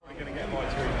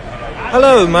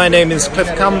Hello, my name is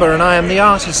Cliff Cumber and I am the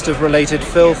artist of Related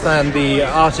Filth, and the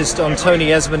artist on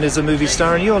Tony Esmond is a movie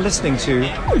star, and you're listening to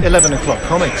 11 O'Clock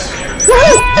Comics.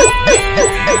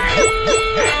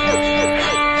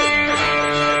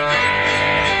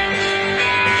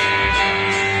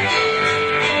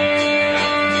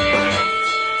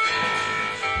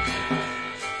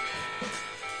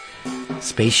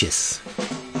 Spacious.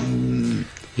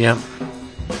 Yeah.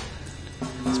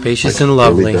 Spacious and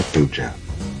lovely.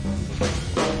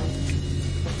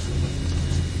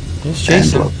 There's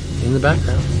Jason in the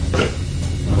background.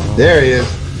 There he is.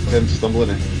 Him stumbling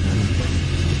in.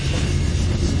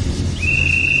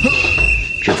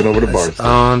 Tripping over the bars.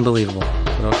 Unbelievable.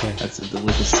 Okay. That's a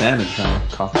delicious salmon trying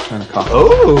to cough.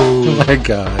 Oh my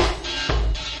god.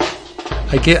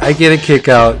 I get a kick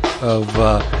out of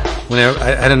whenever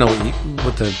I don't know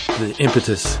what the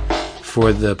impetus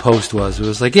for the post was. It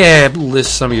was like, yeah,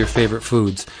 list some of your favorite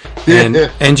foods.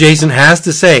 And Jason has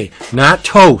to say, not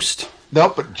toast.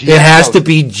 Nope, but GF it has toast. To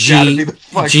be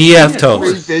GF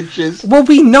toast. 3 inches. Well,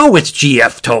 we know it's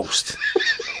GF toast.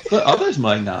 But others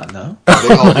might not know.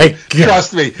 Oh my God.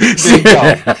 Trust me,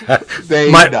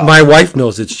 they know. My wife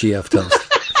knows it's GF toast.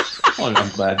 Well, I'm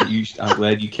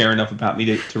glad you care enough about me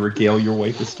to regale your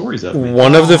wife with stories of me.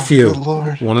 One of the few.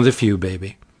 Lord. One of the few,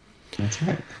 baby. That's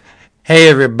right. Hey,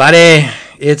 everybody.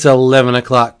 It's 11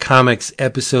 O'Clock Comics,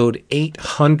 episode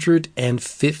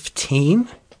 815.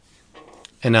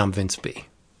 And I'm Vince B.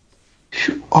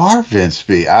 You are Vince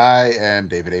B. I am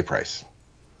David A. Price.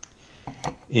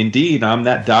 Indeed, I'm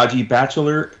that dodgy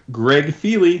bachelor, Greg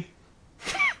Feely.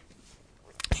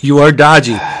 You are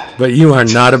dodgy, but you are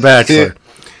not a bachelor.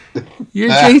 You're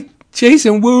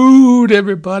Jason Wood,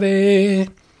 everybody.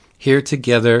 Here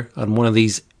together on one of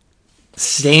these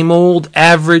same old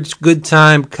average good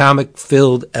time comic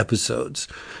filled episodes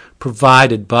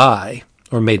provided by,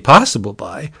 or made possible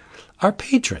by, our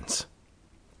patrons.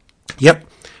 Yep,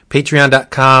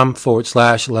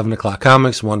 patreon.com/11 o'clock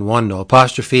comics, 11, no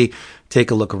apostrophe. Take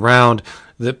a look around.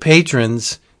 The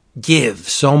patrons give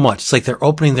so much. It's like they're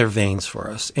opening their veins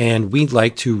for us, and we'd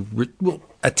like to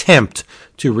attempt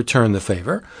to return the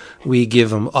favor. We give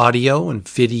them audio and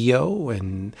video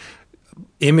and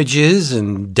images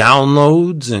and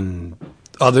downloads and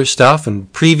other stuff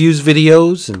and previews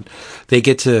videos, and they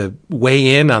get to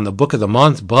weigh in on the book of the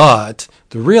month. But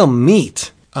the real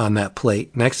meat on that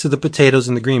plate, next to the potatoes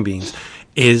and the green beans,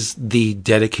 is the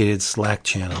dedicated Slack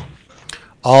channel.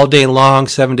 All day long,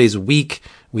 7 days a week,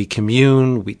 we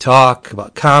commune, we talk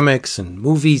about comics and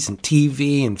movies and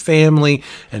TV and family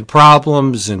and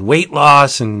problems and weight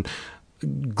loss and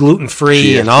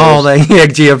gluten-free and all that. Yeah,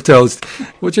 GF Toast.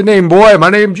 What's your name, boy? My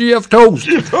name GF Toast.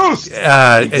 GF Toast.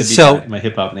 So my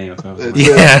hip-hop name.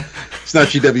 Yeah. It's not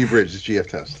GW Bridge, it's GF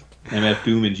Toast. MF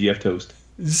Doom and GF Toast.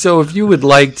 So if you would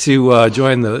like to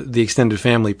join the extended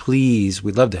family, please,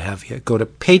 we'd love to have you. Go to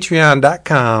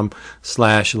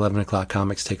patreon.com/11 o'clock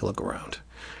comics. Take a look around.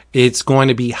 It's going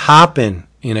to be hopping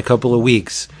in a couple of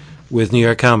weeks with New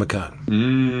York Comic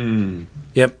Con.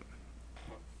 Yep.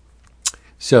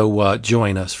 So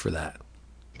join us for that.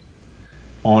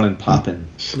 On and popping.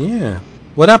 Yeah.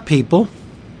 What up, people?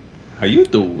 How you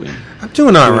doing? I'm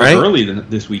doing all right. Early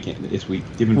this week,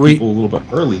 giving people a little bit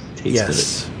early taste of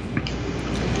it.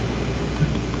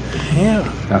 Yeah,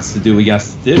 that's to do. We got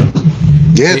to do.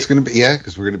 Yeah, it's gonna be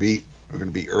because we're gonna be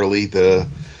early the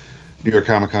New York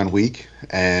Comic Con week,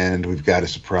 and we've got a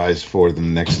surprise for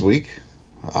them next week.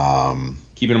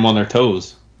 Keeping them on their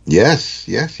toes. Yes.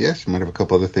 We might have a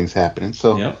couple other things happening,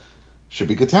 so should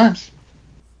be good times.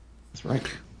 That's right.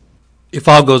 If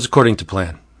all goes according to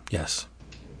plan, yes.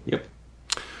 Yep.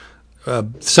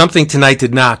 Something tonight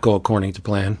did not go according to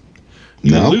plan.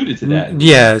 You alluded to that.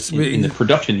 Yes, in the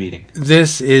production meeting.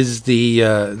 This is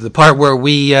the part where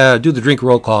we do the drink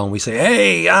roll call and we say,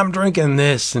 "Hey, I'm drinking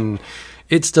this and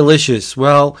it's delicious."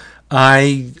 Well,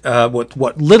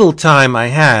 what little time I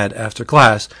had after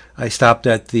class, I stopped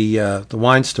at the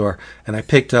wine store and I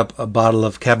picked up a bottle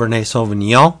of Cabernet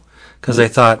Sauvignon because I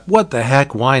thought, what the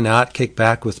heck? Why not kick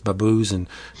back with Baboos and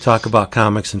talk about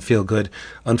comics and feel good?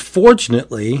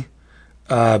 Unfortunately,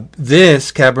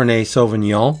 this Cabernet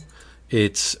Sauvignon.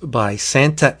 It's by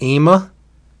Santa Ema.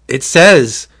 It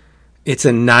says it's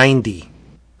a 90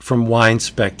 from Wine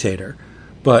Spectator,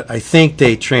 but I think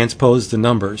they transposed the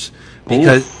numbers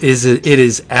because it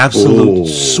is absolute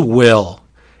swill.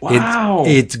 Wow.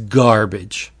 It's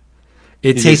garbage.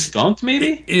 Is it skunked,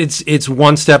 maybe? It's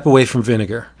one step away from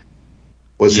vinegar.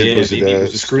 Was it a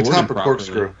screw top or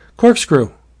corkscrew?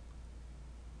 Corkscrew.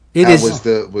 Was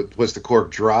the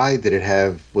cork dry? Did it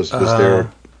have was there?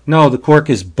 No, the cork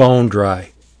is bone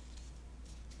dry.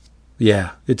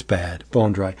 Yeah, it's bad.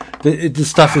 Bone dry. The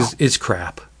stuff is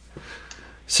crap.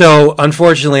 So,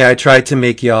 unfortunately, I tried to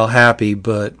make y'all happy,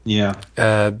 but Yeah.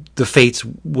 the fates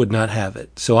would not have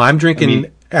it. So I'm drinking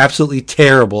absolutely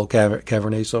terrible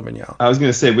Cabernet Sauvignon. I was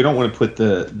going to say, we don't want to put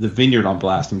the vineyard on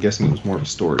blast. I'm guessing it was more of a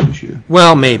storage issue.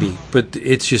 Well, maybe, but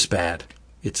it's just bad.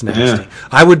 It's nasty. Yeah.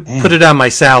 I would put it on my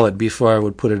salad before I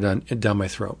would put it down my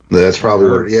throat. That's probably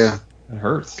what. Yeah, It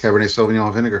hurts. Cabernet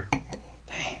Sauvignon vinegar.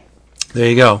 There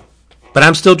you go. But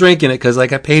I'm still drinking it because I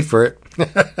got paid for it. There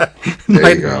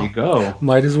Might- you There go. you go.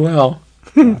 Might as well.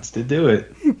 Lots to do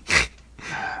it.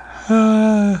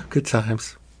 Good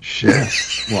times. Shit.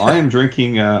 Well, I'm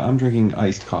drinking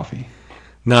iced coffee.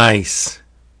 Nice.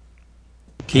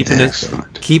 Keeping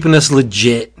Excellent. us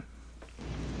legit.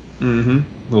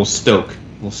 Little Stoke.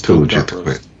 Little Too Stoke legit dark to roast.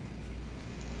 quit.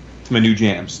 It's my new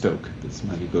jam, Stoke. That's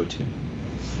my new go-to.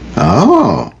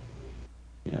 Oh,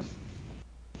 Yeah.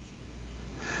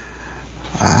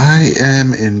 I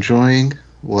am enjoying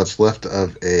what's left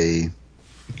of a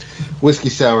whiskey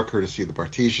sour courtesy of the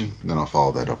Bartesian. Then I'll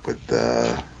follow that up with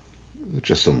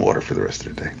just some water for the rest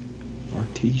of the day.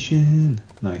 Artesian.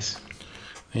 Nice.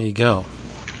 There you go.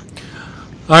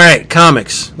 All right,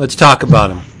 comics. Let's talk about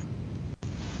them.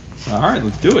 All right,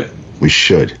 let's do it. We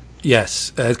should. Yes,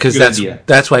 because Good idea.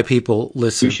 that's why people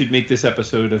listen We should make this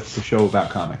episode of the show about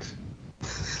comics.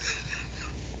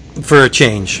 for a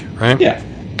change, right? Yeah.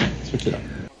 Switch it up.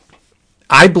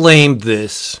 I blamed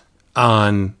this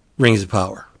on Rings of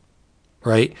Power,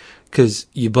 right? Because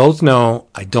you both know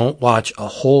I don't watch a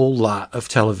whole lot of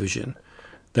television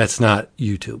that's not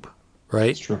YouTube,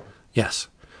 right? It's true. Yes.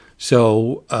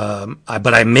 So,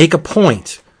 but I make a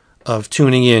point of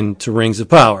tuning in to Rings of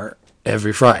Power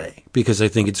every Friday because I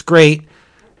think it's great,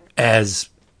 as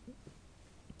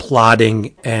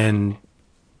plodding and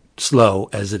slow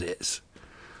as it is.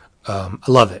 I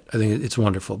love it. I think it's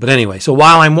wonderful. But anyway, so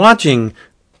while I'm watching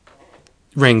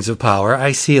Rings of Power,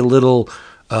 I see a little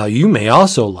you may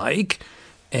also like,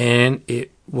 and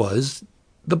it was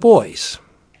The Boys.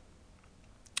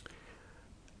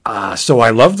 So I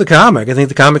love the comic. I think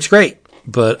the comic's great,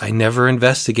 but I never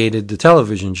investigated the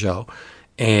television show.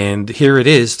 And here it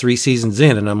is, 3 seasons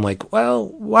in, and I'm like, well,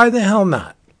 why the hell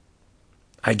not?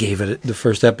 I gave it the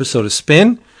first episode a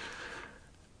spin,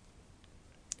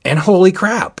 and holy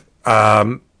crap,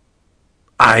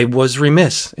 I was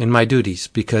remiss in my duties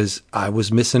because I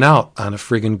was missing out on a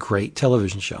friggin' great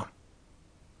television show.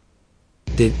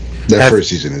 That first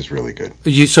season is really good.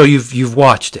 So you've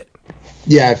watched it?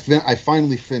 Yeah, I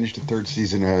finally finished the third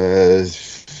season a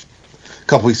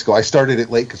couple weeks ago. I started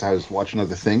it late because I was watching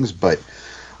other things, but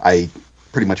I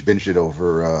pretty much binged it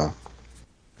over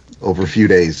a few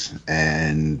days,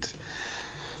 and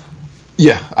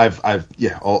yeah,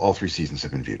 all 3 seasons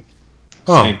have been viewed.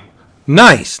 Oh, Same.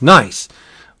 nice.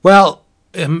 Well,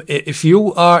 if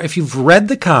you've read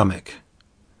the comic,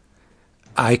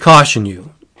 I caution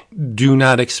you: do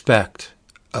not expect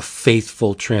a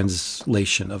faithful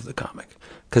translation of the comic,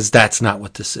 because that's not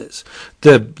what this is.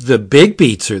 The big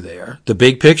beats are there. The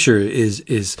big picture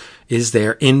is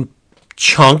there in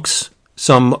chunks,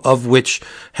 some of which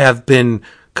have been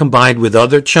combined with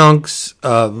other chunks.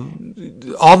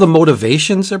 All the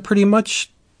motivations are pretty much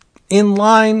in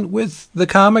line with the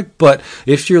comic, but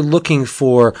if you're looking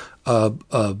for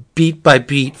a beat by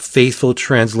beat faithful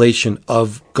translation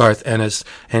of Garth Ennis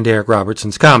and Eric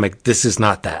Robertson's comic, this is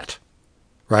not that,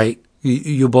 right?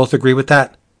 You both agree with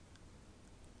that?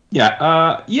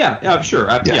 Yeah. Sure.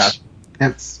 Yes.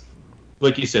 Yeah.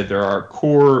 Like you said, there are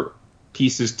core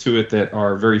pieces to it that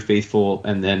are very faithful,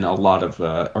 and then a lot of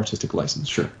artistic license.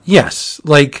 Sure. Yes,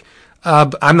 like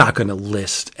I'm not going to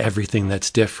list everything that's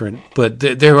different, but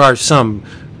there are some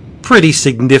pretty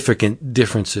significant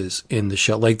differences in the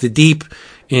show. Like the Deep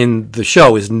in the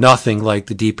show is nothing like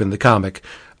the Deep in the comic.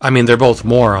 I mean, they're both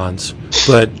morons,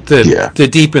 but the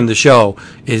Deep in the show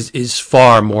is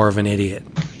far more of an idiot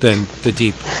than the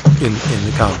Deep in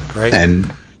the comic, right?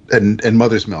 And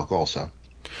Mother's Milk also.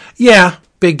 Yeah,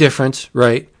 big difference,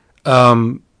 right?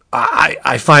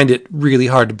 I find it really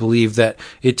hard to believe that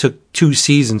it took 2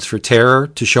 seasons for Terror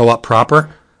to show up proper.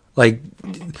 Like,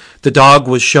 the dog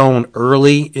was shown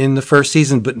early in the first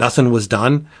season, but nothing was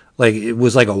done. Like, it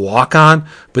was like a walk-on,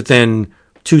 but then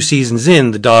 2 seasons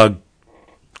in, the dog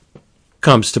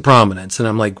comes to prominence. And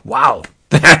I'm like, wow,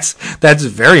 that's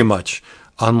very much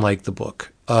unlike the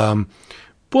book.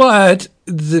 But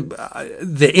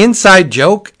the inside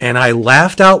joke, and I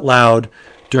laughed out loud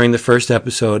during the first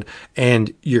episode,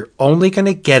 and you're only going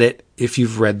to get it if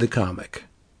you've read the comic,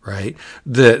 right?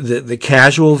 The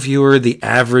casual viewer, the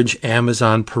average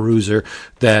Amazon peruser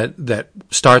that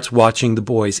starts watching The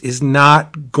Boys is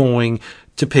not going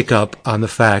to pick up on the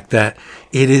fact that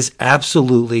it is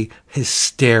absolutely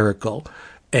hysterical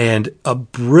and a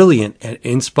brilliant and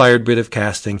inspired bit of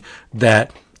casting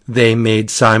that they made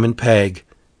Simon Pegg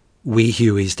Wee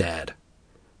Huey's dad.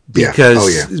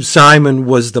 Because Simon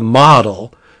was the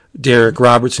model Derek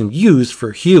Robertson used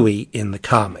for Huey in the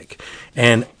comic.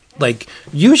 And like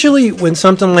usually when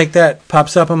something like that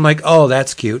pops up, I'm like, oh,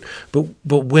 that's cute. But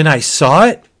when I saw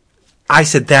it, I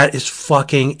said, that is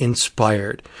fucking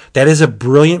inspired. That is a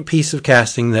brilliant piece of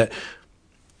casting that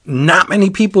not many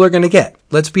people are going to get.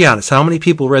 Let's be honest. How many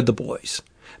people read The Boys?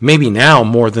 Maybe now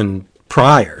more than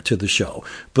prior to the show.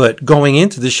 But going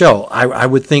into the show, I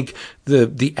would think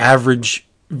the average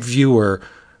viewer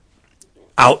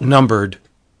outnumbered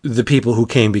the people who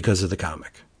came because of the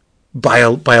comic by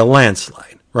a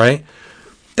landslide, right?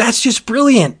 That's just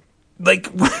brilliant. Like,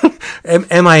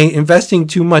 am I investing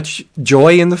too much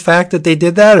joy in the fact that they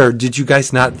did that, or did you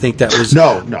guys not think that was?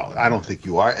 No, I don't think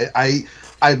you are. I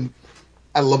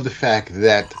love the fact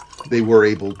that they were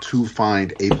able to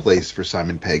find a place for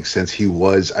Simon Pegg, since he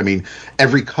was. I mean,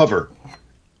 every cover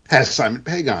has Simon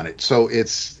Pegg on it, so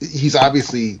he's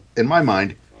obviously, in my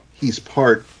mind, he's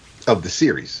part of the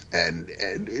series,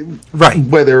 and right.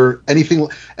 Whether anything,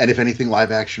 and if anything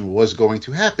live action was going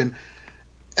to happen,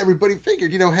 everybody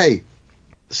figured, hey,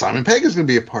 Simon Pegg is going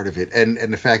to be a part of it, and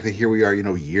the fact that here we are,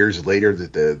 years later,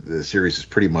 that the series is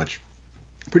pretty much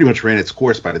ran its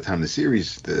course by the time the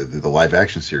series, the live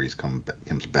action series comes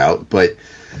about, but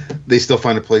they still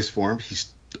find a place for him.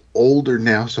 He's older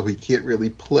now, so he can't really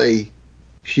play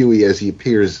Huey as he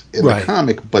appears in the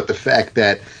comic, but the fact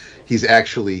that he's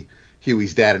actually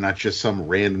Huey's dad and not just some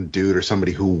random dude or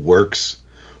somebody who works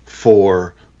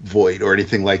for Voight or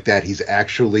anything like that, he's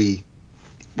actually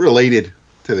related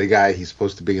to the guy he's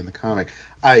supposed to be in the comic.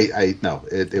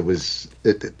 It was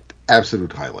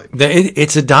absolute highlight.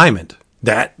 It's a diamond.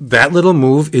 That little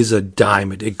move is a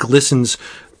diamond. It glistens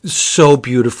so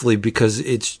beautifully because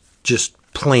it's just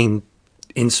plain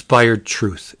inspired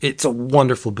truth. It's a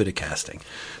wonderful bit of casting.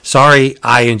 Sorry,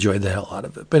 I enjoyed the hell out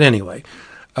of it. But anyway,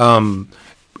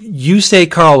 you say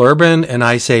Carl Urban and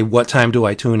I say, what time do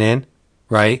I tune in?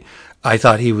 Right? I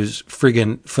thought he was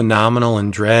friggin' phenomenal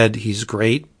in Dredd. He's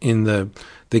great in the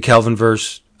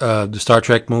Kelvinverse, the Star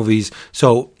Trek movies.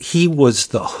 So he was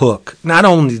the hook. Not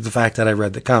only the fact that I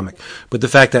read the comic, but the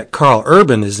fact that Carl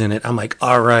Urban is in it. I'm like,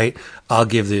 all right, I'll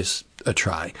give this a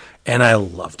try. And I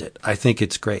loved it. I think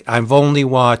it's great. I've only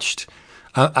watched,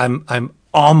 I'm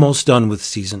almost done with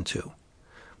season 2.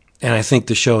 And I think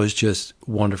the show is just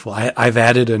wonderful. I've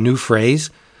added a new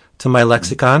phrase to my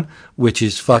lexicon, which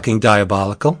is fucking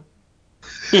diabolical.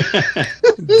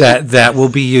 that will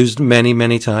be used many,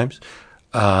 many times.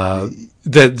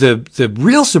 The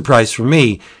real surprise for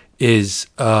me is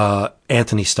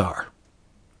Anthony Starr,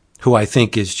 who I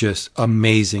think is just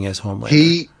amazing as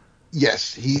Homelander.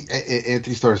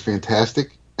 Anthony Starr is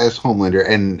fantastic as Homelander,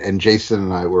 and Jason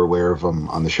and I were aware of him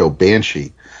on the show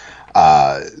Banshee.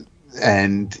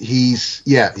 And he's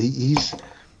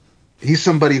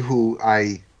somebody who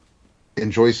I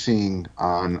enjoy seeing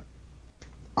on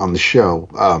the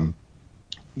show.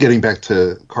 Getting back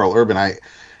to Carl Urban, I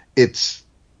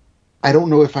don't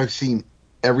know if I've seen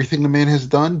everything the man has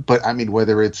done, but I mean,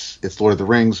 whether it's Lord of the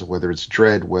Rings, whether it's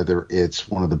Dredd, whether it's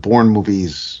one of the Bourne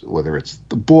movies, whether it's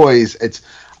The Boys,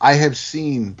 I have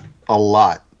seen a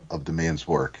lot of the man's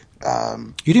work.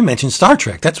 You didn't mention Star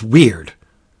Trek. That's weird.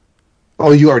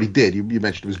 Oh, you already did. You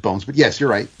mentioned it was Bones, but yes, you're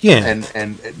right. Yeah,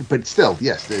 but still,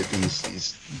 yes,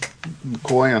 he's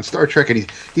McCoy on Star Trek, and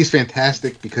he's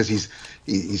fantastic because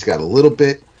he's got a little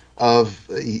bit of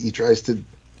he tries to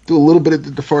do a little bit of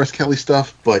the DeForest Kelley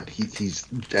stuff, but he's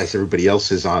as everybody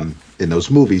else is in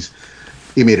those movies.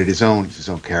 He made it his own. It's his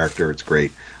own character. It's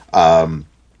great. But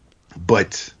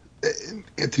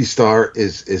Anthony Starr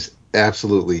is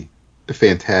absolutely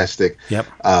fantastic. Yep.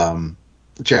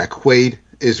 Jack Quaid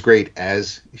is great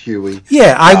as Huey.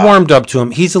 Yeah, I warmed up to him.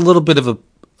 He's a little bit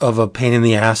of a pain in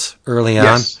the ass early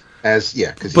on.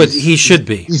 But he should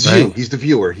be. He's right? He's the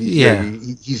viewer.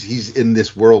 He's in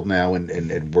this world now,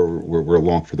 and we're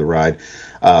along for the ride.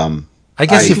 I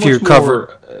guess if you're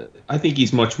I think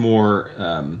he's much more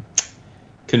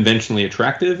conventionally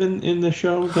attractive in the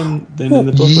show than in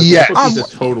the book. Yes.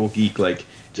 He's a total geek,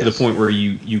 to the point where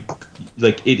you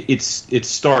like it's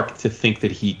stark to think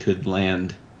that he could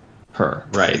land her,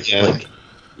 right? Yeah.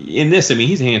 In this, I mean,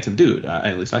 he's a handsome dude,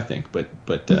 at least I think. But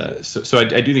so I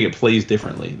do think it plays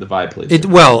differently. The vibe plays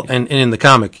differently. Well, and in the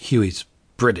comic, Huey's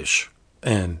British,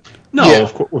 and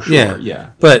of course, sure,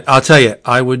 yeah. But I'll tell you,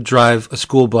 I would drive a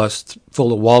school bus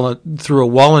full of through a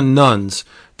wall of nuns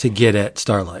to get at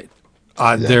Starlight.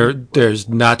 There's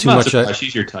not too I'm not much. surprised.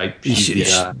 She's your type.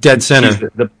 She's dead center. She's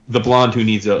the blonde who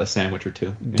needs a sandwich or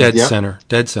two. Dead Yep. center.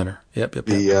 Dead center. Yep.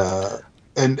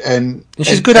 And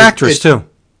she's a good actress too.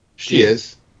 She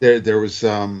is. There was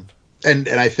and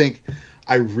I think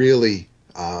I really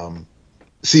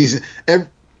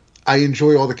I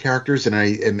enjoy all the characters,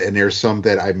 and there's some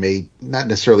that I may not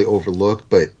necessarily overlook,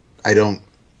 but I don't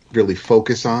really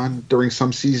focus on during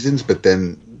some seasons. But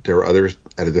then there are others.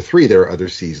 Out of the three, there are other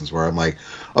seasons where I'm like,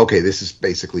 okay, this is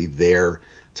basically their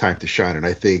time to shine. And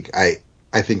I think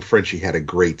Frenchie had a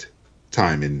great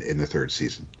time in the third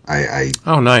season.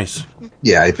 Oh, nice.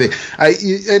 Yeah, I think I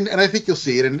think you'll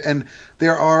see it. And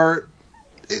there are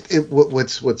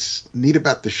what's neat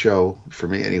about the show for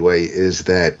me anyway is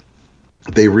that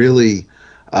they really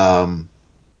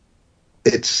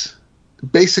it's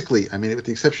basically, I mean, with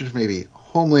the exception of maybe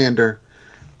Homelander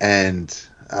and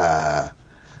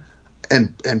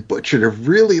Butcher, they're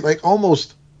really like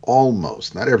almost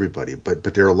not everybody, but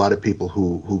there are a lot of people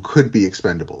who could be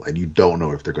expendable, and you don't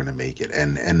know if they're going to make it.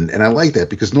 And I like that,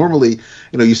 because normally,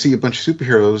 you see a bunch of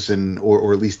superheroes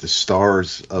or at least the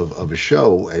stars of a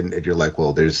show, and you're like,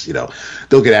 well, there's, they'll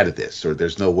get out of this, or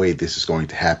there's no way this is going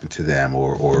to happen to them,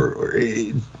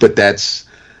 but that's,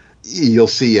 you'll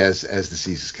see as the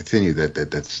seasons continue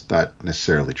that's not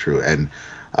necessarily true. And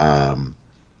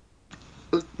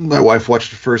my wife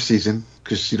watched the first season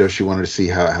because she wanted to see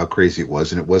how crazy it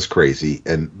was, and it was crazy.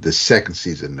 And the second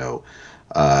season, no,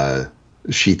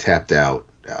 she tapped out.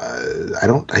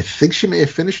 I think she may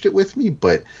have finished it with me,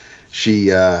 but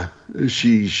she was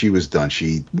done.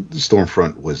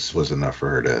 Stormfront was enough for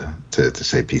her to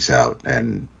say peace out,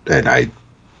 and I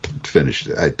finished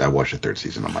it. I watched the third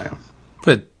season on my own.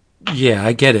 But yeah,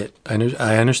 I get it.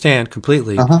 I understand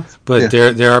completely. Uh-huh. But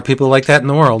Yeah. there are people like that in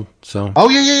the world. So Oh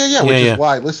yeah. Which Yeah. is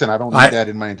why, listen, I don't need that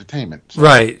in my entertainment. So,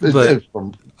 right, it's- but it's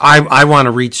from- I want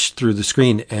to reach through the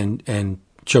screen and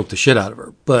choke the shit out of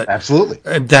her. But absolutely.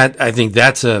 that, I think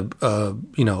that's Aya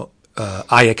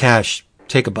Cash,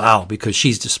 take a bow, because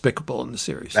she's despicable in the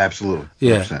series. Absolutely.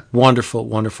 100%. Yeah,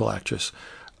 wonderful actress.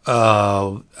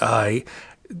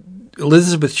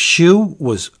 Elizabeth Shue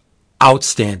was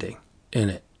outstanding in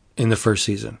it in the first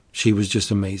season. She was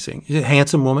just amazing. She's a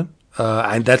handsome woman.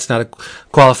 And that's not a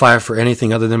qualifier for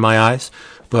anything other than my eyes,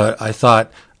 but I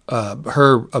thought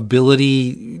her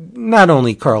ability, not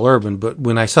only Carl Urban, but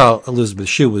when I saw Elizabeth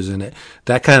Shue was in it,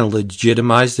 that kind of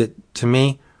legitimized it to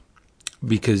me,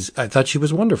 because I thought she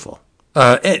was wonderful.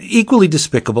 Equally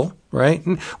despicable, right?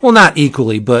 Well, not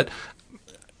equally, but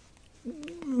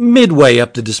midway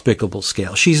up the despicable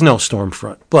scale. She's no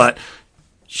Stormfront, but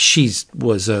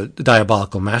was a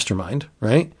diabolical mastermind,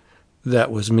 right?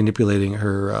 That was manipulating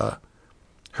her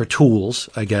tools,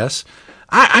 I guess.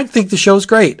 I think the show's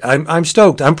great. I'm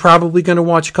stoked. I'm probably going to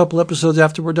watch a couple episodes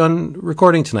after we're done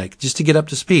recording tonight, just to get up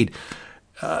to speed.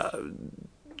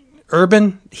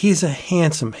 Urban, he's a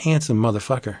handsome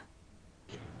motherfucker.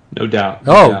 No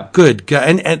doubt. Good guy.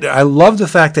 And I love the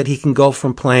fact that he can go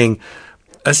from playing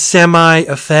a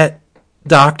semi-effete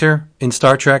doctor in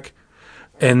Star Trek,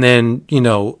 and then,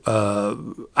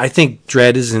 I think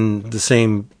Dredd is in the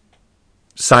same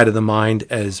side of the mind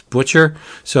as Butcher.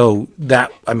 So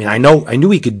that, I knew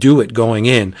he could do it going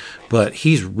in, but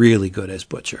he's really good as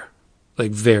Butcher.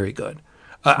 Like, very good.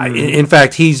 In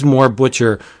fact, he's more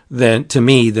Butcher than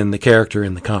the character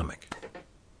in the comic.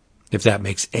 If that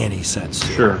makes any sense.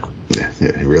 Sure. Yeah,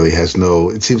 he really has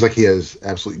it seems like he has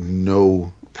absolutely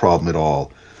no problem at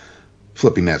all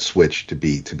flipping that switch to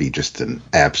be just an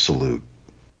absolute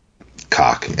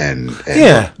cock and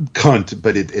cunt,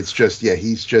 but it's just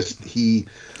he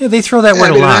they throw that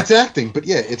word a lot. That's acting, but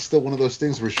yeah, it's still one of those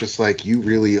things where it's just like, you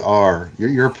really are,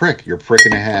 you're a prick, you're a prick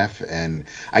and a half, and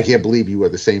I can't believe you are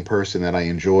the same person that I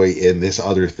enjoy in this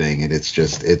other thing. And it's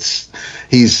just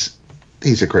he's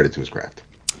a credit to his craft.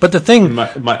 But the thing,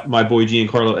 my boy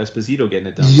Giancarlo Esposito getting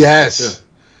it done. Yes,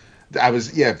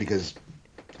 because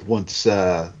once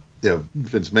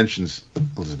Vince mentions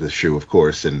Elizabeth Shue, of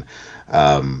course, and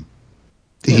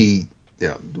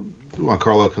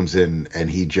Giancarlo comes in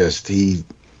and he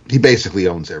basically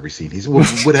owns every scene. He's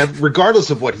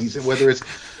regardless of what whether it's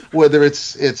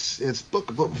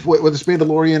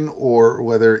Mandalorian or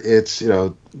whether it's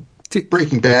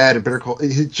Breaking Bad and Better Call,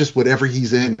 just whatever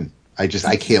he's in. I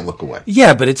can't look away.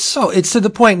 Yeah, but it's to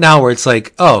the point now where it's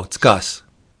like, oh, it's Gus.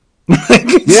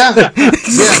 Yeah,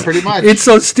 pretty much. It's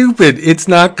so stupid. It's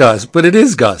not Gus, but it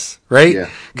is Gus, right?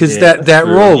 Yeah. Because that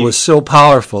role was so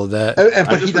powerful that.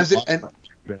 But he does it.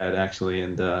 Bad actually,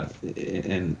 and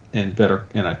Better,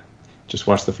 and I just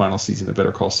watched the final season of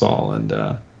Better Call Saul,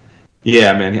 and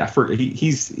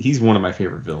he's one of my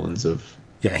favorite villains of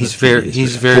Yeah, he's The very, TV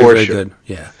is very good.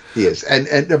 Yeah. He is,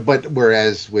 and but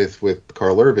whereas with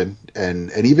Carl Urban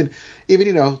and even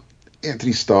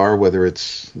Anthony Starr, whether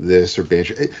it's this or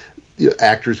Banjo,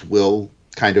 actors will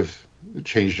kind of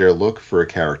change their look for a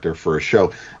character for a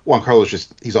show. Juan Carlos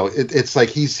he's always it's like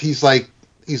he's like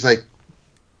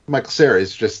Michael Cera.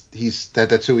 It's just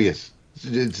that's who he is.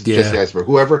 It's just the iceberg.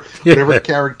 Whatever the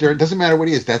character, it doesn't matter what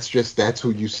he is. That's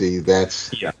who you see.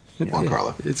 That's Juan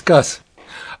Carlo. It's Gus.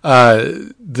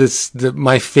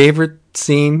 My favorite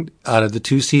scene out of the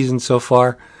 2 seasons so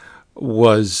far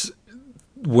was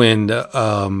when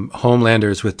Homelander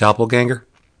is with Doppelganger,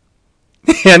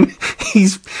 and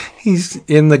he's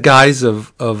in the guise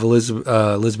of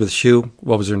Elizabeth Shue.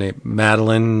 What was her name?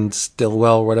 Madeline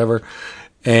Stillwell, or whatever.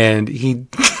 And he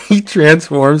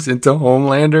transforms into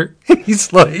Homelander.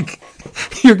 He's like,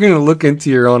 "You're gonna look into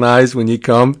your own eyes when you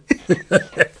come."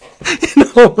 And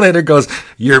Homelander goes,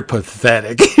 "You're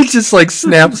pathetic." He just like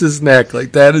snaps his neck.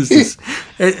 Like that is just,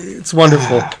 it's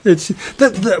wonderful. It's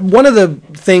one of the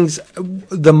things,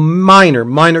 the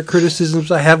minor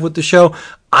criticisms I have with the show.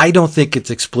 I don't think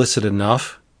it's explicit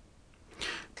enough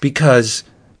because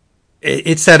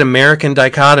it's that American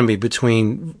dichotomy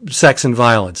between sex and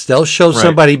violence. They'll show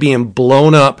somebody being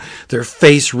blown up, their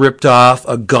face ripped off,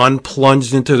 a gun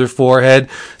plunged into their forehead,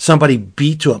 somebody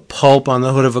beat to a pulp on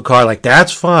the hood of a car. Like,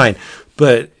 that's fine.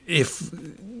 But if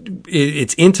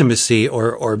it's intimacy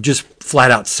or just flat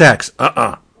out sex,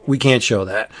 we can't show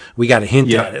that. We got to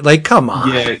hint at it. Like, come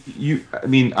on. Yeah,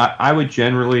 I would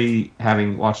generally,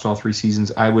 having watched all 3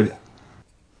 seasons, I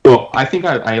think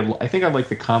I like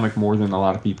the comic more than a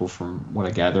lot of people from what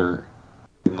I gather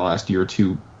in the last year or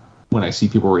two when I see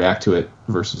people react to it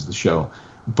versus the show.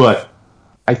 But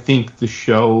I think the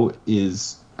show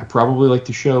I probably like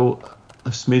the show a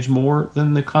smidge more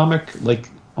than the comic, like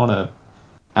on a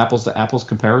apples to apples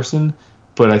comparison.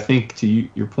 But I think, to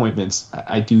your point, Vince,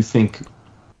 I do think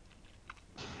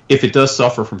if it does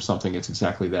suffer from something, it's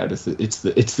exactly that. It's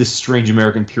this strange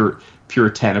American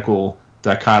puritanical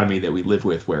dichotomy that we live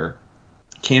with, where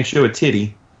can't show a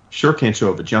titty, sure can't show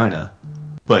a vagina,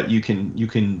 but you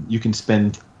can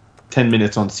spend 10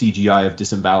 minutes on CGI of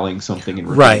disemboweling something and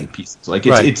ripping it to pieces. Like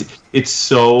it's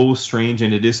so strange,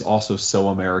 and it is also so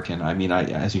American. I mean,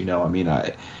 as you know,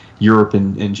 Europe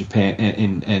and Japan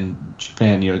and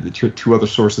Japan, the two other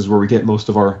sources where we get most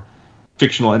of our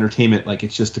fictional entertainment, like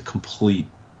it's just a complete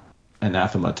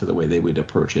anathema to the way they would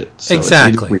approach it. So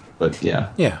exactly. Weird, but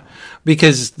yeah,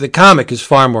 because the comic is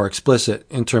far more explicit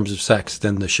in terms of sex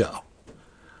than the show.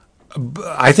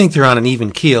 I think they're on an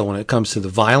even keel when it comes to the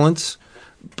violence,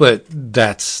 but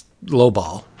that's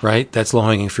lowball, right? That's low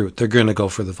hanging fruit. They're going to go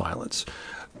for the violence.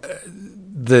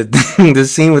 The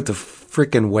scene with the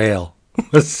freaking whale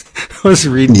was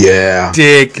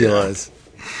ridiculous.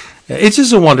 It's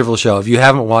just a wonderful show. If you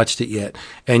haven't watched it yet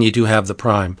and you do have the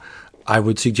Prime, I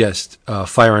would suggest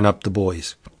firing up The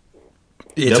Boys.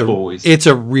 It's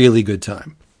a really good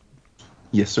time.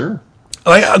 Yes, sir.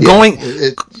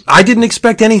 I didn't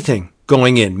expect anything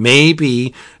going in.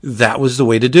 Maybe that was the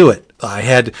way to do it.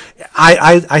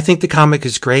 I think the comic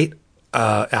is great.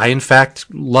 I in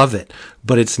fact love it,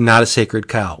 but it's not a sacred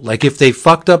cow. Like if they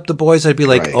fucked up The Boys, I'd be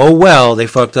like, oh well, they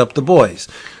fucked up The Boys.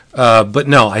 But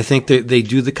no, I think they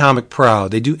do the comic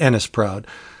proud. They do Ennis proud,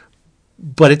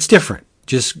 but it's different.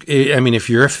 If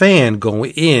you're a fan, go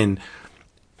in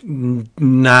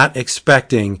not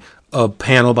expecting a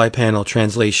panel by panel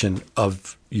translation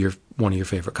of one of your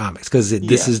favorite comics, because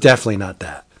this is definitely not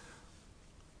that.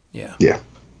 Yeah.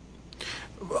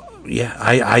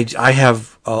 I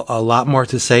have a lot more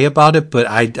to say about it, but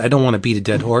I don't want to beat a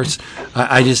dead horse.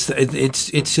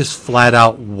 It's just flat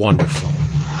out wonderful.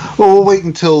 Well, we'll wait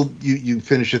until you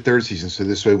finish the 3rd season, so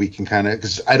this way we can kind of,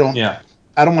 because I don't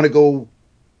want to go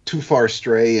too far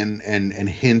astray and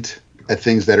hint at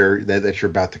things that you're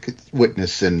about to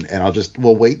witness, and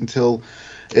we'll wait until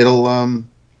it'll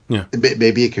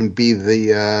maybe it can be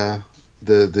the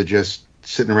just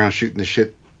sitting around shooting the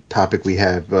shit topic we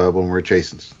have when we're at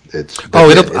Jason's.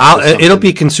 It'll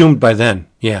be consumed by then.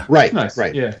 Yeah. Right. Nice.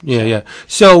 Right. Yeah.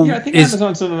 So I think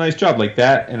Amazon's done a nice job like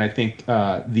that, and I think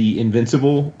the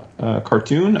Invincible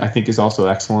cartoon I think is also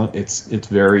excellent. It's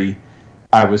very.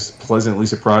 I was pleasantly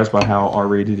surprised by how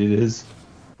R-rated it is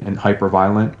and hyper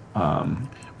violent.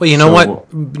 Well, you know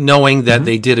what? Knowing that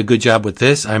they did a good job with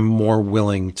this, I'm more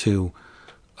willing to.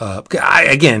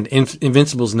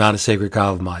 Invincible's not a sacred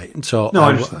cow of mine. So no, I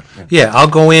understand. I'll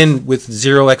go in with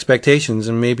zero expectations,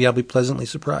 and maybe I'll be pleasantly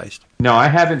surprised. No, I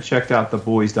haven't checked out The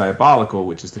Boys Diabolical,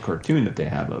 which is the cartoon that they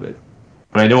have of it.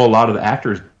 But I know a lot of the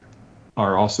actors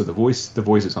are also the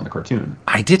voices on the cartoon.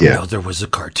 I didn't know there was a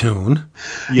cartoon.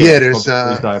 Yeah, there's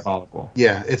Diabolical.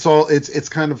 Yeah, it's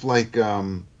kind of like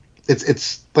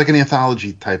it's like an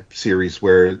anthology type series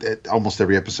where almost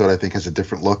every episode I think has a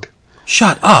different look.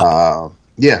 Shut up.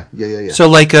 Yeah. So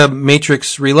like a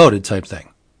Matrix Reloaded type thing.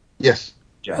 Yes.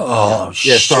 Yeah. Oh Yeah,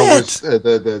 shit! Star Wars,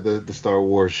 the Star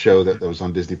Wars show that was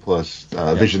on Disney Plus,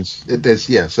 Visions. It is,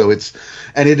 yeah. So it's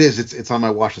on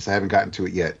my watch list. I haven't gotten to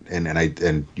it yet,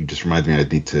 and you just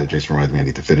reminded me. Jason reminded me I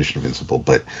need to finish Invincible.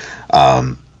 But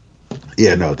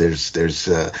yeah, no, there's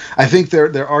I think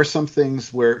there are some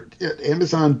things where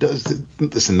Amazon does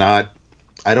this not.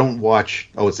 I don't watch.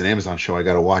 Oh, it's an Amazon show. I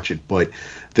got to watch it. But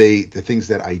the things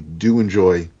that I do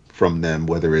enjoy from them,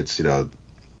 whether it's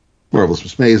Marvelous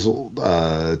Miss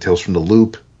Maisel, Tales from the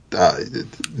Loop.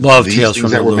 Love these Tales things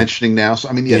from that the we're Loop. mentioning now. So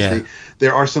I mean, yes,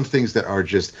 there are some things that are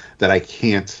just that I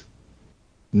can't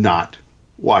not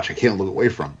watch. I can't look away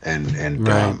from. And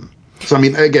Right. so I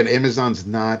mean, again, Amazon's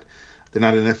not. They're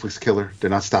not a Netflix killer. They're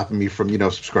not stopping me from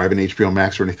subscribing to HBO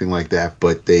Max or anything like that.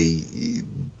 But they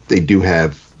do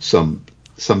have some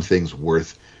things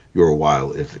worth your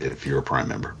while if you're a Prime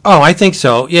member. Oh, I think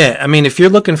so. Yeah, I mean, if you're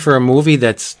looking for a movie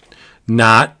that's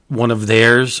not one of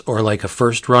theirs or like a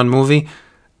first run movie,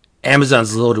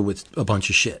 Amazon's loaded with a bunch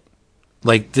of shit.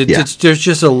 Like there's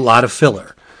just a lot of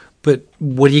filler. But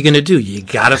what are you going to do? You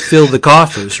got to fill the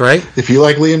coffers, right? If you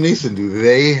like Liam Neeson, do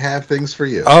they have things for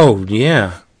you? Oh,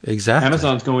 yeah, exactly.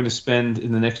 Amazon's going to spend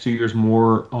in the next 2 years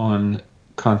more on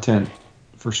content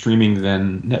for streaming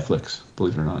than Netflix,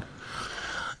 believe it or not.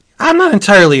 I'm not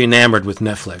entirely enamored with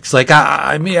Netflix. Like,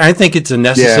 I mean, I think it's a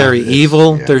necessary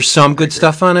evil. Yeah, There's some good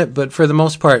stuff on it, but for the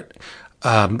most part,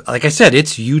 like I said,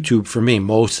 it's YouTube for me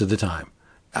most of the time.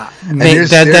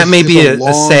 That may be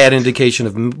a sad indication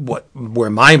of where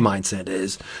my mindset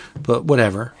is, but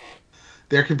whatever.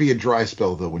 There can be a dry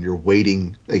spell though when you're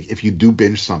waiting. Like if you do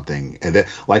binge something, and that,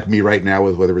 like me right now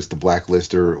with whether it's The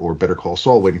Blacklist or Better Call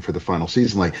Saul, waiting for the final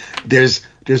season. Like there's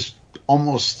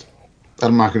almost.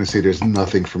 I'm not going to say there's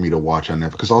nothing for me to watch on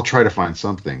Netflix because I'll try to find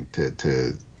something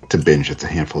to binge. It's a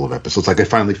handful of episodes. Like I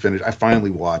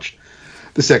finally watched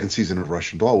the second season of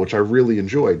Russian Doll, which I really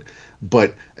enjoyed.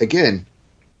 But again,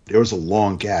 there was a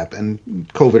long gap, and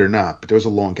COVID or not, but there was a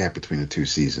long gap between the two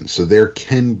seasons. So there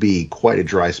can be quite a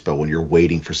dry spell when you're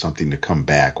waiting for something to come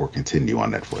back or continue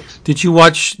on Netflix. Did you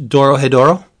watch Doro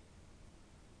Hedoro?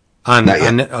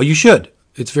 Oh, you should.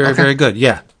 It's very, very good.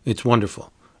 Yeah, it's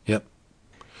wonderful. Yep.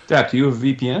 Dap, do you have a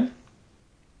VPN?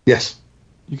 Yes.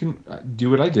 You can do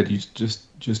what I did. You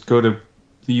just go to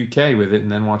the UK with it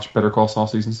and then watch Better Call Saul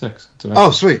season 6.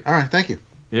 Oh, sweet. All right, thank you.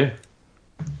 Yeah.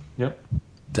 Yep.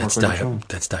 That's diabolical.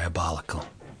 That's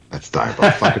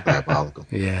diabolical. Fucking diabolical.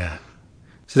 Yeah.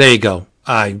 So there you go.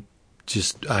 I'm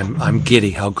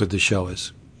giddy how good the show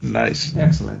is. Nice.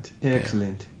 Excellent.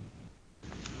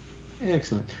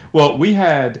 Well, we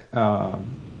had,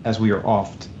 as we are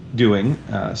oft doing,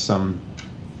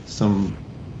 some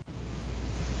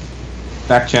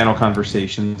back channel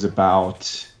conversations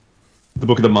about the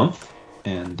book of the month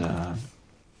and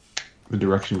the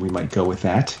direction we might go with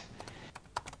that.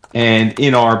 And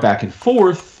in our back and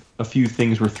forth, a few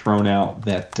things were thrown out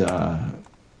that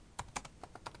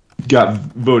got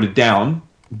voted down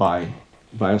by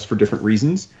us for different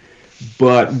reasons.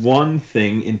 But one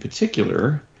thing in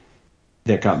particular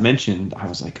that got mentioned, I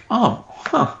was like, I'm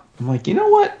like, you know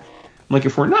what? I'm like,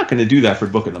 if we're not going to do that for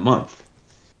book of the month,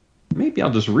 maybe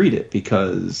I'll just read it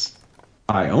because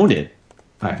I own it.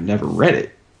 I've never read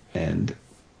it. And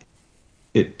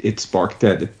it sparked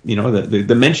that,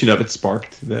 the mention of it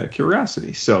sparked the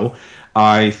curiosity. So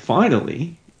I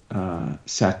finally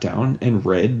sat down and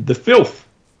read The Filth.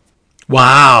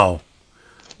 Wow.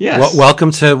 Yes.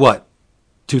 Welcome to what?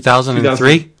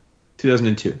 2003?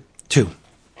 2002. 2.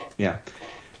 Yeah.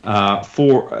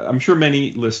 I'm sure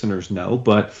many listeners know,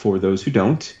 but for those who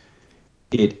don't,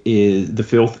 The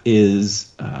Filth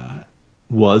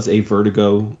was a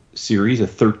Vertigo series, a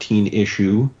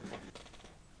 13-issue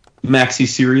maxi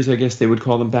series, I guess they would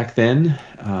call them back then,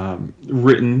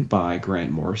 written by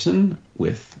Grant Morrison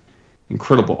with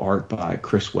incredible art by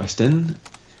Chris Weston,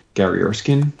 Gary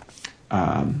Erskine.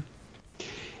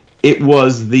 It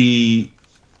was the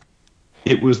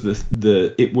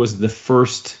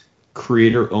first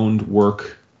creator-owned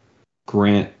work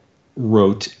Grant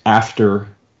wrote after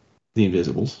The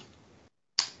Invisibles.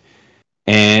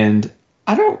 And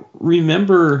I don't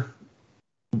remember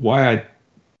why I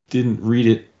didn't read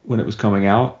it when it was coming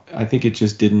out. I think it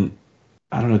just didn't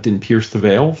pierce the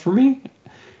veil for me.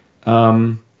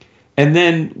 And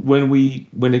then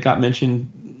when it got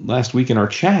mentioned last week in our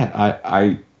chat,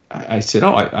 I said,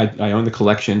 I own the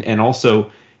collection. And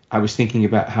also I was thinking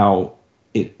about how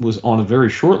it was on a very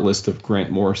short list of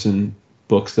Grant Morrison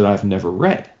books that I've never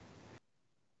read.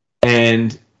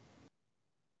 And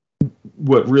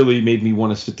what really made me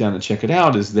want to sit down and check it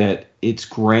out is that it's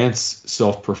Grant's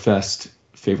self-professed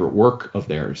favorite work of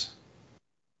theirs.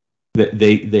 That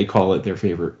they call it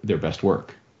their best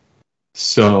work.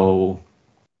 So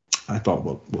I thought,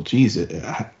 well, geez,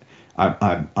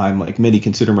 I'm like many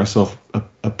consider myself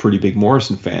a pretty big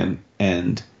Morrison fan,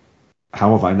 and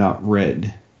how have I not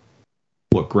read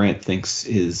what Grant thinks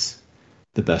is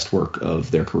the best work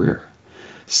of their career?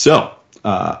 So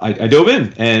I dove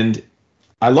in, and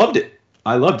I loved it.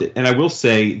 And I will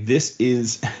say this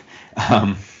is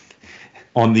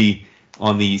on the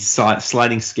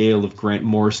sliding scale of Grant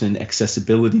Morrison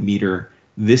accessibility meter.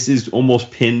 This is almost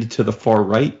pinned to the far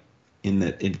right in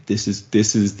that this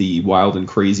is the wild and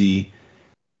crazy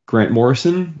Grant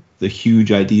Morrison, the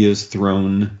huge ideas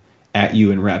thrown at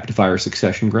you in rapid fire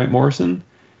succession Grant Morrison.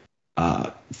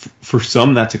 For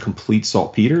some, that's a complete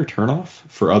saltpeter turnoff.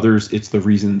 For others, it's the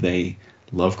reason they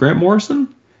love Grant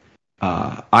Morrison.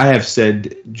 I have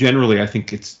said generally, I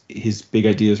think it's his big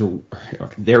ideas or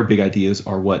their big ideas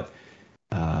are what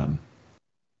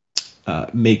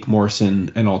make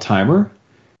Morrison an all-timer.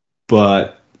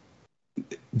 But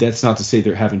that's not to say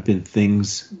there haven't been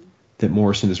things that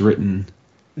Morrison has written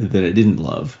that I didn't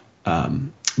love.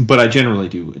 But I generally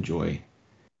do enjoy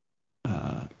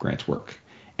Grant's work.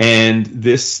 And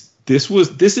this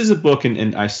is a book,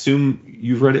 and I assume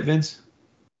you've read it, Vince?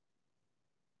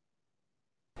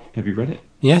 Have you read it?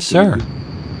 Yes, sir.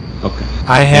 Okay.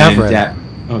 I have read it.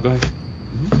 Oh, go ahead.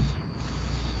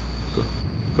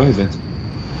 Go ahead, Vince.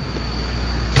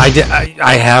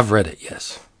 I have read it,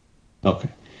 yes. Okay.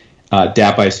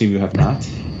 Dap, I assume you have not?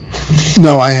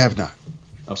 No, I have not.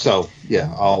 Okay. So,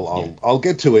 yeah, I'll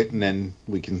get to it, and then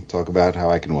we can talk about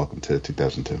how I can welcome to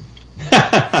 2002.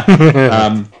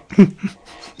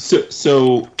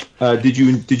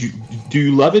 Do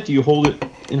you love it? Do you hold it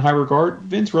in high regard,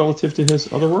 Vince, relative to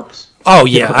his other works? Oh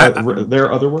yeah,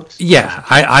 their other works. Yeah,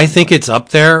 I think it's up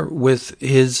there with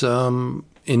his in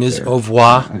his au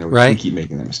revoir. I know right? We keep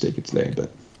making that mistake. It's they,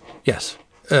 but yes,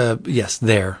 yes,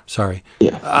 there. Sorry.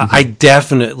 Yeah, I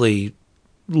definitely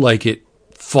like it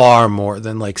far more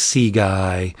than like Sea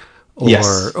Guy.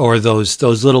 Or those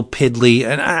little piddly,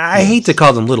 and I hate to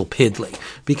call them little piddly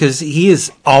because he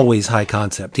is always high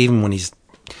concept, even when he's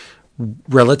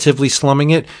relatively slumming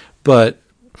it. But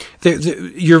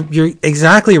you're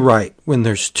exactly right when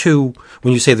you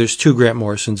say there's two Grant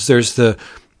Morrisons. There's the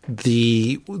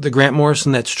Grant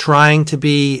Morrison that's trying to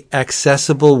be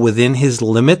accessible within his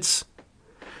limits,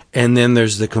 and then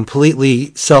there's the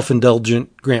completely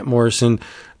self-indulgent Grant Morrison,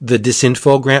 the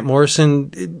disinfo Grant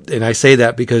Morrison, and I say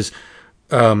that because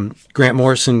Grant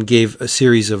Morrison gave a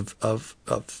series of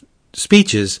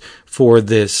speeches for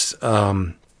this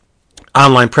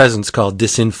online presence called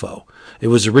Disinfo. It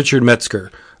was a Richard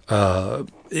Metzger,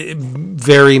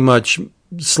 very much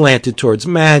slanted towards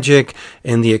magic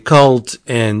and the occult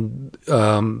and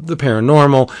the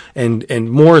paranormal.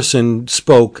 And Morrison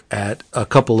spoke at a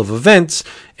couple of events,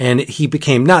 and he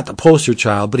became not the poster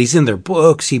child, but he's in their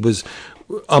books. He was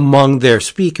among their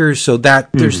speakers, so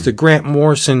that there's the Grant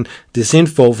Morrison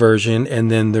Disinfo version, and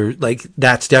then there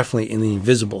that's definitely in the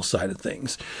invisible side of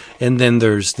things, and then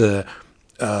there's the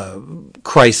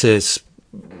crisis.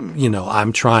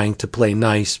 I'm trying to play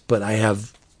nice, but I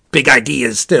have big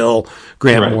ideas still.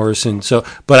 Grant Morrison. So,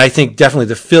 but I think definitely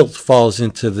the filth falls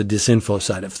into the Disinfo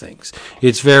side of things.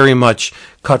 It's very much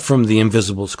cut from the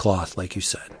Invisibles cloth, like you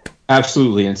said.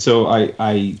 Absolutely, and so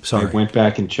I went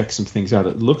back and checked some things out.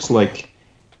 It looks like.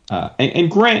 And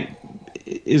Grant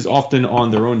is often on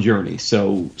their own journey.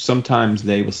 So sometimes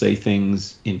they will say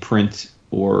things in print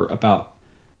or about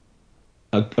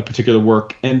a particular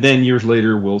work, and then years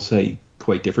later will say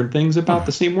quite different things about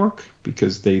the same work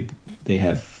because they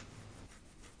have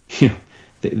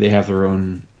they have their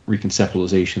own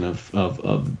reconceptualization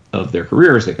of their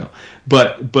career as they go.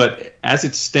 But as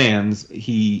it stands,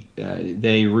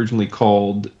 they originally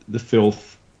called The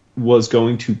Filth was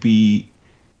going to be.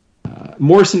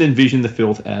 Morrison envisioned The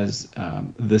Filth as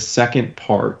the second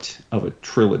part of a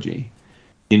trilogy.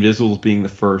 The Invisibles being the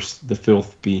first, The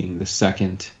Filth being the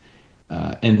second,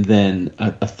 and then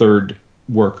a third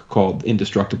work called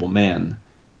Indestructible Man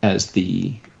as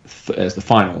the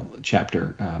final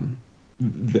chapter.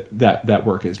 That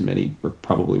work, as many were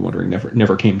probably wondering,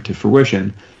 never came to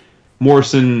fruition.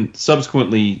 Morrison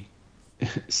subsequently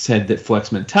said that Flex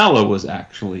Mentala was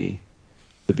actually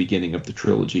the beginning of the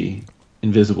trilogy.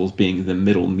 Invisibles being the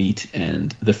middle meat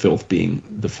and The Filth being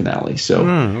the finale.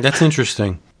 So that's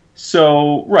interesting.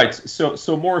 So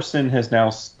Morrison has now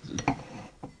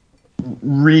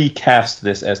recast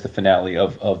this as the finale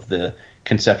of the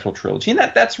conceptual trilogy, and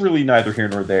that's really neither here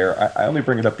nor there. I only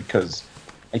bring it up because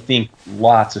I think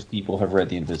lots of people have read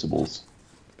The Invisibles.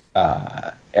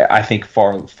 I think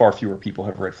far fewer people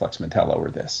have read Flex Mentallo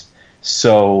or this.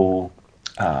 So,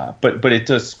 but it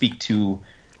does speak to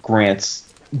Grant's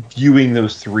viewing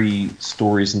those three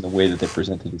stories in the way that they're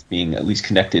presented as being at least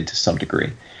connected to some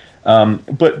degree.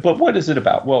 But what is it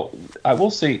about? Well, I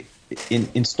will say,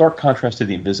 in stark contrast to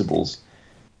The Invisibles,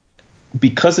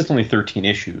 because it's only 13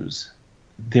 issues,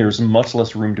 there's much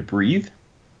less room to breathe.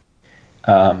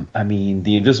 I mean,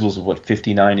 The Invisibles is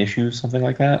 59 issues, something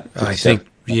like that? I think,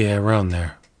 yeah, around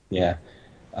there. Yeah.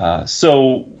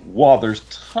 So while there's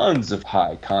tons of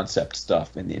high concept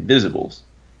stuff in The Invisibles,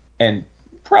 and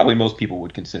probably most people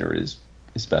would consider it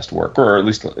his best work, or at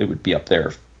least it would be up there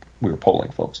if we were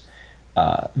polling folks.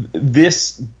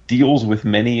 This deals with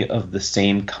many of the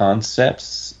same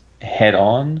concepts head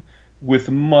on with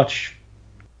much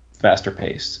faster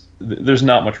pace. There's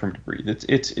not much room to breathe.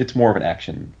 It's more of an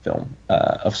action film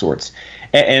of sorts.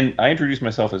 And I introduced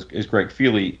myself as Greg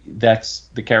Feely. That's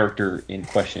the character in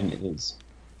question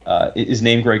is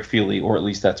named Greg Feely, or at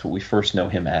least that's what we first know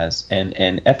him as.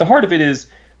 And at the heart of it is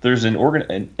there's an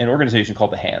organization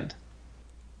called the Hand.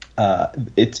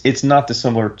 It's not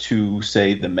dissimilar to,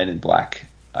 say, the Men in Black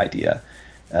idea.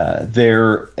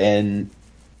 They're an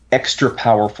extra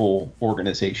powerful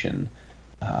organization.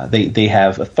 They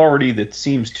have authority that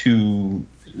seems to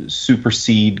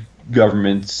supersede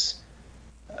governments,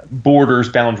 borders,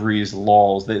 boundaries,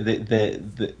 laws.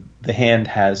 The Hand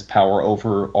has power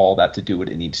over all that to do what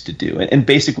it needs to do. And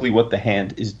basically what the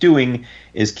Hand is doing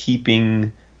is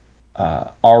keeping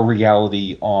our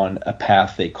reality on a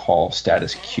path they call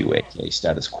status quo, aka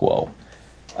status quo.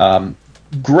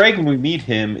 Greg, when we meet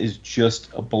him, is just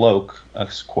a bloke, a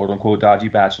quote-unquote dodgy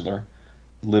bachelor,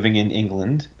 living in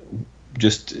England,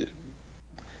 just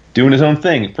doing his own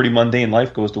thing. Pretty mundane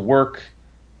life, goes to work,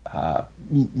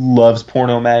 loves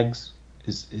porno mags.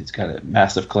 He's got a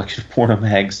massive collection of porno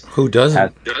mags. Who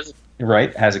doesn't?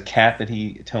 Right? Has a cat that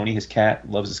Tony, his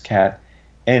cat, loves his cat.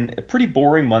 And a pretty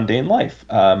boring, mundane life.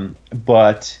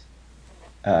 But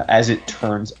as it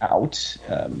turns out,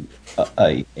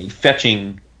 a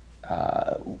fetching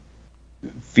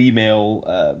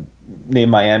female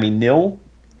named Miami Nil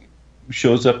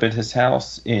shows up at his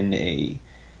house in a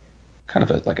kind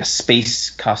of like a space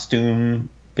costume,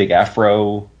 big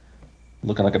afro,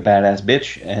 looking like a badass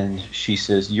bitch. And she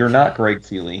says, "You're not Greg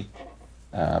Feely.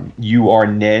 You are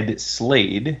Ned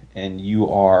Slade, and you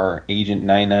are Agent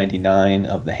 999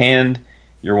 of the Hand.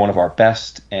 You're one of our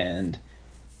best, and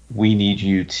we need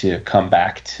you to come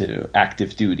back to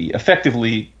active duty."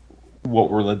 Effectively, what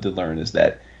we're led to learn is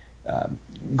that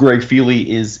Greg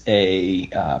Feely is a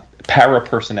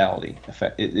para-personality.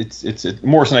 It's a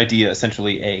Morrison idea,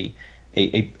 essentially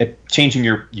a changing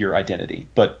your identity,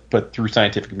 but through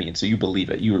scientific means, so you believe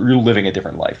it. You're living a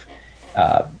different life.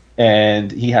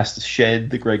 And he has to shed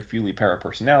the Greg Feely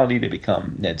para-personality to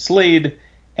become Ned Slade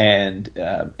and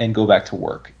go back to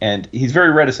work. And he's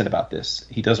very reticent about this.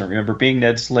 He doesn't remember being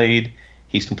Ned Slade.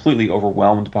 He's completely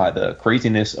overwhelmed by the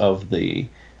craziness of the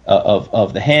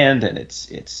Hand and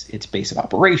its base of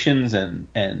operations and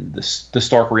the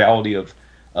stark reality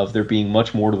of there being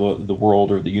much more to the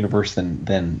world or the universe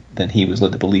than he was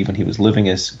led to believe when he was living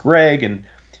as Greg. And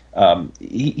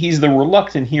he's the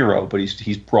reluctant hero, but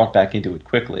he's brought back into it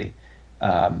quickly,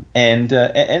 and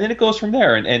then it goes from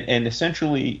there. And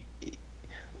essentially,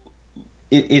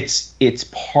 it's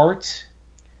part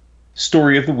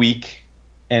story of the week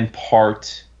and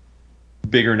part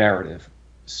bigger narrative.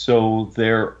 So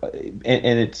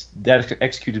it's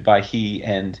executed by he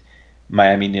and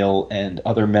Miami Nil and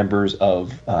other members of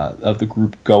the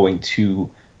group going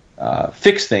to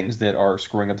fix things that are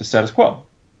screwing up the status quo.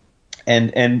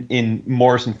 And in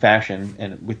Morrison fashion,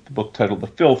 and with the book titled The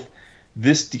Filth,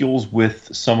 this deals with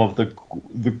some of the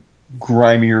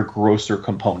grimier, grosser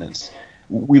components.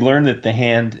 We learn that the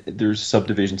Hand, there's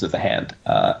subdivisions of the Hand,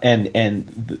 and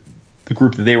the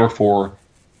group that they work for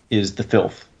is the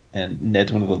Filth, and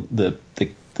Ned's one of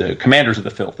the commanders of the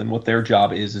Filth, and what their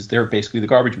job is they're basically the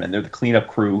garbage men. They're the cleanup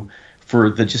crew for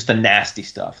just the nasty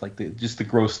stuff, like just the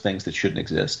gross things that shouldn't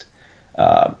exist.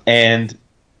 And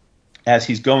as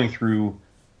he's going through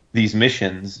these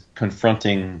missions,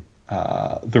 confronting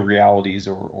the realities,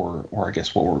 or I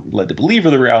guess what we're led to believe are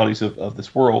the realities of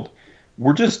this world,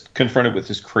 we're just confronted with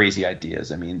just crazy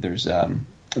ideas. I mean, there's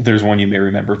one you may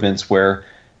remember, Vince, where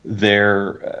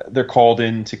they're called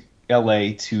into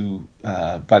L.A.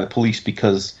 by the police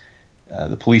because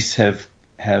the police have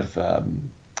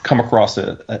come across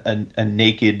a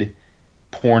naked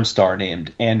porn star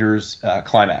named Anders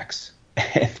Climax.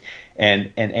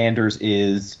 and Anders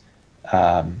is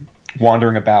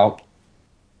wandering about,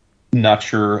 not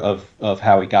sure of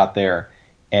how he got there,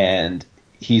 and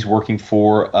he's working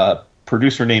for a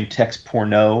producer named Tex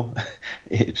Porno.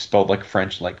 It's spelled like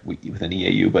French, like with an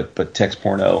EAU, but Tex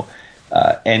Porno.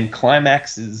 And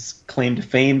Climax's claim to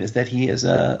fame is that he is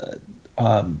a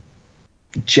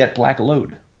jet black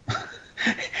load.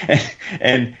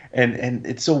 and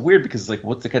it's so weird because it's like,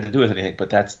 what's it got to do with anything? But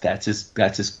that's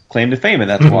his claim to fame, and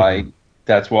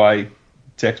that's why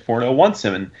Tex Porno wants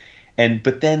him.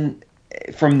 But then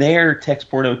from there, Tex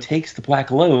Porno takes the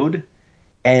black load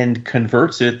and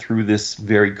converts it through this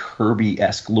very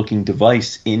Kirby-esque looking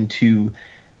device into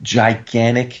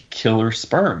gigantic killer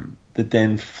sperm that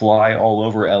then fly all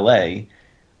over LA,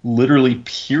 literally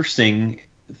piercing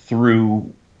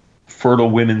through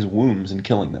fertile women's wombs and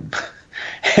killing them.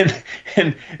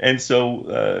 and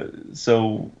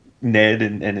so Ned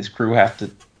and his crew have to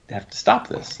stop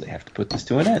this. They have to put this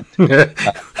to an end.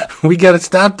 We got to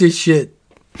stop this shit.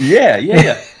 Yeah.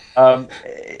 And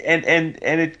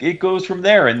it goes from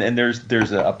there, and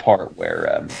there's a part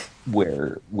where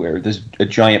there's a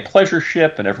giant pleasure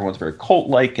ship, and everyone's very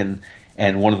cult-like, and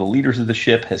one of the leaders of the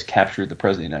ship has captured the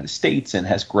president of the United States and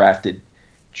has grafted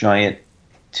giant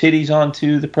titties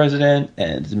onto the president,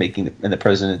 and the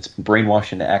president's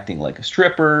brainwashed into acting like a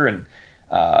stripper, and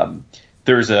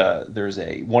there's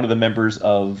one of the members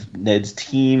of Ned's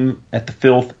team at the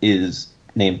Filth is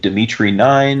named Dimitri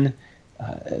 9.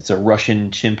 It's a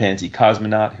Russian chimpanzee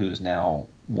cosmonaut who is now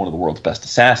one of the world's best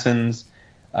assassins.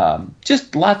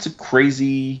 Just lots of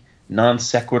crazy non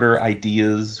sequitur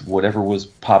ideas, whatever was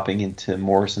popping into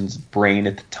Morrison's brain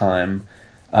at the time.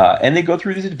 And they go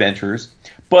through these adventures.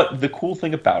 But the cool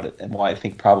thing about it, and why I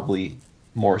think probably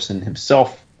Morrison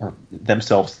himself or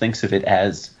themselves thinks of it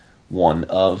as one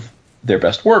of their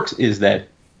best works, is that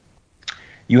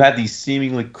you have these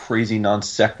seemingly crazy non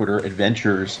sequitur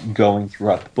adventures going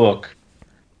throughout the book,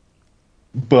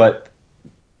 but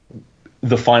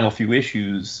the final few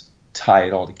issues tie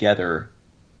it all together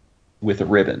with a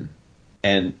ribbon,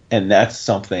 and that's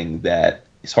something that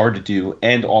is hard to do,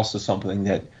 and also something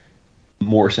that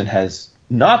Morrison has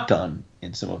not done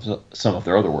in some of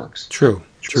their other works. True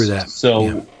that.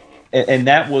 So, yeah. And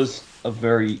that was a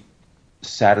very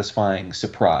satisfying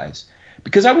surprise,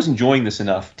 because I was enjoying this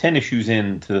enough. 10 issues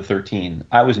into the 13,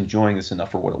 I was enjoying this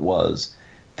enough for what it was,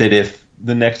 that if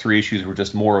the next 3 issues were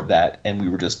just more of that, and we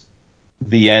were just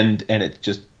the end, and it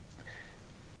just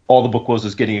all the book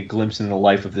was getting a glimpse into the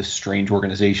life of this strange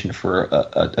organization for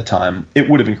a time, it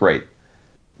would have been great.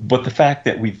 But the fact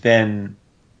that we then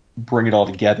bring it all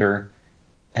together,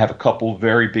 have a couple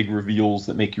very big reveals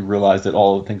that make you realize that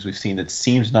all of the things we've seen that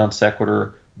seems non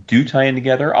sequitur do tie in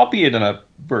together, albeit in a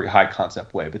very high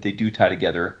concept way, but they do tie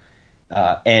together.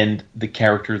 And the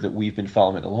character that we've been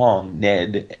following along,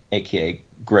 Ned, aka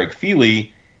Greg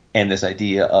Feely, and this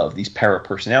idea of these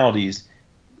para-personalities,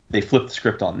 they flip the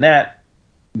script on that.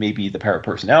 Maybe the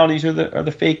para-personalities are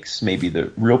the fakes. Maybe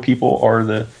the real people are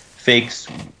the fakes.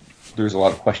 There's a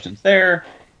lot of questions there,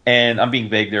 and I'm being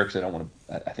vague there because I don't want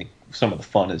to. I think some of the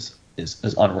fun is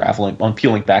unraveling,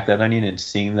 peeling back that onion and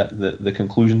seeing the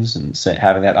conclusions and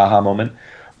having that aha moment.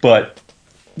 But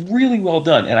really well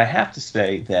done, and I have to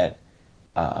say that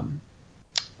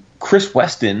Chris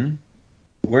Weston,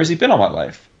 where's he been all my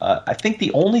life? I think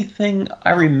the only thing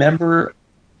I remember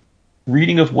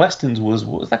reading of Weston's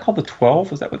was that called the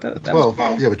 12? Was that what that 12,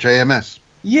 was? yeah, with JMS.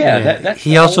 Yeah, that's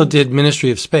he also did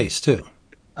Ministry of Space too.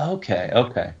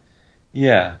 Okay,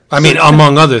 yeah. I mean,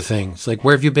 among other things, like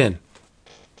where have you been?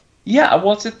 Yeah,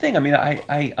 well, it's the thing. I mean,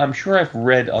 I'm sure I've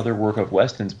read other work of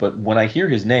Weston's, but when I hear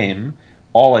his name,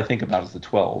 all I think about is the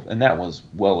 12, and that was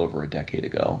well over a decade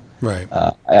ago. Right.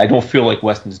 I don't feel like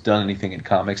Weston's done anything in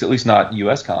comics, at least not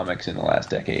U.S. comics, in the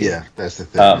last decade. Yeah, that's the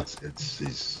thing.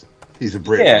 He's a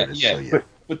Brit artist. Yeah, so yeah.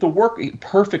 But the work,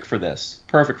 perfect for this.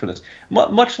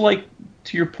 Much like,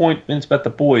 to your point, Vince, about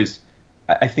The Boys,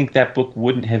 I think that book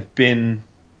wouldn't have been,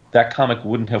 that comic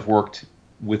wouldn't have worked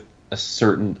with a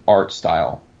certain art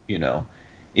style. You know,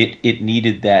 it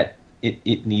needed that.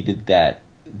 It needed that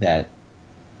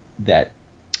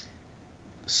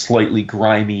slightly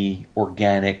grimy,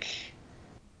 organic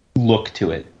look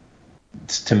to it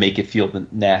to make it feel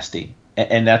nasty.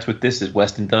 And that's what this is.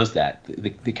 Weston does that.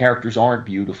 The characters aren't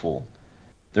beautiful;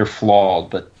 they're flawed,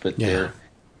 but yeah.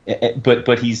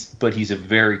 but he's a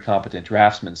very competent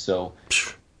draftsman. So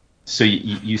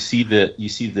you see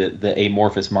the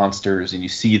amorphous monsters, and you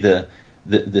see the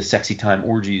sexy time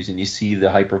orgies, and you see the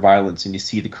hyperviolence, and you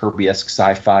see the Kirby-esque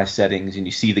sci-fi settings, and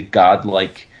you see the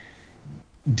godlike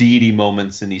deity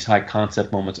moments and these high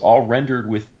concept moments, all rendered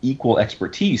with equal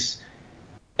expertise.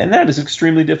 And that is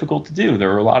extremely difficult to do.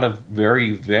 There are a lot of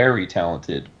very, very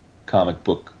talented comic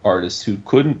book artists who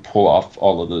couldn't pull off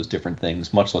all of those different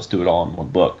things, much less do it all in one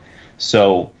book.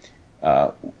 So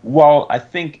while I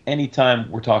think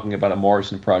anytime we're talking about a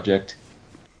Morrison project,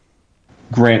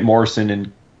 Grant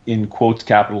Morrison in quotes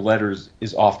capital letters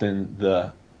is often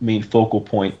the main focal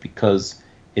point because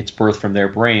it's birthed from their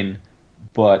brain.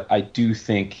 But I do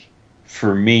think,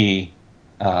 for me,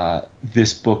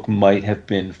 this book might have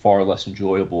been far less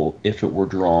enjoyable if it were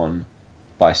drawn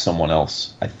by someone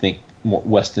else. I think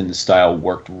Weston's style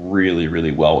worked really,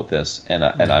 really well with this, and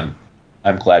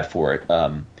I'm glad for it.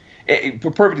 A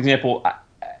perfect example.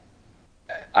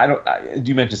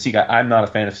 You mentioned Sea Guy. I'm not a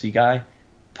fan of Sea Guy.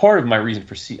 Part of my reason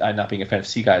for not being a fan of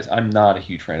Sea Guy is I'm not a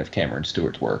huge fan of Cameron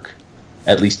Stewart's work,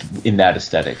 at least in that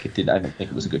aesthetic. I didn't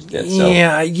think it was a good fit. So.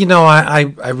 Yeah,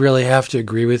 I really have to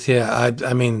agree with you.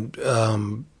 I mean,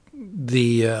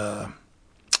 the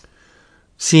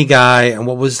Sea Guy, and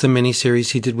what was the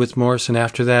miniseries he did with Morrison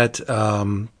after that?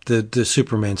 The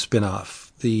Superman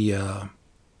spinoff. The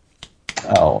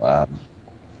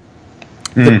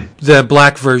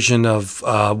black version of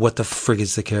what the frig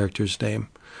is the character's name?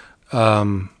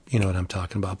 You know what I'm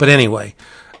talking about. But anyway,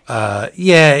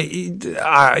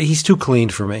 he's too clean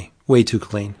for me. Way too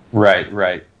clean.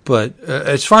 Right. But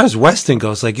as far as Weston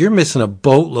goes, like, you're missing a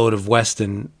boatload of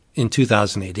Weston in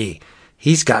 2000 AD.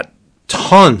 He's got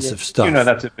tons of stuff.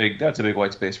 That's a big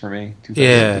white space for me.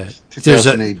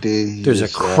 2000 AD. There's a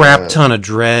crap ton of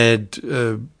Dread.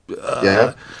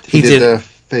 He did the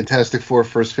Fantastic Four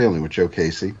First Family with Joe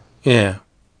Casey. Yeah.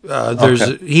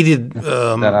 He did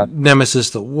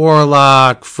Nemesis the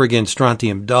Warlock, friggin'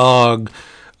 Strontium Dog.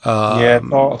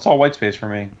 It's all white space for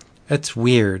me. That's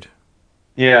weird.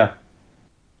 Yeah,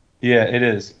 it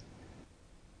is.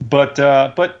 But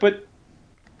I've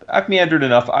meandered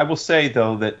enough. I will say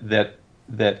though that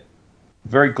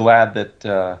very glad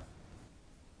that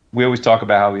we always talk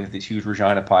about how we have these huge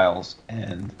Regina piles,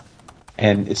 and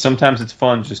sometimes it's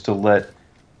fun just to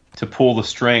pull the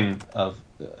string of.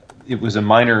 It was a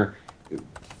minor.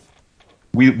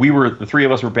 We were the three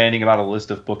of us were banding about a list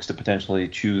of books to potentially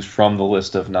choose from the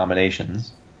list of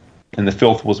nominations, and The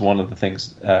Filth was one of the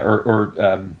things.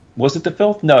 Was it The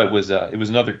Filth? No, it was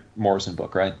another Morrison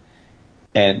book, right?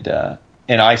 And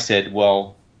I said,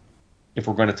 well, if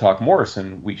we're going to talk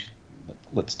Morrison,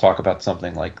 let's talk about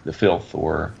something like The Filth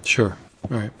or sure,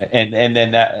 right? And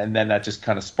then that just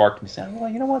kind of sparked me saying, well,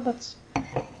 you know what, let's.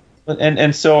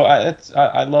 And so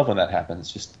I love when that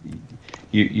happens. Just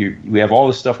we have all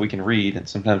this stuff we can read, and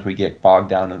sometimes we get bogged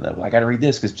down in I got to read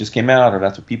this because it just came out, or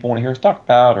that's what people want to hear us talk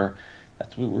about, or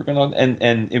that's what we're gonna.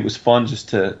 And it was fun just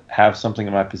to have something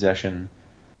in my possession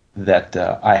that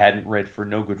I hadn't read for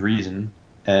no good reason,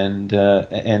 and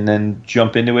then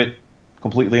jump into it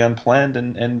completely unplanned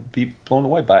and be blown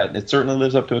away by it. It certainly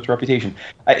lives up to its reputation.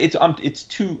 It's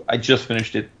too. I just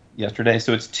finished it yesterday,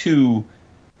 so it's too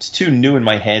new in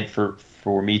my head for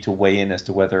me to weigh in as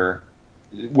to where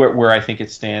I think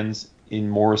it stands in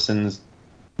Morrison's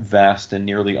vast and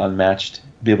nearly unmatched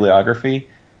bibliography.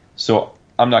 So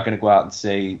I'm not going to go out and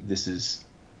say this is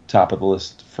top of the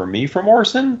list for me for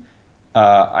Morrison.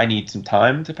 I need some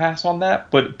time to pass on that,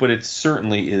 but it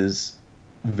certainly is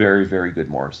very, very good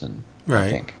Morrison. Right, I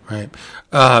think. Right.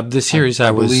 The series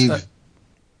I believe,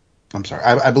 I'm sorry.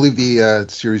 I believe the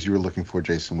series you were looking for,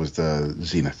 Jason, was the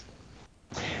Zenith.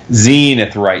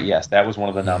 Zenith, right? Yes, that was one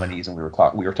of the nominees, and we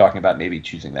were talking about maybe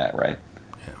choosing that, right?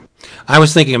 Yeah. I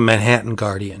was thinking of Manhattan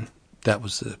Guardian. That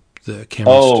was the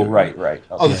camera. Oh, right. Okay.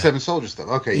 Oh, the Seven Soldiers stuff.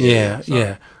 Okay,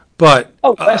 yeah. But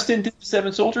Weston did the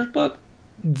Seven Soldiers book.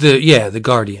 The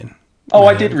Guardian. Oh,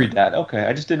 I did read that. Okay,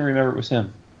 I just didn't remember it was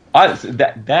him. I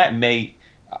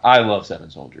love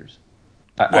Seven Soldiers.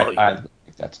 I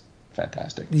think that's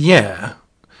fantastic. Yeah,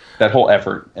 that whole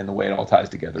effort and the way it all ties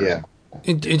together. Yeah.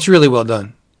 It's really well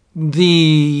done.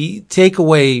 The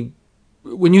takeaway,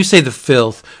 when you say The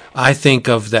Filth, I think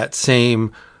of that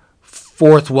same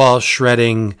fourth wall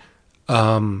shredding,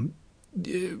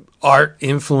 art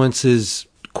influences,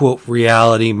 quote,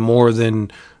 reality more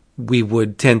than we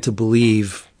would tend to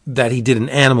believe that he did in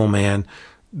Animal Man.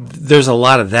 There's a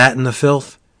lot of that in The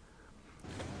Filth.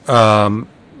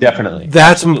 Definitely.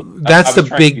 That's I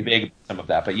the big. To be vague about some of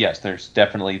that, but yes, there's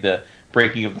definitely the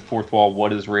breaking of the fourth wall.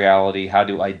 What is reality? How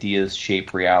do ideas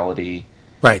shape reality?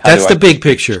 Right. That's the big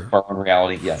picture. Our own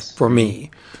reality. Yes. For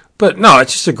me, but no,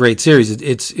 it's just a great series.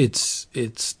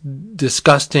 It's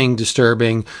disgusting,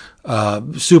 disturbing,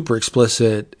 super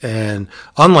explicit, and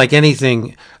unlike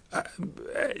anything.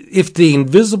 If the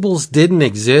Invisibles didn't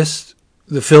exist,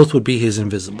 The Filth would be his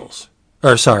Invisibles.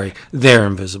 Or sorry, their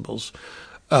Invisibles.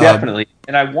 Definitely.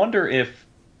 And I wonder if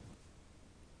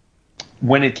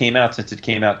when it came out, since it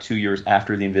came out 2 years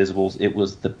after The Invisibles, it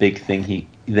was the big thing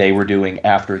they were doing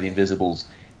after The Invisibles.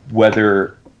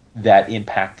 Whether that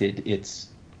impacted its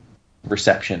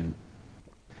reception,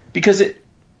 because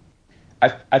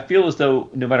I feel as though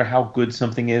no matter how good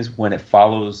something is, when it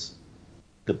follows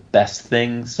the best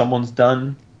thing someone's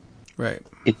done, Right.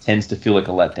 it tends to feel like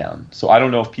a letdown. So I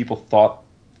don't know if people thought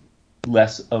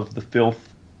less of The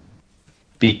Filth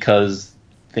because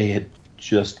they had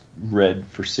just read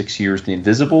for 6 years The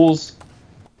Invisibles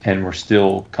and were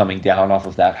still coming down off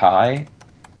of that high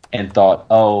and thought,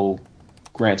 oh,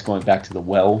 Grant's going back to the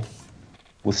well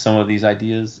with some of these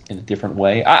ideas in a different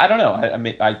way. I don't know.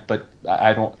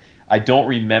 I don't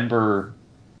remember,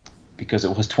 because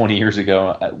it was 20 years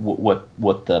ago,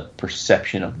 what the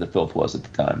perception of The Filth was at the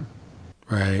time.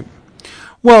 Right.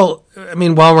 Well, I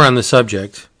mean, while we're on the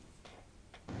subject,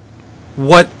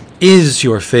 what is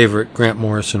your favorite Grant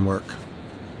Morrison work?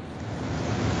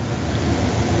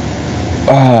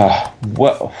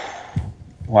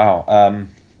 Wow.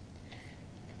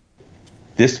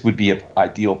 This would be an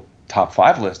ideal top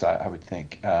 5 list, I would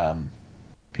think,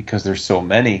 because there's so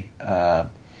many.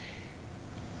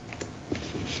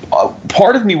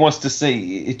 Part of me wants to say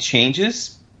it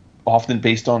changes, often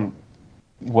based on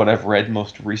what I've read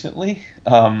most recently.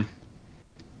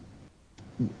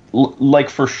 Like,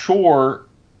 for sure,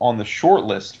 on the short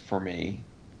list for me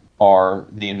are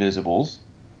The Invisibles,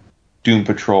 Doom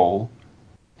Patrol,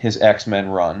 his X-Men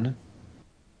run,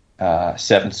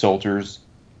 Seven Soldiers,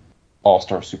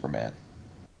 All-Star Superman.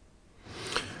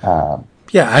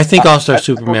 Yeah, I think All-Star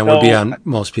Superman would be on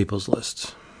most people's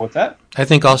lists. What's that? I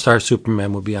think All-Star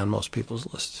Superman would be on most people's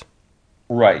lists.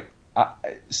 Right.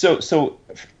 So,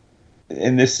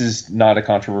 and this is not a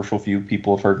controversial view.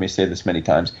 People have heard me say this many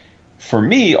times. For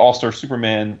me, All-Star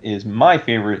Superman is my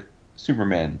favorite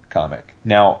Superman comic.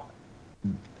 Now,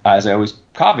 as I always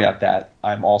caveat that,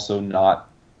 I'm also not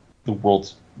the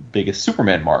world's biggest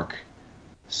Superman mark.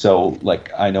 So,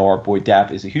 like, I know our boy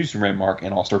Dap is a huge Superman mark,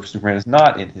 and All-Star Superman is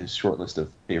not in his short list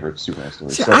of favorite Superman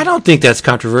stories. See, I don't think that's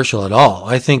controversial at all.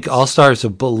 I think All-Star is a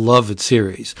beloved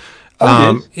series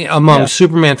among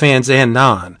Superman fans and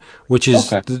non, which is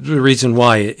the reason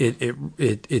why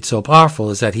it's so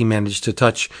powerful, is that he managed to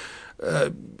touch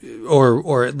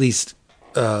or at least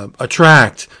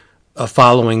attract a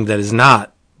following that is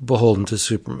not beholden to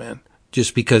Superman,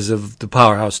 just because of the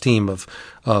powerhouse team of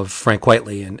Frank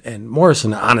Whiteley and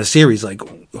Morrison on a series like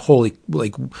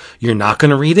you're not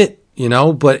going to read it, you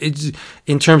know, but it's,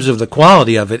 in terms of the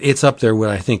quality of it, it's up there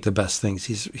with, I think, the best things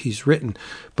he's written.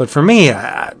 But for me,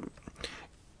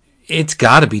 it's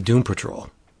got to be Doom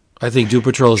Patrol. I think Doom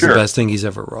Patrol is the best thing he's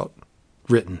ever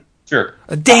written. Sure.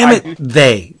 Damn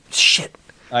it, shit.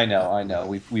 I know.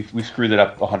 We've screwed it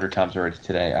up 100 times already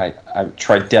today. I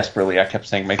tried desperately. I kept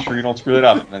saying, "Make sure you don't screw it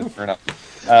up." And then fair enough.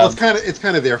 Well, it's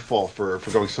kind of their fault for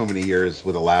going so many years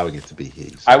with allowing it to be he.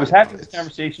 So, I was having this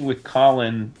conversation with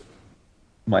Colin,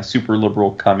 my super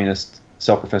liberal communist,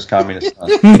 self-professed communist son,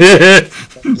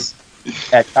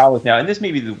 at college now, and this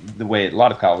may be the way at a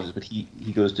lot of colleges, but he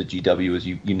goes to GW, as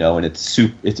you know, and it's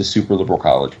a super liberal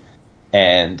college,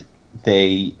 and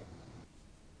they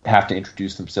have to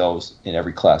introduce themselves in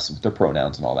every class with their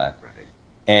pronouns and all that. Right.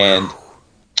 And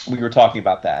we were talking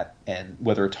about that and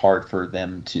whether it's hard for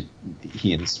them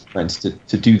he and his friends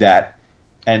to do that.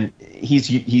 And he's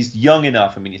young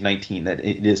enough, I mean, he's 19, that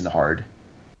it isn't hard,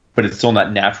 but it's still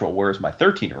not natural. Whereas my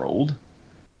 13-year-old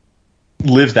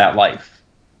lives that life.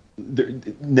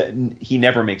 He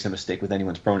never makes a mistake with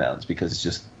anyone's pronouns because it's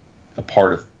just a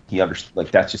part of,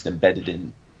 that's just embedded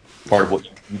in part of what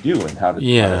you do and how to.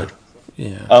 Yeah.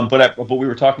 But we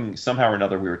were talking, somehow or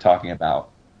another, we were talking about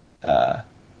the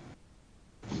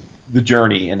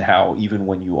journey and how even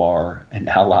when you are an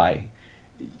ally,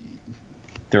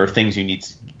 there are things you need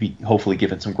to be hopefully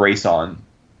given some grace on,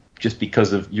 just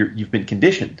because of you've been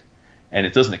conditioned, and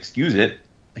it doesn't excuse it.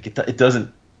 Like it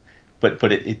doesn't, but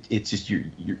it's just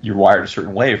you're wired a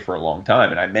certain way for a long time.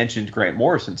 And I mentioned Grant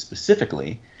Morrison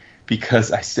specifically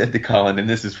because I said to Colin, and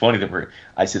this is funny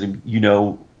I said,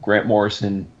 Grant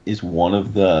Morrison is one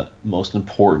of the most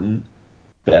important,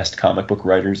 best comic book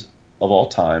writers of all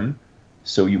time.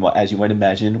 So as you might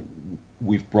imagine,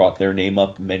 we've brought their name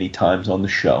up many times on the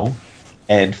show.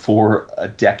 And for a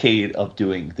decade of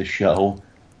doing the show,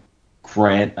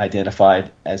 Grant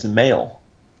identified as a male.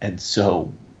 And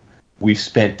so we've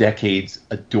spent decades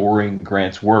adoring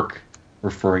Grant's work,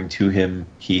 referring to him,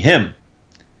 he, him.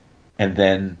 And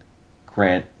then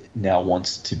Grant now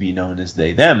wants to be known as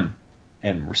they, them.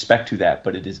 And respect to that,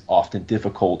 but it is often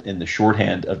difficult in the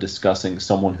shorthand of discussing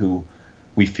someone who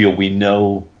we feel we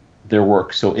know their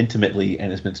work so intimately and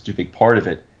has been such a big part of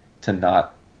it, to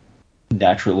not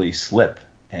naturally slip,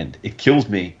 and it kills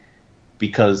me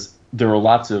because there are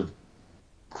lots of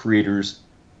creators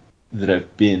that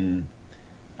have been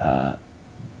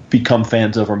become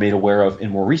fans of or made aware of in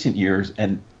more recent years,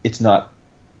 and it's not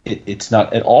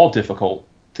at all difficult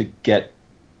to get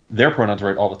their pronouns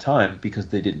right all the time because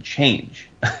they didn't change.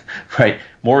 Right?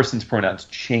 Morrison's pronouns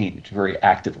changed very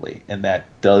actively, and that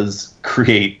does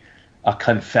create a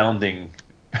confounding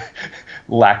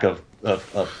lack of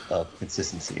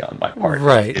consistency on my part.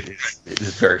 Right. It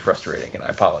is very frustrating, and I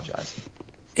apologize.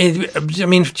 I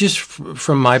mean, just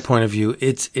from my point of view,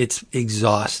 it's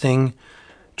exhausting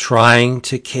trying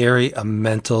to carry a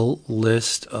mental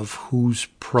list of whose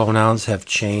pronouns have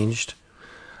changed.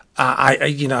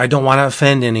 I don't want to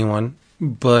offend anyone,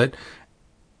 but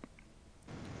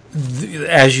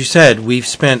as you said, we've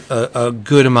spent a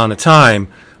good amount of time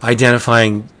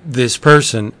identifying this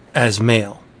person as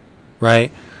male,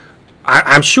 right?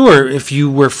 I'm sure if you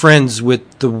were friends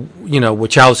with the,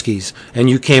 Wachowskis, and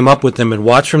you came up with them and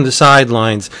watched from the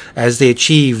sidelines as they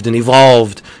achieved and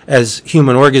evolved as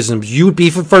human organisms, you'd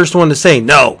be the first one to say,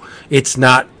 no, it's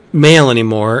not male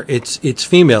anymore, it's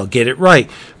female, get it right.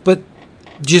 But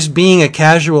just being a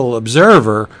casual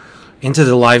observer into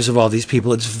the lives of all these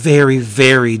people, it's very,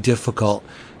 very difficult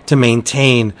to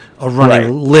maintain a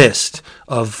running list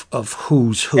of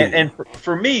who's who. And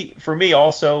for me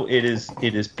also, it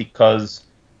is because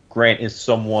Grant is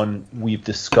someone we've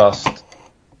discussed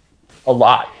a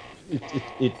lot.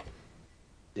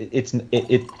 It's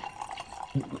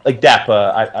like Dap.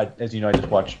 As you know,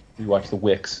 we watched The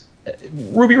Wicks.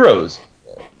 Ruby Rose.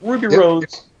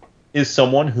 Rose is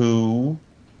someone who,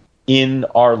 in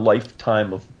our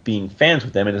lifetime of being fans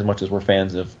with them, and as much as we're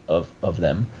fans of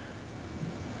them,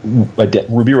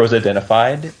 Ruby Rose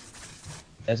identified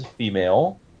as a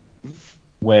female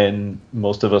when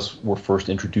most of us were first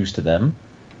introduced to them.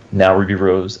 Now Ruby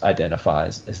Rose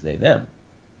identifies as they, them.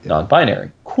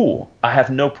 Non-binary. Cool. I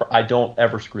don't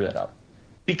ever screw that up.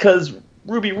 Because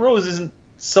Ruby Rose isn't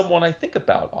someone I think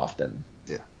about often.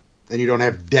 Yeah. And you don't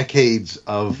have decades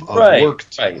of work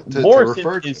to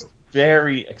refer to. Is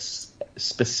very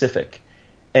specific.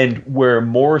 And where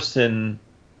Morrison,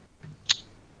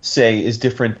 say, is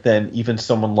different than even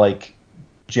someone like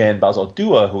Jan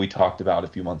Bazaldua, who we talked about a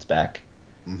few months back.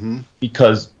 Mm-hmm.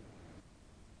 Because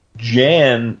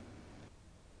Jan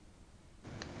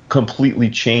completely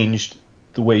changed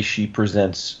the way she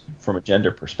presents from a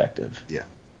gender perspective. Yeah.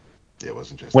 It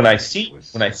wasn't just when I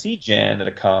see Jan at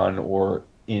a con or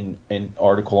in an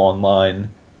article online,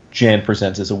 Jan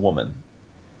presents as a woman.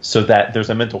 So that there's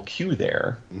a mental cue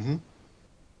there. Mm-hmm.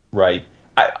 Right?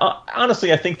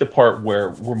 Honestly, I think the part where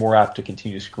we're more apt to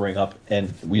continue screwing up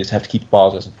and we just have to keep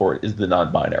apologizing for it is the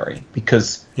non-binary.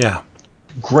 Because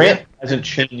Grant hasn't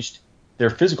changed their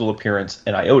physical appearance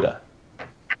an iota.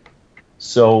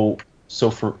 So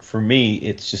for me,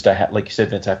 it's just, like you said,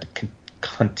 Vince, I have to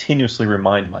continuously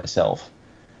remind myself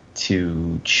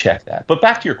to check that. But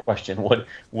back to your question,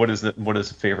 what is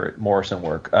the favorite Morrison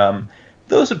work?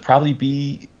 Those would probably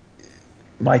be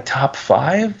my top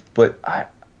 5, but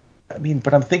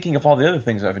but I'm thinking of all the other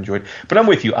things I've enjoyed. But I'm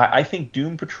with you. I think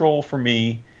Doom Patrol for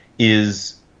me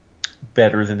is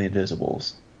better than The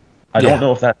Invisibles. I don't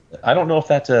know if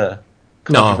that's a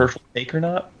controversial take or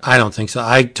not. I don't think so.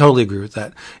 I totally agree with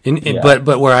that.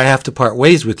 But where I have to part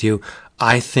ways with you,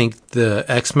 I think the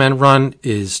X-Men run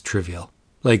is trivial.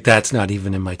 Like, that's not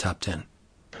even in my top 10.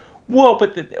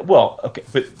 But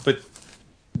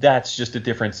that's just a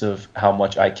difference of how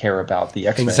much I care about the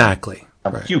X-Men. Exactly.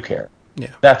 How much you care.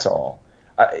 Yeah. That's all.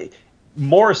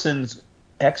 Morrison's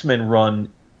X-Men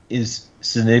run is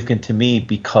significant to me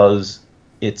because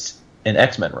it's an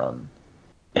X-Men run.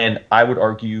 And I would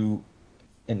argue,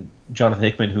 and Jonathan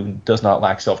Hickman, who does not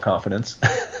lack self-confidence,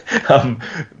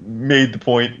 made the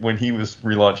point when he was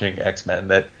relaunching X-Men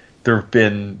that there have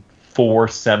been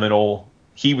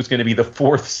he was going to be the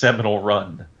 4th seminal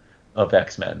run of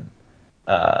X-Men.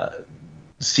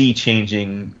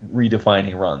 Sea-changing,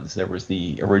 redefining runs. There was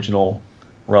the original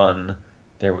run,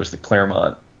 there was the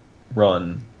Claremont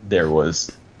run, there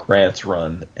was Grant's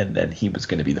run, and then he was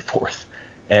going to be the 4th.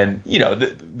 And,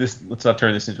 this let's not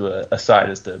turn this into a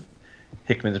side as to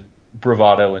Hickman's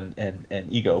bravado and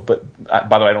ego. But,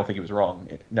 by the way, I don't think he was wrong.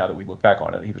 Now that we look back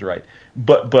on it, he was right.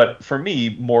 But for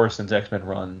me, Morrison's X-Men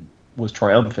run was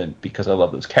triumphant because I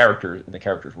love those characters, and the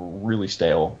characters were really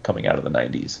stale coming out of the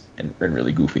 90s and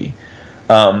really goofy.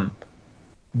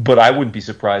 But I wouldn't be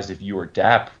surprised if you or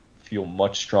Dap feel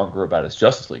much stronger about his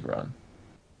Justice League run.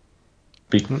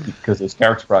 Because those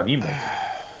characters brought me more.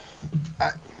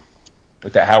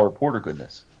 With that Howard Porter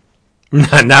goodness.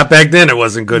 Not back then. It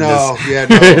wasn't goodness. No, yeah,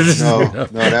 no.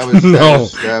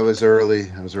 That was early.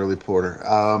 That was early Porter.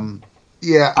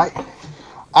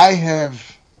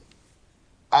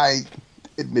 I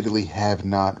admittedly have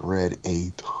not read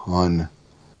a ton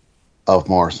of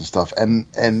Morrison stuff,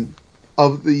 and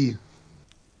of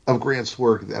Grant's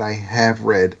work that I have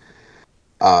read,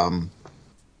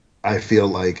 I feel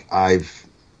like I've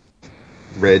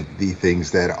read the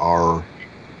things that are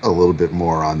a little bit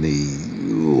more on the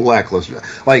lackluster,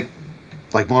 like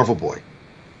Marvel Boy.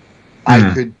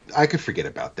 I could forget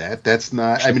about that. That's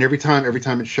not. I mean, every time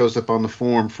it shows up on the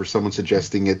form for someone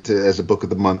suggesting it as a book of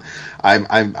the month,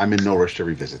 I'm in no rush to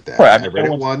revisit that. Right, I read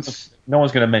it once. No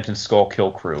one's going to mention Skull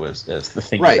Kill Crew as the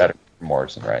thing right. about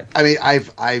Morrison, right? I mean,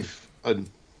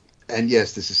 and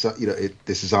yes, this is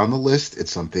this is on the list.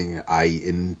 It's something I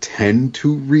intend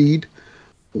to read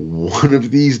one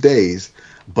of these days,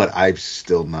 but I've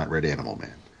still not read Animal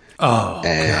Man. Oh,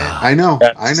 and God.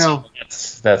 I know.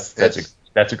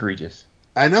 That's egregious.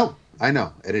 I know, and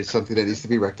it's something that needs to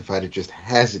be rectified. It just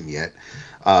hasn't yet.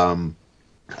 I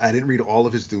didn't read all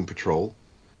of his Doom Patrol.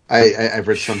 I've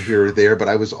read some here or there, but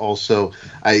I was also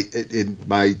in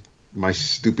my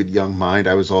stupid young mind,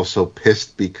 I was also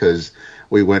pissed because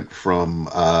we went from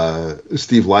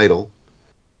Steve Lytle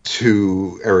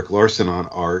to Eric Larson on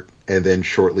art, and then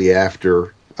shortly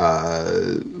after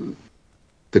the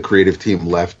creative team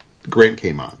left, Grant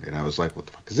came on, and I was like, "What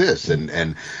the fuck is this?"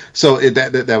 And so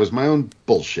that was my own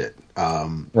bullshit.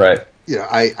 Right.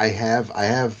 I have. He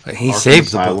Arkham saved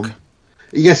Asylum. the book.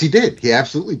 Yes, he did. He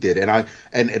absolutely did. And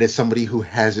as somebody who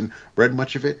hasn't read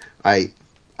much of it, I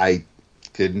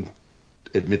didn't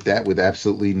admit that with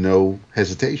absolutely no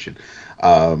hesitation.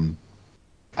 I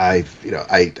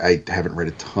haven't read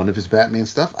a ton of his Batman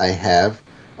stuff. I have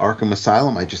Arkham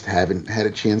Asylum. I just haven't had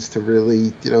a chance to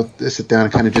really, sit down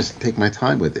and kind of just take my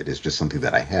time with it. It's just something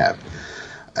that I have.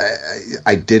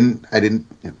 I didn't.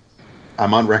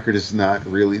 I'm on record as not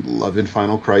really loving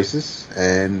Final Crisis,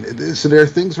 and so there are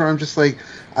things where I'm just like,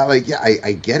 I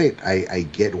get it. I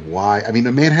get why. I mean,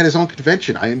 the man had his own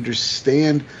convention. I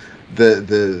understand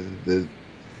the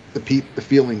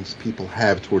feelings people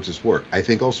have towards his work. I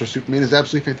think also Superman is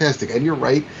absolutely fantastic, and you're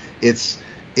right.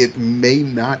 It may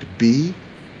not be.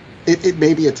 It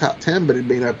may be a top 10, but it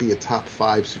may not be a top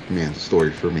 5 Superman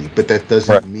story for me. But that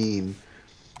doesn't mean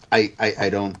I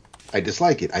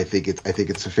dislike it. I think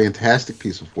it's a fantastic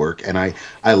piece of work, and I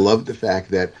love the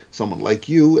fact that someone like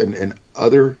you and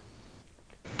other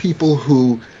people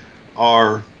who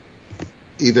are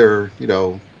either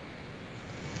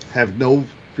have no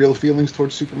real feelings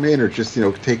towards Superman or just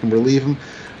take him or leave him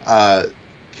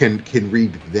can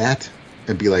read that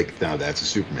and be like, no, that's a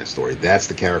Superman story. That's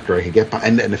the character I can get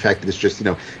behind. And the fact that it's just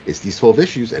it's these 12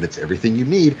 issues and it's everything you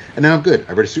need, and now I'm good.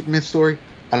 I read a Superman story.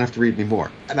 I don't have to read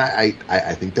anymore, and I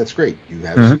think that's great. You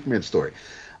have a Superman story.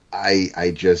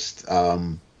 I just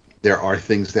there are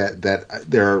things that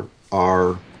there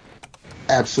are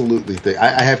absolutely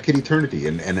I have Kid Eternity,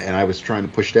 and I was trying to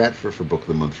push that for Book of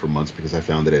the Month for months because I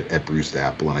found it at Bruised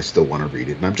Apple, and I still want to read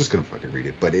it, and I'm just gonna fucking read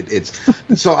it. But it's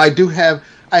so I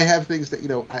have things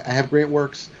that I have Grant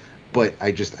works, but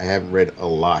I haven't read a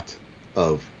lot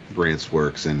of Grant's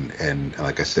works, and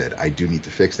like I said, I do need to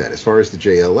fix that. As far as the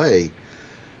JLA.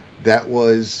 This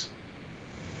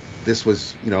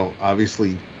was,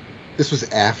 obviously, this was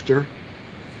after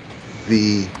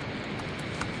the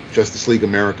Justice League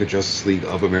America, Justice League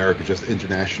of America, Just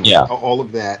International, all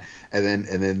of that, and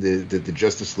then the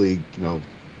Justice League,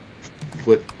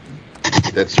 what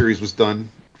that series was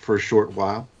done for a short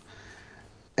while,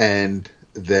 and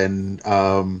then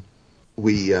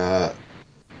we had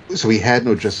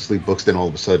no Justice League books. Then all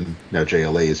of a sudden, now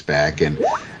JLA is back, and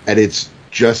it's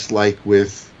just like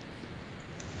with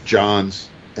Johns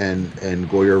and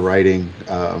Goyer writing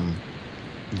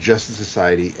Justice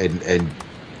Society and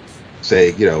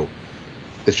say, we're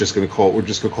just going to call it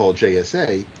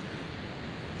JSA.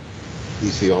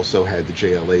 DC also had the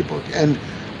JLA book, and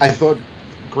I thought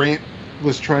Grant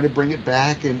was trying to bring it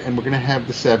back, and we're going to have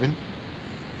the 7.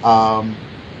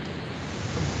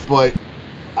 But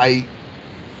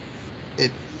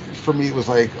for me it was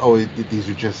like,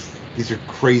 these are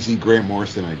crazy Grant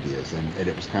Morrison ideas, and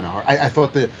it was kind of hard. I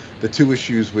thought the 2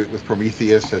 issues with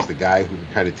Prometheus as the guy who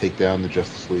could kind of take down the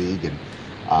Justice League, and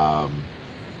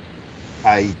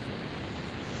I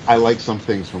like some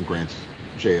things from Grant's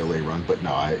JLA run, but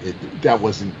no,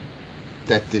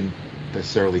 that didn't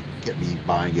necessarily get me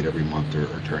buying it every month or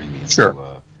turning me into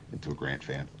a Grant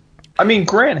fan. I mean,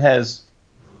 Grant has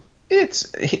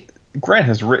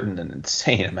written an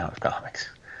insane amount of comics.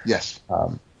 Yes.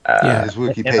 His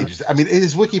wiki pages. I mean,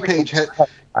 his wiki page.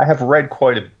 I have read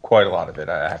quite a lot of it.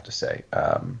 I have to say,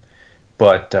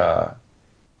 but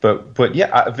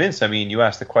yeah, Vince. I mean, you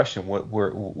asked the question. What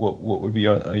would be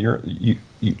what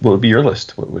would be your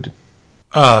list? What would?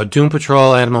 Doom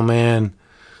Patrol, Animal Man.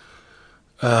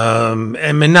 I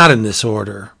mean, not in this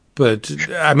order, but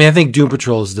I mean, I think Doom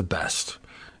Patrol is the best.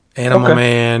 Animal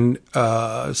Man,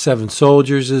 Seven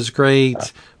Soldiers is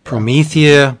great.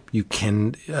 Promethea, you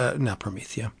can not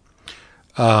Promethea.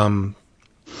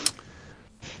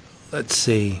 Let's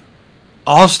see,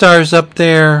 All Stars up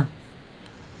there.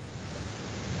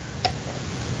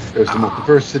 There's the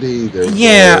Multiversity.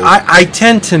 I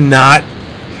tend to not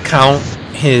count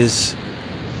his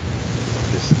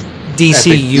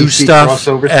DCU stuff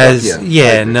as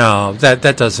no,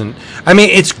 that doesn't. I mean,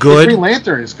 it's good. Green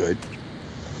Lantern is good.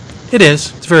 It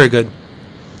is. It's very good.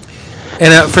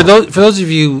 And for those of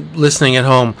you listening at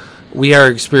home, we are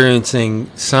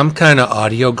experiencing some kind of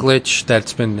audio glitch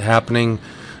that's been happening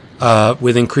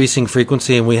with increasing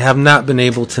frequency, and we have not been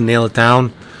able to nail it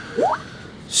down.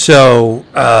 So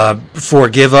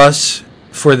forgive us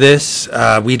for this.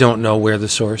 We don't know where the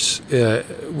source.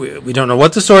 We don't know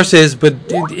what the source is, but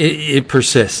it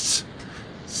persists.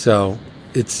 So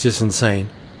it's just insane.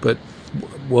 But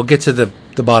we'll get to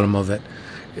the bottom of it.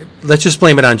 Let's just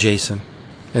blame it on Jason,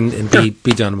 and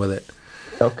be done with it.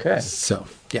 Okay. So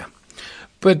yeah,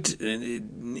 but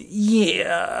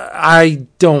yeah, I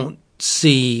don't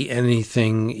see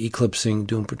anything eclipsing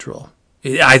Doom Patrol.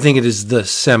 I think it is the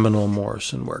seminal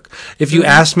Morrison work. If you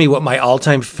ask me what my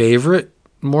all-time favorite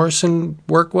Morrison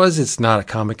work was, it's not a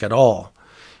comic at all.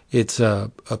 It's a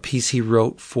piece he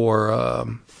wrote for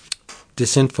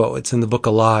Disinfo. It's in the Book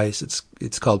of Lies.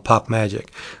 It's called Pop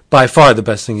Magic. By far the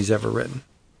best thing he's ever written.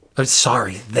 I'm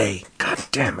sorry, God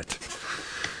damn it.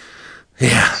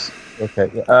 Yeah. Okay.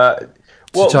 It's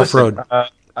a tough road.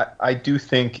 I do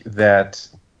think that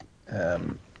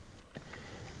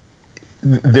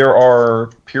there are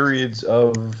periods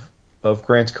of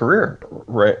Grant's career,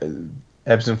 right?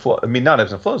 Ebbs and flows. I mean, not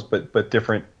ebbs and flows, but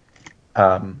different.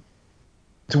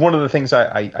 It's one of the things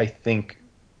I think.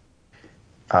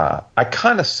 I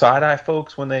kind of side eye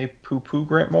folks when they poo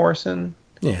Grant Morrison.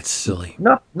 Yeah, it's silly.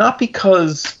 Not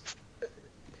because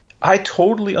I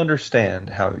totally understand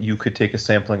how you could take a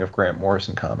sampling of Grant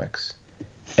Morrison comics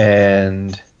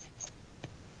and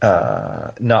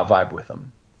not vibe with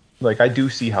them. Like, I do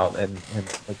see how, and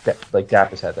like Dap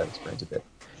has had that experience a bit.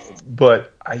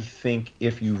 But I think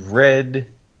if you read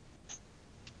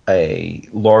a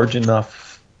large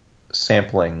enough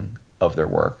sampling of their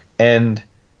work, and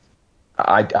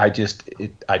I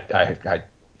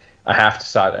have to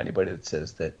side anybody that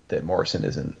says that Morrison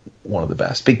isn't one of the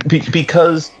best.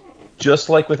 Because just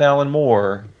like with Alan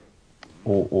Moore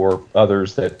or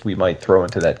others that we might throw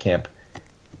into that camp,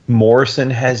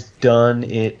 Morrison has done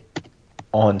it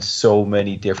on so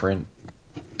many different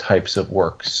types of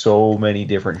work, so many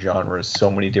different genres, so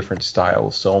many different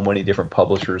styles, so many different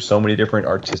publishers, so many different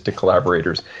artistic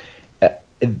collaborators.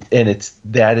 And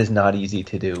that is not easy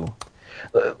to do.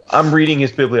 I'm reading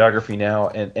his bibliography now,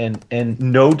 and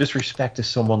no disrespect to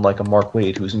someone like a Mark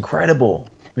Waid, who's incredible.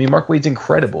 I mean, Mark Waid's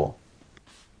incredible.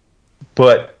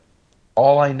 But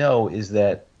all I know is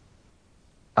that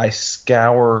I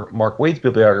scour Mark Waid's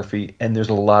bibliography, and there's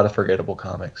a lot of forgettable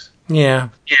comics. Yeah.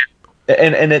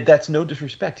 And that's no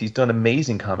disrespect. He's done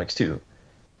amazing comics, too.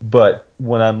 But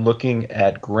when I'm looking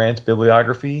at Grant's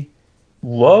bibliography,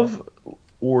 love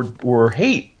or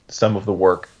hate some of the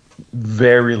work,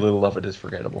 very little of it is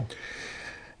forgettable.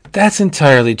 That's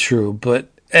entirely true. But,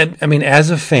 I mean, as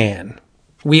a fan,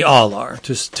 we all are,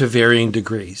 just to varying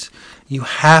degrees. You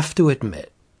have to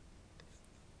admit,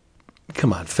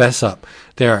 come on, fess up.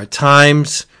 There are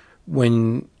times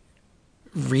when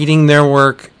reading their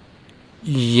work,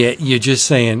 you're just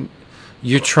saying,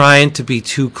 you're trying to be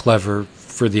too clever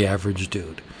for the average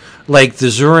dude. Like the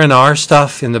Zur-En-Arrh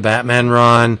stuff in the Batman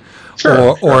run,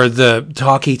 or the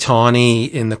Talkie Tawny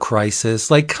in the Crisis.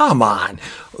 Like, come on.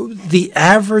 The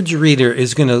average reader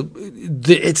is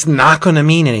it's not going to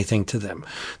mean anything to them.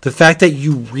 The fact that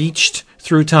you reached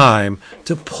through time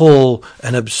to pull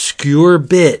an obscure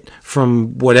bit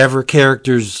from whatever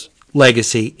character's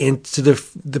legacy into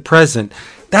the present,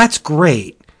 that's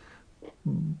great.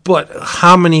 But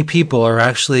how many people are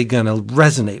actually going to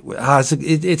resonate with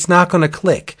it? It's not going to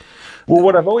click. Well,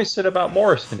 what I've always said about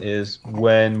Morrison is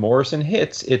when Morrison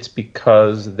hits, it's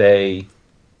because they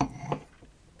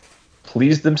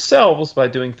please themselves by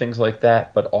doing things like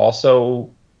that, but also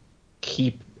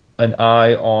keep an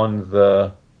eye on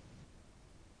the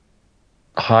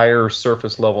higher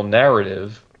surface level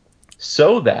narrative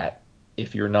so that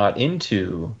if you're not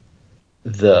into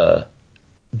the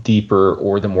deeper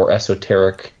or the more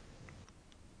esoteric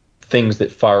things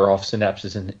that fire off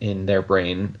synapses in their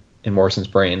brain, in Morrison's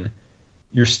brain,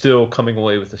 you're still coming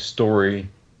away with a story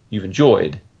you've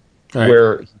enjoyed. Right.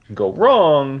 Where you can go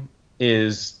wrong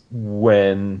is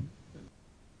when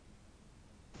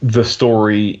the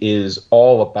story is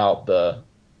all about the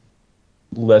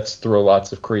let's throw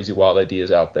lots of crazy wild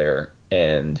ideas out there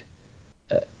and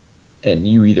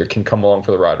you either can come along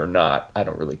for the ride or not. I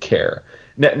don't really care.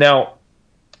 Now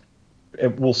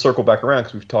we'll circle back around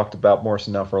because we've talked about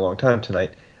Morrison now for a long time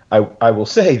tonight. I will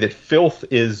say that Filth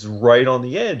is right on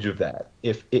the edge of that.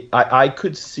 I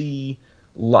could see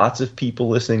lots of people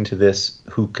listening to this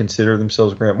who consider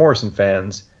themselves Grant Morrison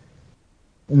fans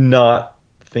not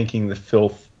thinking the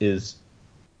Filth is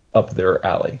up their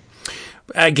alley.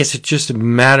 I guess it just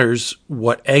matters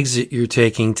what exit you're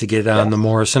taking to get on the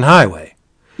Morrison Highway.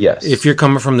 Yes. If you're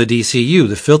coming from the DCU,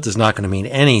 the Filth is not going to mean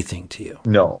anything to you.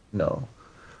 No.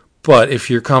 But if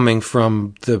you're coming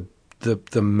from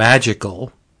the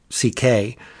magical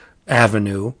CK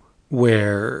Avenue,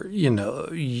 where you're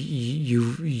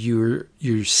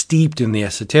steeped in the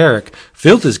esoteric,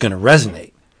 Filth is going to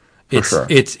resonate.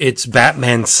 It's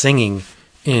Batman singing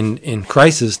in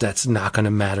Crisis. That's not going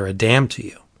to matter a damn to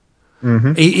you.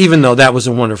 Mm-hmm. Even though that was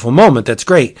a wonderful moment, that's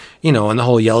great. And the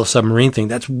whole Yellow Submarine thing,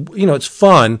 that's it's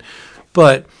fun.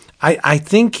 But I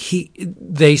think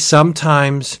they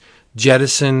sometimes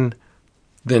jettison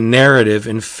the narrative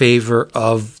in favor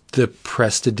of the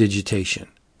prestidigitation.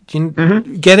 Do you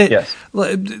get it? Yes.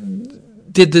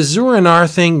 Did the Zur-En-Arrh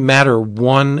thing matter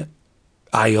one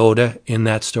iota in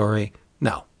that story?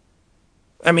 No.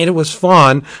 I mean, it was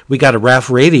fun. We got a Ralph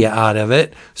Radia out of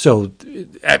it, so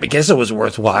I guess it was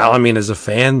worthwhile. I mean, as a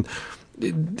fan,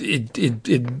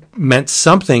 it meant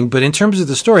something. But in terms of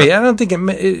the story, I don't think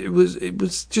it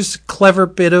was just a clever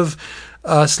bit of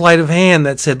sleight of hand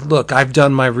that said, "Look, I've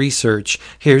done my research.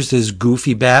 Here's this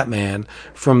goofy Batman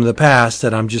from the past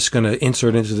that I'm just going to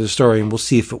insert into the story, and we'll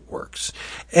see if it works."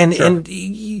 And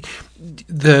the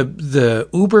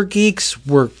Uber geeks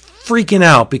were freaking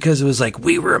out because it was like,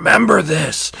 we remember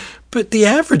this, but the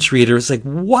average reader is like,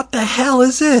 what the hell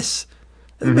is this?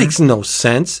 It makes no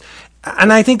sense.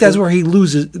 And I think that's where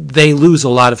they lose a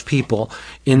lot of people,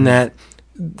 in that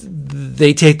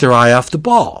they take their eye off the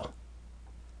ball.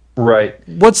 Right.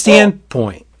 What's the end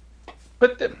point?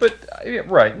 But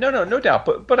right. No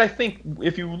doubt. But I think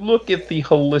if you look at the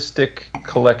holistic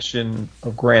collection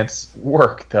of Grant's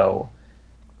work, though,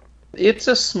 it's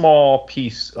a small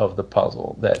piece of the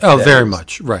puzzle that very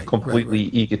much right,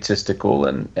 completely egotistical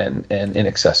and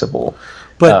inaccessible,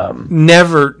 but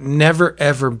never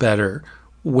ever better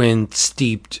when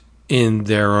steeped in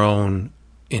their own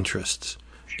interests.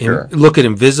 Sure. Look at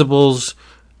Invisibles,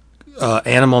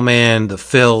 Animal Man, The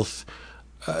Filth,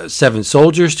 Seven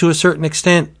Soldiers to a certain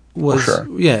extent was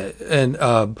and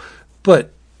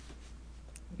but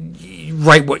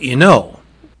write what you know.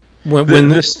 When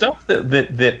the stuff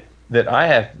that I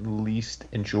have least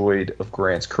enjoyed of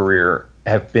Grant's career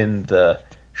have been the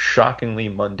shockingly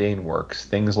mundane works,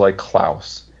 things like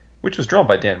Klaus, which was drawn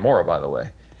by Dan Mora, by the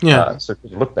way. Yeah, so it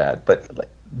didn't look bad, but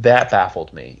that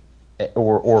baffled me.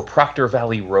 Or Proctor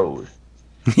Valley Road.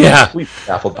 Yeah, we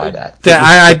baffled by that.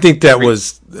 I think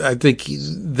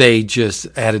they just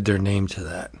added their name to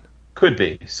that. Could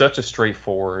be such a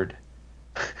straightforward,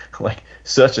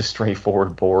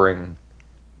 boring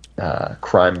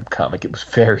crime comic. It was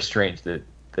very strange that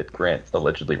Grant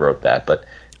allegedly wrote that, but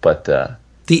the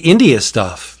India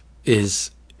stuff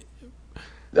is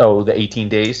the 18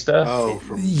 Days stuff. Also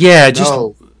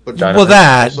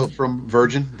from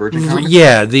Virgin Comics?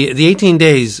 Yeah, the 18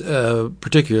 Days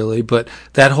particularly, but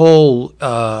that whole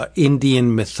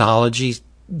Indian mythology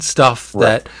stuff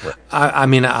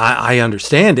I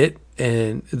understand it,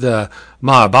 and the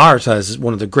Mahabharata is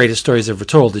one of the greatest stories ever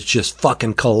told. It's just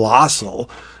fucking colossal,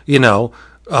 it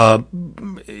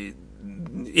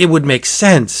would make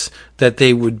sense that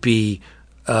they would be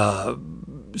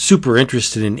super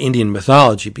interested in Indian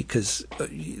mythology because,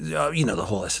 the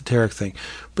whole esoteric thing.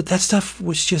 But that stuff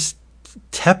was just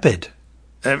tepid.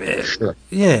 I mean, sure.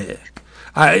 Yeah.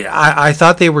 I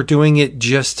thought they were doing it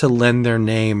just to lend their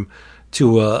name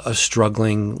to a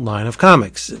struggling line of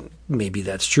comics. Maybe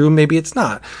that's true, maybe it's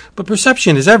not. But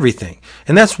perception is everything.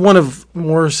 And that's one of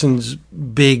Morrison's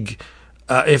big...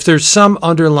 if there's some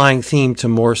underlying theme to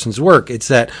Morrison's work, it's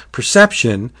that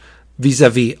perception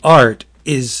vis-a-vis art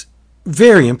is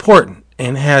very important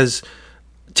and has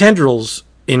tendrils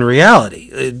in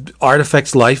reality. Art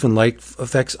affects life and life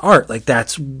affects art.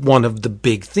 That's one of the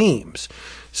big themes.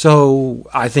 So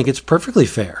I think it's perfectly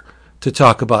fair to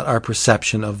talk about our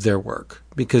perception of their work,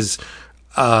 because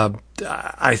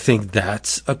I think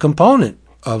that's a component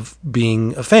of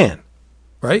being a fan,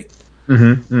 right?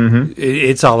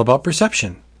 It's all about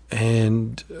perception,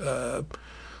 and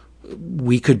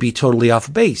we could be totally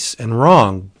off base and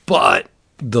wrong, but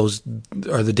those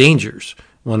are the dangers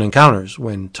one encounters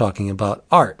when talking about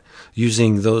art,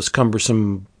 using those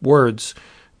cumbersome words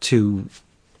to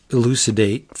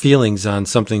elucidate feelings on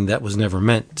something that was never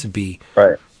meant to be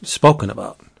spoken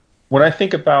about. When I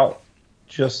think about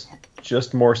just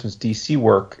Morrison's DC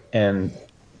work and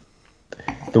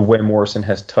the way Morrison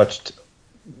has touched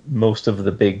most of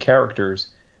the big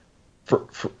characters, for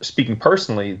speaking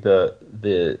personally,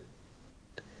 the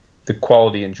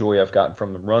quality and joy I've gotten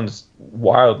from them runs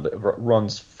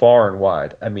far and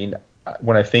wide. I mean,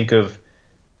 when I think of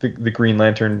the Green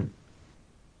Lantern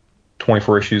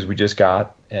 24 issues we just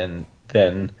got, and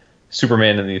then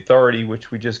Superman and the Authority,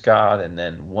 which we just got, and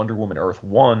then Wonder Woman Earth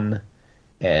 1,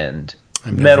 and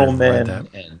Metal Men,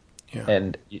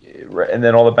 and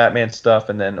then all the Batman stuff,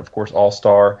 and then of course All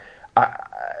Star,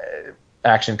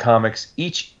 Action Comics.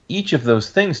 Each of those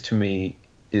things to me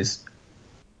is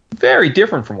very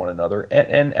different from one another,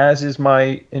 and as is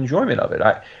my enjoyment of it.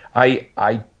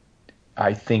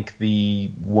 I think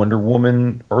the Wonder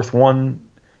Woman Earth 1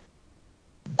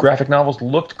 graphic novels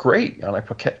looked great, and I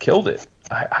killed it.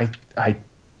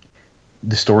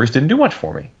 The stories didn't do much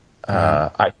for me.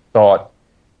 I thought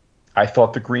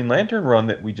the Green Lantern run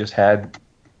that we just had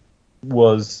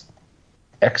was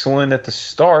excellent at the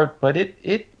start, but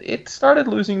it started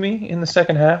losing me in the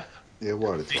second half. Yeah,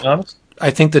 what? To be honest, I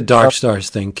think the Dark Stars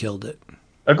thing killed it.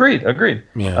 Agreed.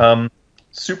 Yeah.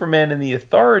 Superman and the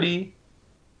Authority,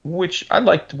 which I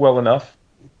liked well enough,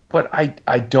 but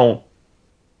I don't.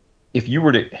 If you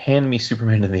were to hand me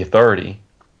Superman and the Authority,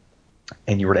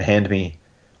 and you were to hand me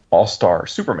All-Star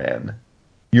Superman,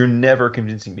 you're never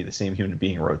convincing me the same human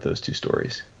being wrote those two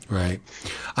stories. Right.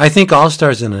 I think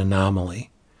All-Star's an anomaly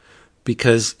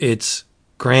because it's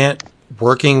Grant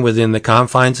working within the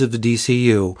confines of the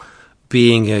DCU,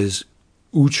 being as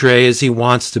outre as he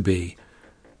wants to be,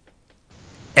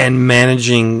 and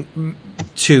managing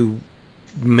to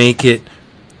make it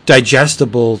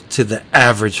digestible to the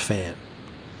average fan.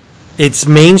 It's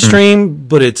mainstream,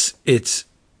 but it's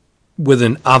with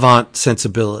an avant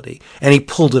sensibility, and he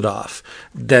pulled it off.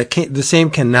 The same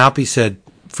cannot be said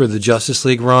for the Justice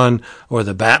League run or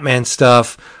the Batman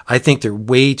stuff. I think they're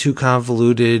way too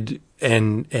convoluted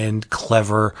and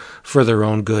clever for their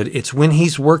own good. It's when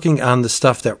he's working on the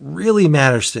stuff that really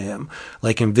matters to him,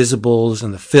 like Invisibles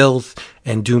and The Filth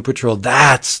and Doom Patrol.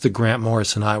 That's the Grant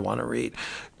Morrison I want to read.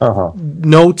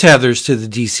 No tethers to the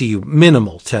DCU,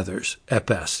 minimal tethers at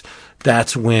best.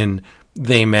 That's when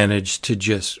they manage to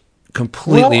just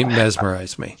completely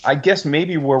mesmerize me. I guess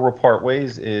maybe where we'll part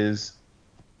ways is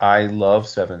I love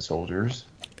Seven Soldiers.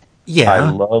 Yeah.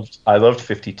 I loved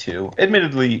 52.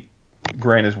 Admittedly,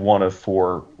 Grant is one of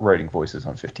 4 writing voices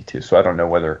on 52, so I don't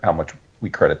know how much we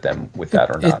credit them with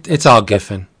that or not. It's all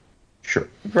Giffen. Sure,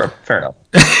 fair enough.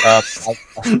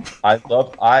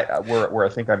 Where I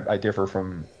think I differ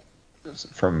from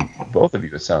both of you.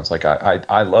 It sounds like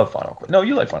I love Final Crisis. No,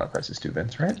 you like Final Crisis too,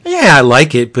 Vince, right? Yeah, I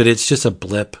like it, but it's just a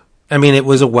blip. I mean, it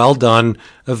was a well done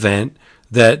event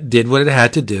that did what it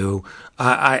had to do.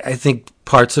 I think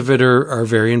parts of it are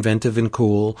very inventive and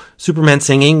cool. Superman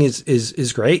singing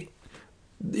is great.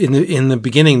 In the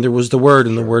beginning, there was the word,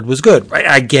 and the word was good. Right?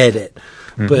 I get it,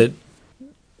 but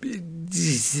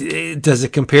does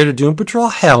it compare to Doom Patrol?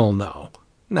 Hell no,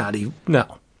 not even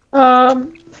no.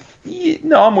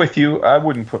 No, I'm with you. I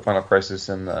wouldn't put Final Crisis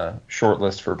in the short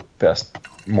list for best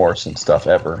Morrison stuff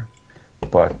ever,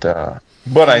 but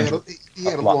he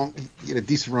had a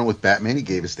decent run with Batman. He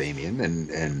gave us Damian,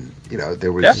 and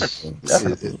there was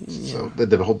definitely. So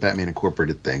the whole Batman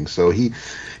Incorporated thing. So he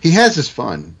has his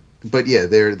fun. But yeah,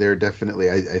 they're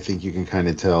definitely. I think you can kind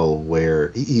of tell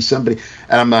where he's somebody,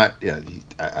 and I'm not.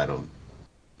 I don't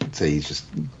say he's just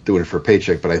doing it for a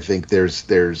paycheck, but I think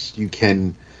there's you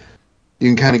can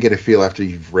kind of get a feel after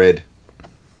you've read.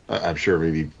 I'm sure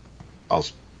maybe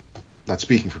not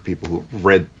speaking for people who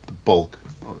read the bulk,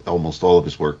 almost all of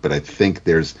his work, but I think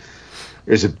there's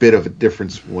a bit of a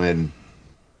difference when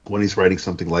he's writing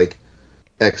something like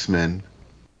X-Men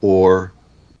or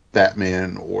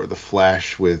Batman or The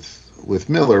Flash with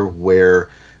Miller, where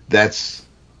that's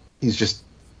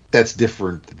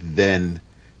different than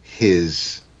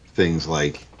his things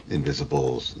like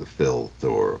Invisibles, The Filth,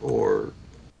 or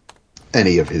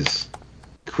any of his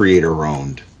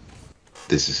creator-owned.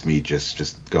 This is me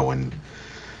just going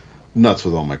nuts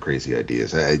with all my crazy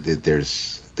ideas.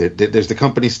 There's the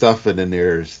company stuff, and then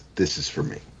there's this is for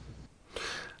me.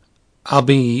 I'll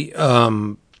be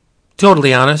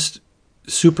totally honest.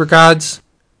 Super Gods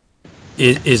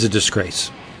is a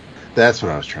disgrace. That's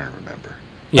what I was trying to remember.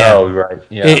 Yeah. Oh, right.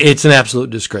 Yeah. It's an absolute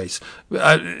disgrace.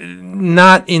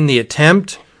 Not in the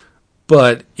attempt,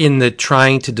 but in the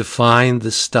trying to define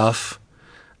the stuff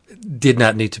did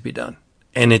not need to be done.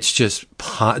 And it's just,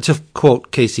 to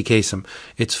quote Casey Kasem,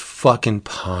 it's fucking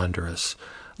ponderous.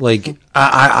 Like,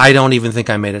 I don't even think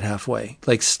I made it halfway.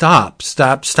 Like, stop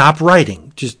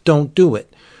writing. Just don't do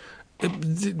it.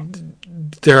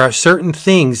 There are certain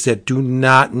things that do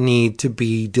not need to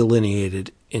be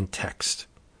delineated in text.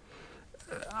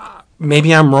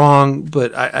 Maybe I'm wrong,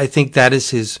 but I think that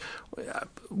is his,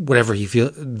 whatever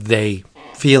they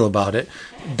feel about it.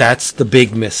 That's the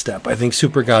big misstep. I think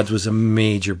Super Gods was a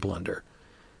major blunder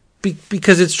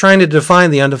because it's trying to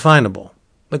define the undefinable.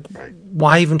 Like,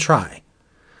 why even try?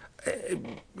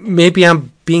 Maybe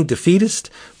I'm being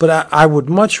defeatist, but I would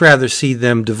much rather see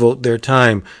them devote their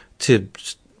time to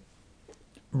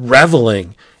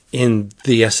reveling in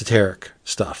the esoteric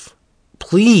stuff.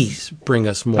 Please bring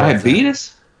us more.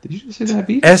 Diabetes? Did you just say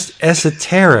diabetes?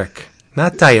 Esoteric,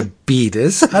 not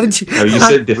diabetes. How did you? No, you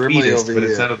said defeatist, but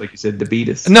it sounded like you said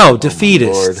defeatist. No,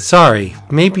 defeatist. Sorry,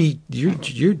 maybe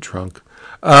you're drunk.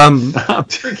 I'm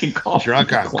drinking coffee.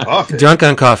 Drunk on coffee. Drunk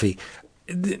on coffee.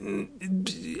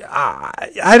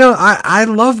 I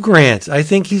love Grant. I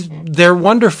think they're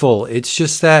wonderful. It's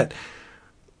just that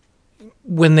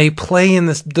when they play in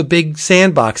the big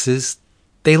sandboxes,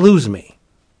 they lose me.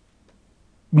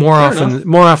 More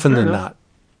often than not.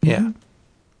 Yeah. Mm-hmm.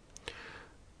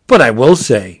 But I will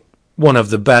say, one of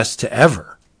the best to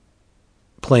ever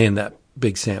play in that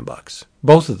big sandbox.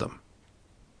 Both of them.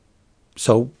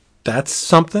 So that's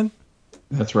something.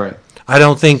 That's right. I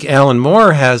don't think Alan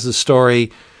Moore has a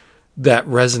story that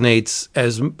resonates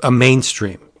as a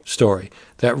mainstream story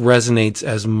that resonates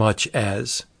as much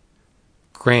as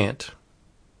Grant.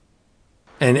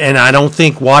 And I don't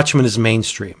think Watchmen is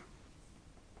mainstream.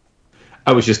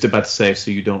 I was just about to say,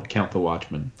 so you don't count The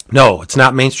Watchmen. No, it's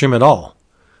not mainstream at all.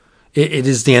 It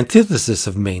is the antithesis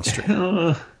of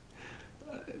mainstream.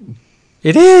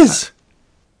 It is.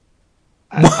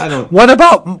 I don't. What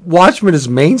about Watchmen is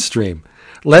mainstream?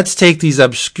 Let's take these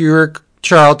obscure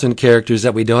Charlton characters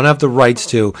that we don't have the rights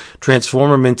to,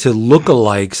 transform them into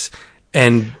lookalikes,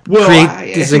 and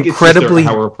create this incredibly. It's just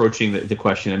how we're approaching the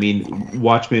question. I mean,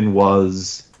 Watchmen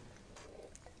was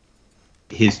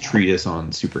his treatise on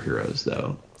superheroes,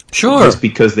 though. Sure. Just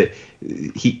because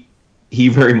he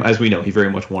very, as we know, he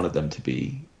very much wanted them to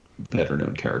be better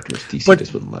known characters. DC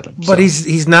just wouldn't let him. But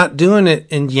he's not doing it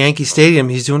in Yankee Stadium.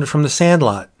 He's doing it from the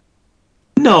Sandlot.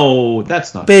 No,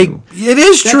 that's not big. True. It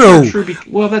is that's true. Not true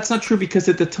well, that's not true because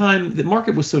at the time the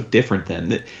market was so different.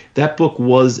 Then that book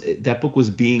was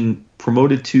being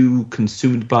promoted to,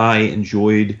 consumed by,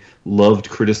 enjoyed, loved,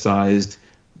 criticized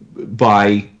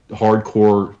by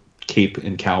hardcore Cape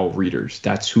and Cow readers.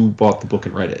 That's who bought the book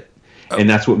and read it. And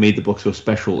that's what made the book so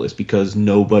special, is because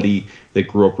nobody that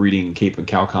grew up reading Cape and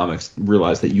Cow comics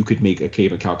realized that you could make a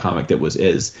Cape and Cow comic that was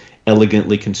as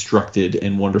elegantly constructed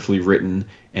and wonderfully written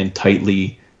and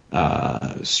tightly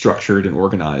structured and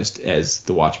organized as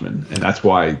The Watchmen. And that's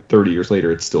why 30 years later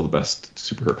it's still the best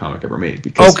superhero comic ever made.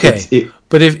 Because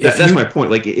but if that's my point.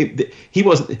 Like he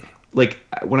wasn't like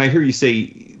when I hear you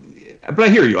say. But I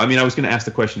hear you. I mean, I was going to ask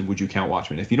the question, would you count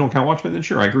Watchmen? If you don't count Watchmen, then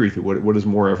sure, I agree with you. What has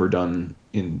Moore ever done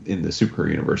in the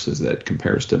superhero universes that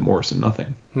compares to Morrison?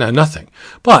 Nothing. No, nothing.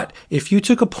 But if you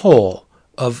took a poll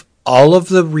of all of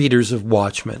the readers of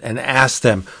Watchmen and asked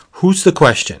them, who's the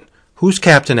question? Who's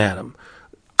Captain Atom?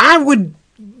 I would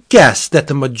guess that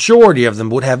the majority of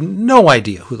them would have no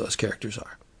idea who those characters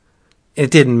are. It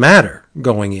didn't matter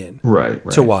going in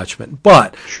to Watchmen.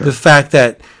 But the fact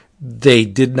that they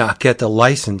did not get the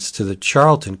license to the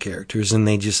Charlton characters, and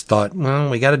they just thought, well,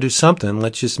 we got to do something.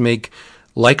 Let's just make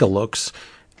Leica looks.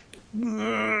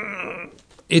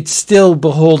 It's still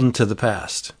beholden to the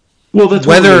past. Well, that's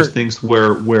one of those things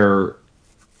where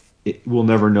we'll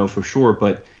never know for sure,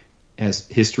 but as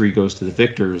history goes to the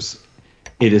victors,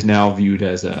 it is now viewed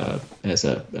as a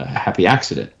happy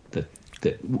accident.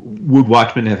 That would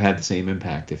Watchmen have had the same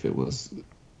impact if it was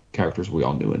characters we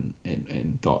all knew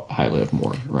and thought highly of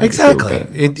more. Right? Exactly.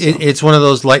 It's one of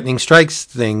those lightning strikes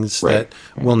things that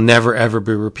will never, ever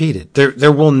be repeated.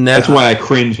 There will never... That's why I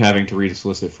cringe having to read a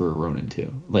solicit for Ronin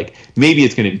too. Like, maybe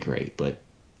it's going to be great, but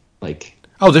like...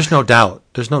 Oh, there's no doubt.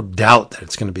 There's no doubt that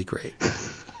it's going to be great.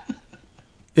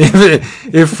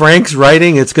 If Frank's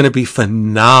writing, it's going to be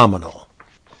phenomenal.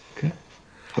 Okay.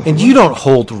 And you don't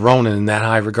hold Ronin in that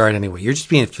high regard anyway. You're just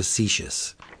being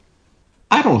facetious.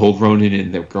 I don't hold Ronan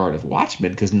in the regard of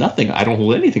Watchmen because I don't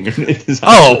hold anything in his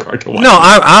regard to Watchmen.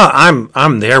 No,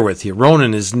 I'm there with you.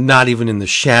 Ronan is not even in the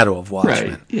shadow of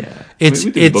Watchmen. Right? Yeah, we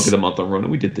did the book of the month on Ronan.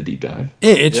 We did the deep dive.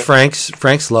 It's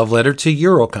Frank's love letter to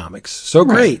Eurocomics. So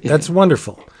great, that's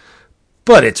wonderful.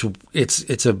 But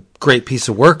it's a great piece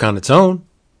of work on its own.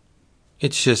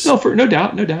 It's just no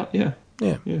doubt, yeah.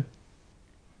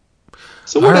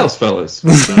 So what else, fellas?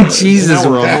 Jesus,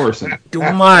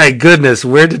 my goodness,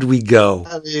 where did we go?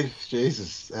 I mean,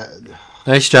 Jesus.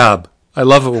 Nice job. I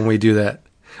love it when we do that.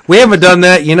 We haven't done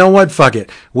that. You know what? Fuck it.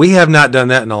 We have not done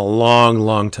that in a long,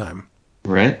 long time.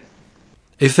 Right?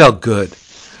 It felt good.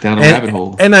 Down a rabbit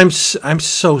hole. And I'm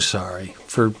so sorry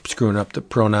for screwing up the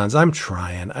pronouns. I'm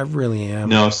trying. I really am.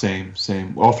 No, same.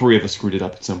 All three of us screwed it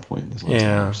up at some point. This last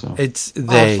time, so. It's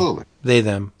they, absolutely. They,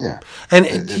 them. Yeah.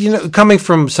 And coming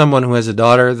from someone who has a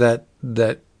daughter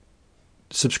that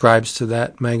subscribes to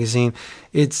that magazine,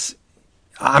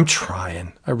 I'm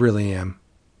trying. I really am.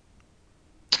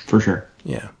 For sure.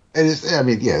 Yeah. And it's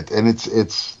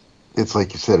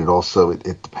like you said. It also it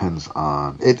depends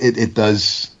on it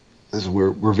does. As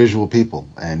we're visual people,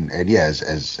 and yeah,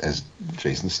 as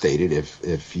Jason stated,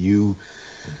 if you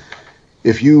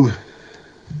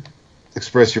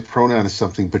express your pronoun as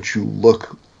something, but you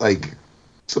look like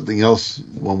something else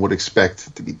one would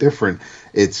expect to be different,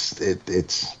 it's a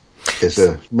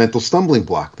mental stumbling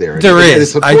block there. There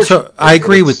is. I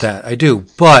agree with that. I do,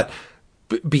 but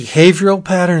behavioral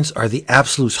patterns are the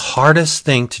absolute hardest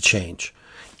thing to change.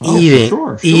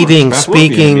 Eating,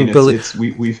 speaking.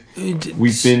 We've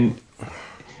been.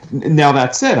 Now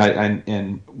that said,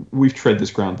 and we've tread this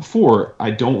ground before.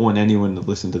 I don't want anyone to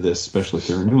listen to this, especially if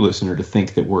they're a new listener, to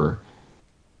think that we're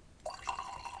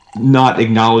not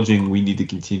acknowledging we need to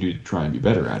continue to try and be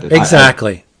better at it.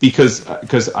 Exactly. Because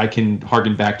I can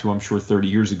harken back to, I'm sure, 30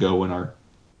 years ago when our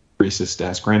racist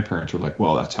ass grandparents were like,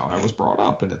 "Well, that's how I was brought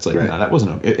up," and it's like, no, that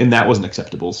wasn't, and that wasn't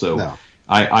acceptable. So. No.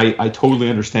 I totally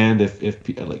understand if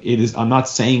like it is. I'm not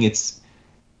saying it's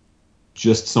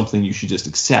just something you should just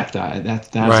accept.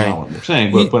 That's not what I'm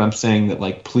saying. But I'm saying that,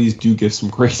 like, please do give some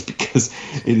grace because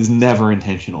it is never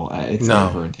intentional. It's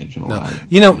never intentional.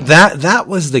 No. That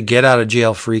was the get out of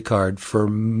jail free card for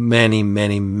many,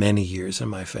 many, many years in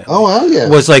my family. Oh well, yeah. It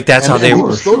was like that's how they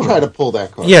were. Still try to pull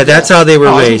that card. Yeah, that's how they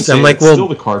were raised. I'm like, well, still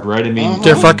the card, right? I mean,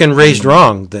 they're fucking raised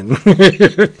wrong. Then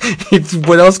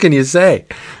what else can you say?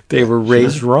 They were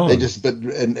raised wrong. They just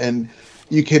and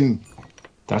you can.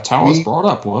 That's how I was brought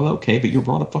up. Well, okay, but you're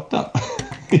brought up fucked up.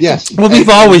 Yes. Well, we've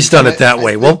always done it that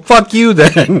way. Well, fuck you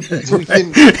then.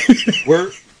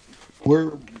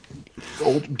 We're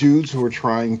old dudes who are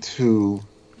trying to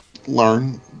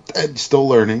learn, and still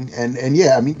learning, and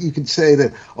yeah, I mean, you can say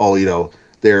that. Oh,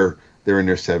 they're in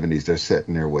their 70s, they're set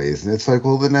in their ways, and it's like,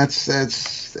 well, then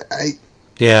that's.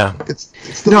 Yeah.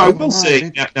 I will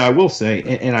say,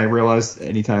 and I realize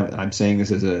anytime I'm saying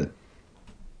this as a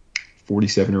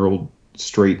 47-year-old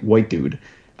straight white dude,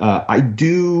 I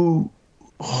do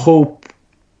hope,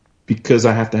 because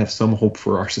I have to have some hope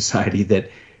for our society, that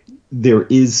there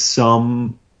is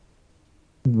some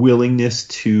willingness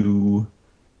to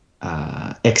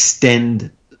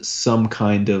extend some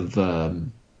kind of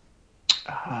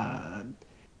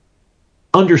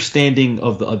understanding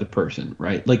of the other person,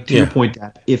 right? Like, to your point,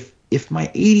 that if my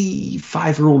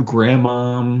 85-year-old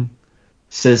grandmom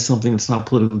says something that's not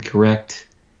politically correct,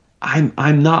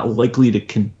 I'm not likely to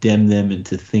condemn them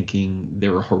into thinking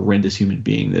they're a horrendous human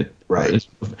being. Right.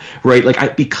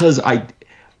 Like, because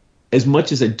as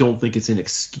much as I don't think it's an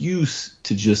excuse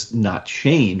to just not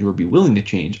change or be willing to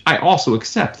change, I also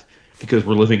accept, because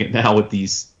we're living it now with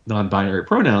these non-binary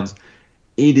pronouns,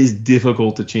 it is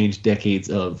difficult to change decades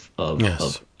of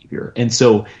behavior. And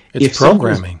so if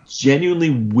programming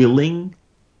genuinely willing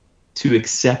to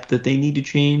accept that they need to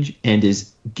change and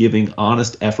is giving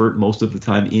honest effort most of the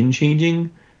time in changing,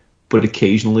 but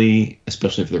occasionally,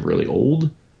 especially if they're really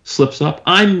old, slips up,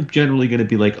 I'm generally going to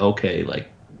be like, okay, like,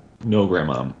 no,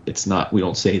 grandma, it's not, we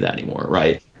don't say that anymore,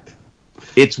 right?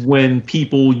 It's when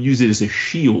people use it as a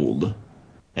shield,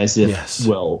 as if,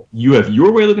 well, you have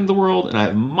your way of looking at the world, and I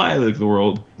have my way of looking at the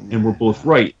world, and we're both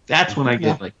right. That's when I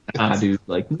get like, dude,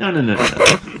 like, no.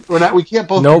 We can't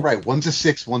both be right. One's a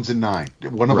 6, one's a 9.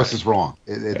 One of us is wrong.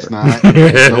 It's not.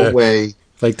 No way.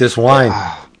 Like this wine.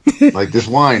 Like this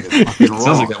wine. It's fucking wrong.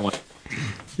 Sounds like that one.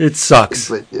 It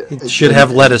sucks. It should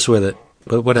have lettuce with it,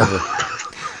 but whatever.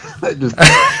 When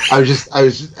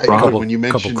you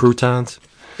mentioned couple croutons.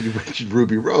 When you mentioned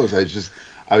Ruby Rose,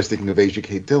 I was thinking of Asia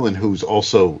Kate Dillon, who's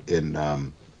also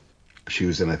in. She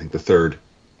was in, I think, the third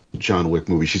John Wick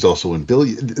movie. She's also in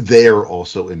Billions. They're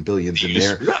also in Billions in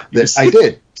there.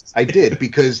 I did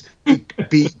because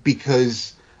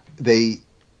they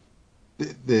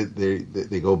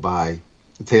go by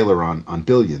Taylor on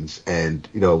Billions, and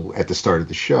at the start of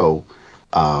the show,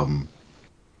 when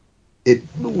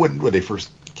they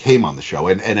first came on the show,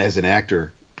 and as an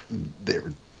actor,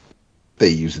 they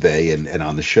use they, and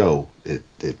on the show it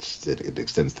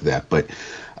extends to that, but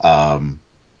I'm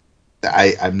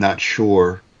not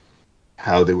sure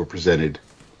how they were presented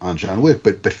on John Wick,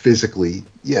 but physically,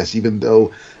 yes, even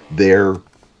though they're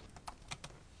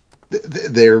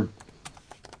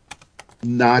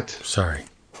not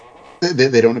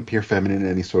they don't appear feminine in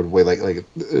any sort of way, like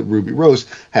Ruby Rose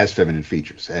has feminine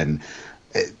features, and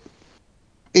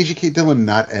Asia Kate Dillon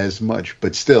not as much,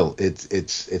 but still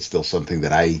it's still something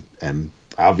that I am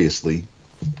obviously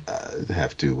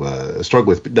have to struggle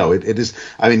with. But no, it is.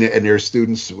 I mean, and there are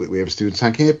students. We have students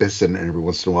on campus, and every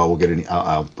once in a while we'll get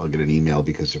I'll get an email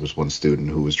because there was one student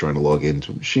who was trying to log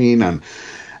into a machine, and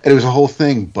it was a whole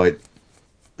thing. But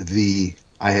I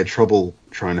had trouble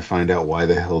trying to find out why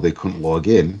the hell they couldn't log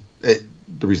in.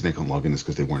 The reason they couldn't log in is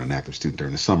because they weren't an active student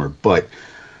during the summer. But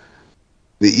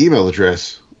the email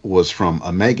address was from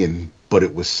a Megan, but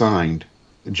it was signed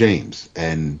James,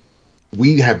 and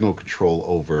we have no control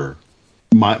over.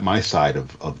 My side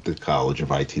of the College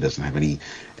of IT doesn't have any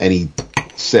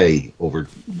say over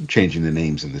changing the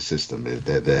names in the system.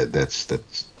 That's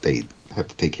they have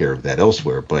to take care of that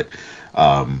elsewhere. But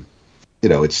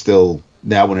it's still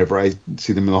now. Whenever I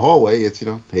see them in the hallway, it's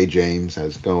hey James,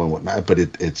 how's it going, whatnot. But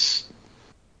it's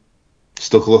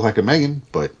still could look like a Megan,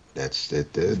 but that's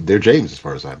it. They're James as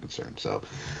far as I'm concerned. So,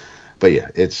 but yeah,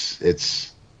 it's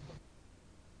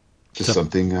just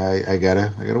something I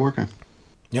gotta work on.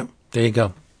 Yep. There you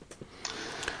go.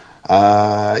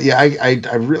 I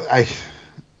really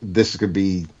this could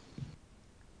be.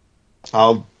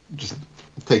 I'll just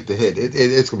take the hit.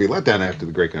 It's gonna be a letdown after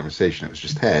the great conversation that was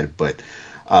just had, but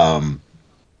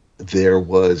there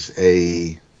was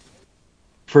a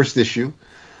first issue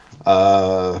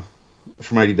from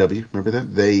IDW. Remember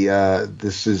that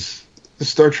this is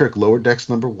Star Trek Lower Decks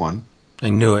 #1. I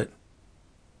knew it,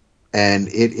 and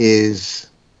it is.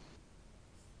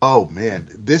 Oh man,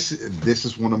 this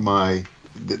is one of my.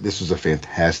 This was a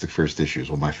fantastic first issue. It's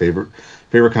one of my favorite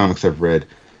comics I've read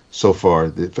so far.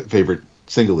 The favorite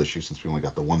single issue, since we only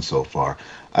got the one so far,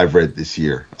 I've read this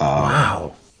year.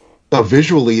 Wow.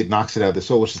 Visually, it knocks it out of the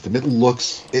solar system. It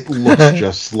looks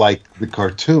just like the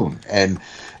cartoon, and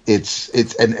it's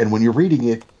when you're reading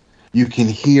it, you can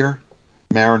hear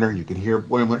Mariner. You can hear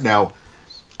now.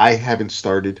 I haven't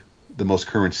started the most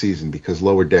current season because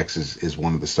Lower Decks is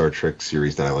one of the Star Trek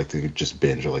series that I like to just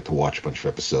binge. I like to watch a bunch of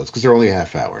episodes because they're only a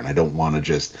half hour, and I don't want to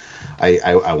just.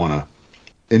 I want to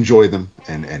enjoy them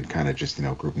and kind of just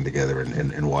group them together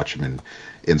and watch them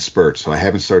in spurts. So I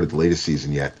haven't started the latest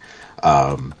season yet,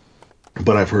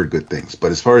 but I've heard good things.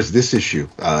 But as far as this issue,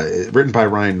 written by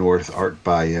Ryan North, art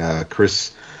by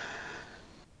Chris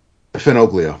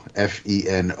Fenoglio,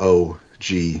 Fenoglio.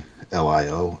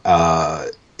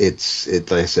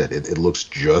 Like I said, it looks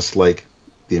just like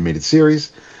the animated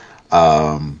series,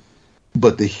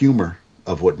 but the humor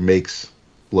of what makes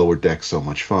Lower Decks so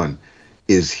much fun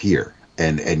is here,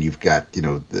 and you've got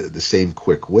the same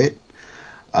quick wit.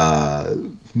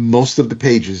 Most of the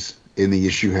pages in the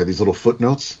issue have these little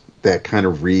footnotes that kind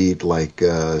of read like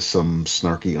some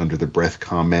snarky under the breath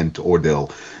comment, or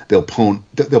they'll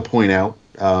point out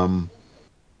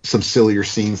some sillier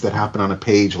scenes that happen on a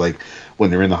page, like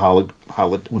when they're in the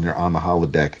when they're on the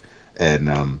holodeck,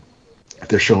 and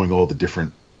they're showing all the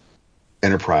different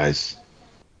Enterprise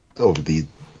over the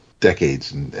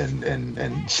decades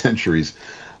and centuries.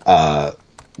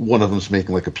 One of them's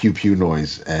making like a pew pew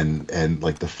noise, and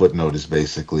like the footnote is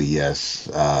basically yes.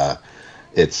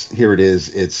 It's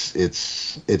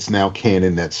now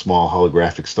canon that small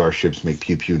holographic starships make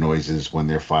pew pew noises when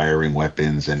they're firing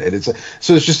weapons, and it's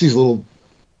just these little.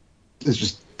 It's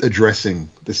just addressing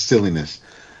the silliness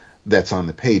that's on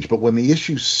the page. But when the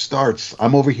issue starts,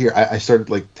 I'm over here. I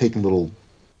started like taking little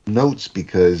notes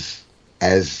because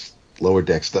as Lower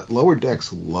Decks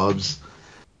loves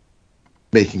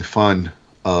making fun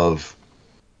of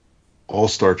all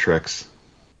Star Treks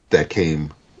that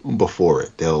came before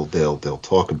it. They'll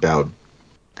talk about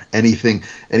anything,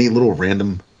 any little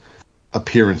random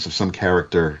appearance of some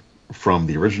character from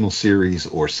the original series,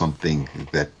 or something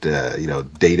that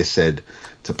Data said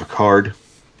to Picard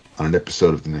on an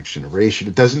episode of The Next Generation.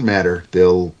 It doesn't matter.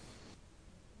 They'll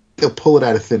pull it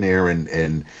out of thin air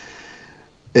and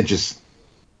just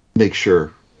make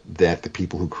sure that the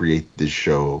people who create this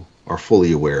show are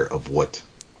fully aware of what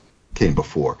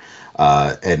before,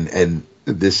 and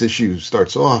this issue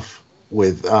starts off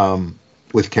with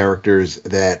characters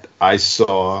that I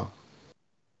saw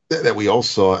that we all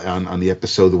saw on the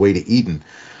episode The Way to Eden,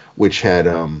 which had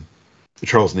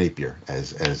Charles Napier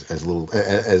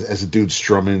as a dude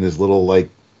strumming his little like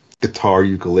guitar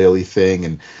ukulele thing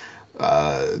and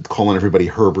calling everybody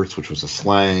Herberts, which was a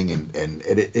slang, and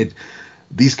it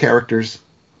these characters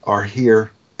are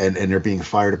here and they're being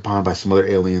fired upon by some other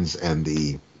aliens, and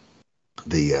the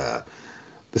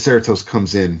Ceratos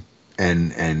comes in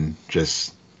and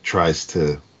just tries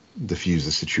to defuse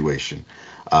the situation.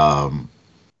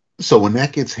 So when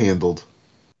that gets handled,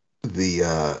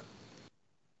 the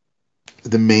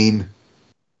main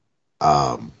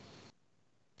our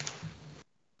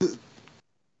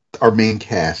main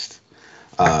cast,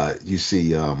 you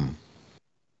see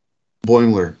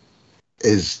Boimler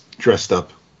is dressed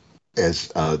up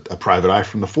as a private eye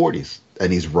from the 40s,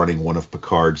 and he's running one of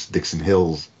Picard's Dixon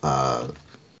Hill's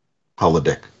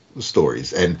holodeck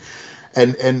stories, and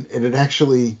it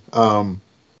actually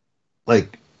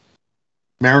like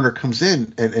Mariner comes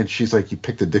in and she's like, "You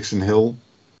picked the Dixon Hill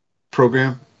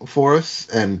program for us,"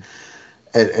 and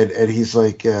he's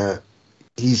like,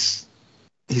 he's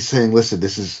saying, "Listen,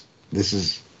 this is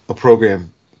a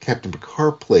program Captain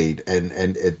Picard played, and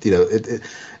it, you know, it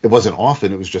wasn't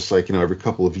often. It was just like, you know, every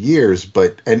couple of years.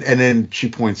 But and then she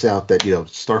points out that, you know,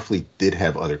 Starfleet did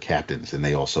have other captains, and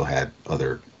they also had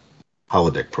other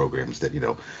holodeck programs that, you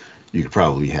know, you could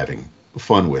probably be having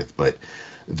fun with. But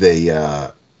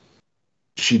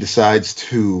she decides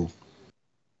to,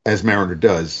 as Mariner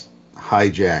does,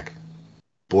 hijack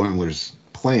Boimler's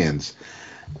plans,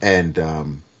 and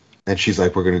she's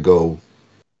like, we're going to go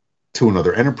to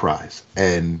another Enterprise,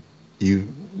 and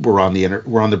we're on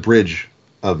the bridge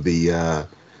of the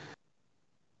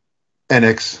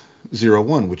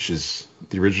NX-01, which is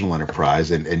the original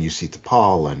Enterprise, and you see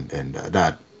T'Pol and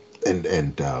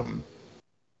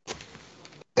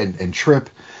Trip,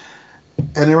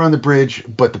 and they're on the bridge.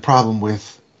 But the problem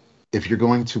with, if you're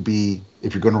going to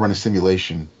run a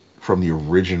simulation from the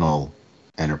original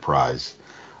Enterprise,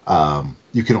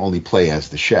 you can only play as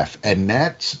the chef, and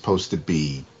that's supposed to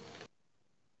be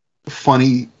a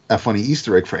funny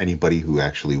Easter egg for anybody who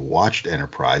actually watched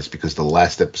Enterprise, because the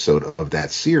last episode of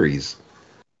that series,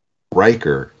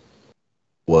 Riker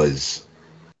was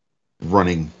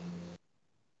running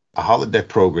a holodeck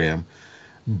program,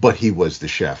 but he was the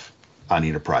chef on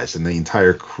Enterprise, and the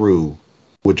entire crew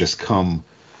would just come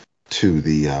to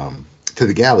the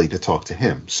galley to talk to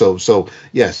him. So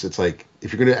yes, it's like,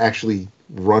 if you're going to actually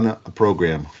run a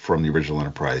program from the original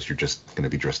Enterprise, you're just going to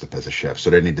be dressed up as a chef. So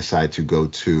then they decide to go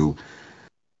to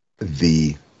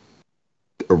the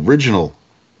original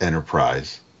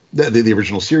Enterprise, the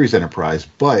original series Enterprise,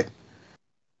 but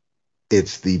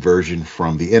it's the version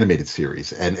from the animated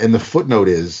series. And the footnote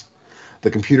is,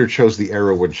 the computer chose the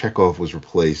era when Chekhov was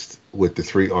replaced with the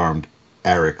 3-armed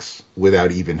Arix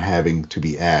without even having to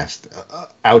be asked.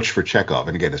 Ouch for Chekhov.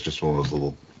 And again, it's just one of those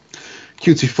little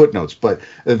cutesy footnotes. But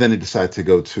then they decide to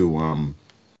go to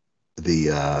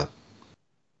the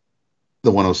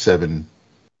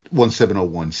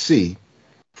 1701C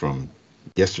from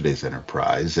yesterday's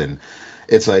Enterprise, and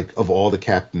it's like, of all the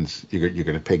captains, you're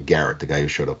going to pick Garrett, the guy who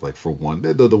showed up like for one,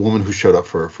 the woman who showed up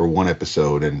for one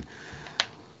episode and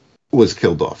was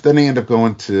killed off. Then they end up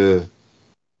going to,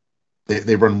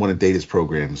 they run one of Data's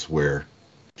programs where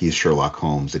he's Sherlock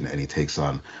Holmes, and he takes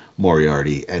on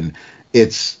Moriarty, and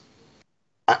it's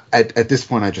at this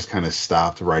point I just kind of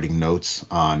stopped writing notes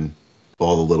on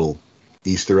all the little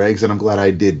Easter eggs, and I'm glad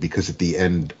I did, because at the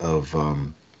end of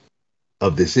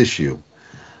this issue,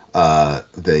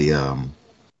 they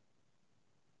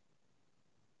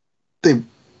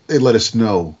let us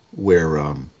know where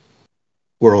all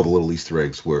the little Easter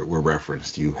eggs were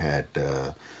referenced. You had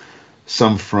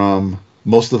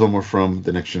most of them were from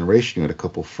The Next Generation. You had a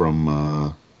couple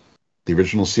from the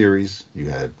original series. You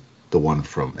had the one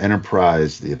from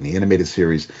Enterprise, the animated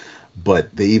series,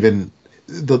 but they even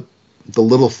the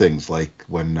little things, like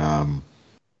when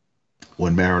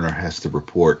Mariner has to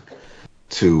report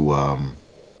to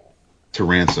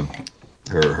Ransom,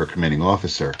 her commanding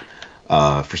officer,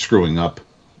 for screwing up,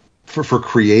 for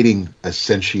creating a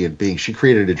sentient being. She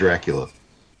created a Dracula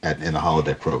in the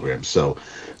holodeck program. So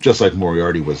just like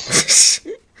Moriarty was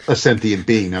a sentient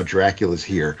being, now Dracula's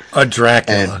here. A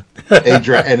Dracula.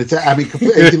 And it's, I mean,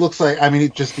 he looks like, I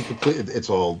mean, it's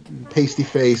all pasty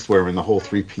faced, wearing the whole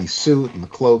 3-piece suit and the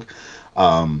cloak.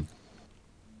 But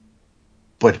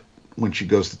when she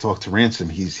goes to talk to Ransom,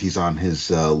 he's on his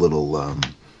little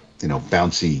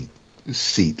bouncy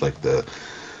seat, like the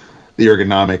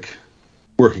ergonomic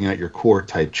working at your core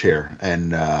type chair,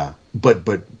 and but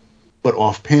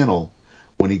off panel,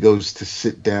 when he goes to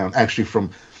sit down, actually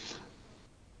from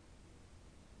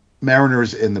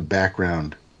Mariner's in the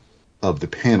background of the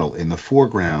panel. In the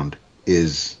foreground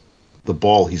is the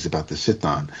ball he's about to sit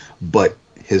on, but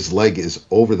his leg is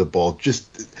over the ball,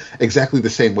 just exactly the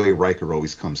same way Riker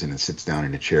always comes in and sits down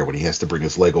in a chair when he has to bring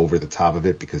his leg over the top of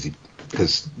it because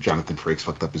Jonathan Frakes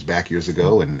fucked up his back years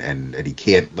ago and he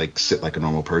can't like sit like a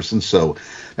normal person. So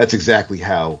that's exactly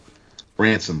how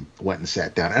Ransom went and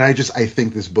sat down. And I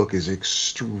think this book is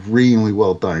extremely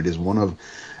well done. It is one of,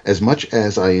 as much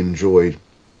as I enjoyed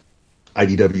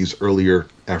IDW's earlier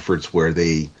efforts where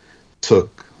they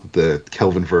took the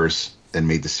Kelvin verse and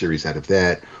made the series out of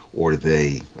that, or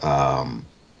they,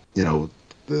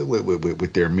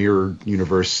 with their mirror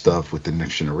universe stuff with the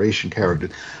Next Generation character,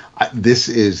 this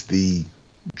is the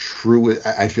truest.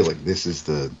 I feel like this is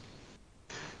the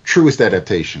truest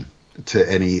adaptation to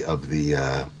any of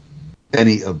the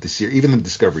series, even the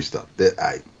Discovery stuff.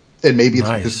 And maybe it's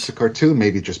because it's a cartoon,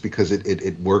 maybe just because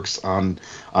it works on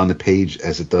the page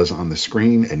as it does on the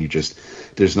screen, and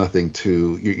there's nothing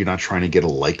you're not trying to get a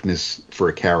likeness for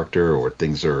a character, or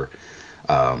things are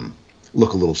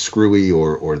look a little screwy,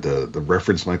 or the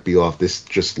reference might be off. This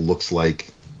just looks like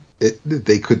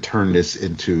they could turn this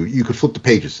into, you could flip the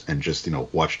pages and just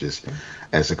watch this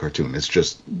as a cartoon. It's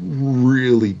just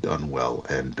really done well,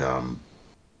 and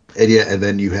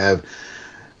then you have,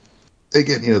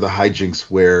 again, the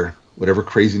hijinks where whatever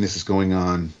craziness is going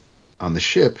on the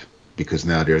ship, because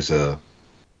now there's a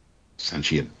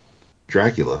sentient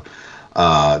Dracula,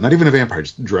 not even a vampire,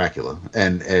 just Dracula,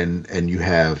 and you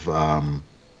have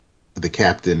the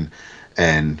captain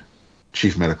and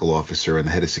chief medical officer and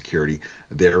the head of security.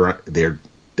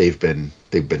 They've been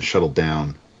shuttled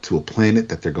down to a planet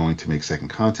that they're going to make second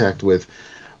contact with,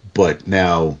 but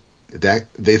now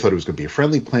that they thought it was going to be a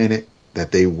friendly planet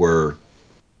that they were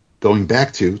going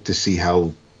back to see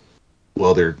how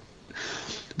well they're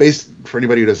based. For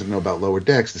anybody who doesn't know about Lower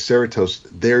Decks, the Cerritos,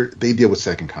 they deal with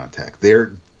second contact.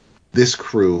 This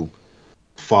crew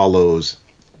follows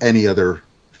any other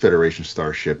Federation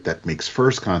starship that makes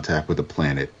first contact with a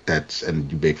planet.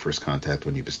 And you make first contact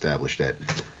when you've established that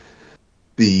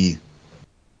the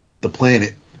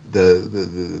planet,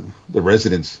 the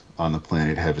residents on the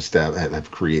planet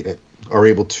are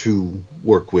able to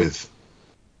work with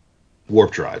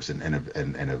warp drives and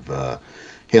have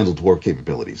handled warp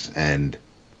capabilities, and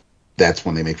that's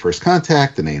when they make first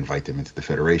contact and they invite them into the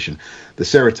Federation. The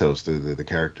Cerritos,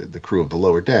 the crew of the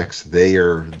Lower Decks,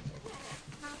 their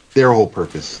whole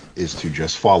purpose is to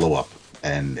just follow up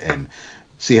and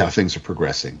see how things are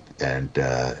progressing, and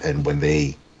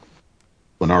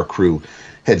when our crew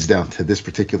heads down to this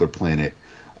particular planet,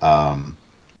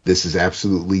 this is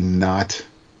absolutely not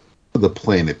the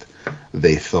planet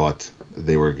they thought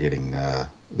they were getting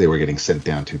sent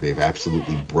down to. They've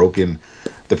absolutely broken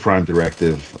the Prime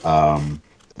Directive.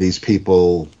 These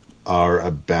people are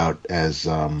about as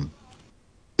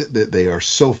they are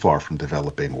so far from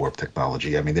developing warp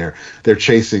technology. I mean, they're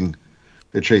chasing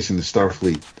the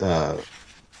Starfleet.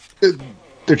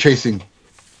 They're chasing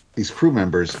these crew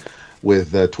members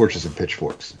with torches and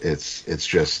pitchforks. It's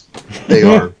just they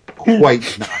are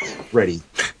quite not ready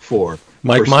for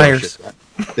Mike Myers.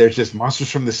 There's just monsters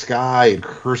from the sky and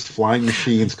cursed flying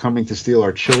machines coming to steal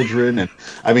our children, and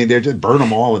I mean, they're just burn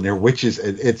them all, and they're witches.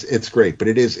 It's great, but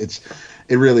it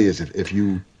really is. If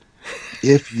you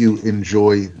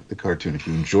enjoy the cartoon, if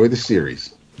you enjoy the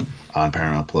series on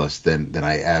Paramount Plus, then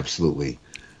I absolutely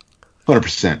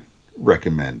 100%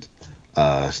 recommend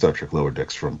Star Trek Lower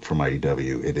Decks from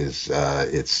IDW. It is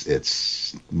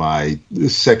it's my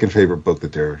second favorite book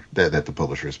that the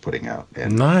publisher is putting out.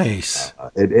 And, nice.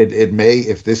 It may,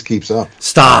 if this keeps up.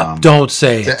 Stop! Don't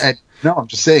say it. No, I'm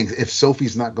just saying, if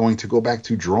Sophie's not going to go back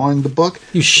to drawing the book,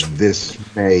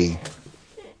 this may.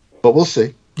 But we'll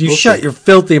see. We'll shut your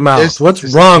filthy mouth. What's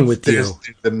wrong with you?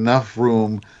 There's enough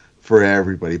room for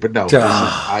everybody. But no,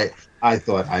 I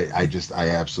thought I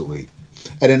absolutely.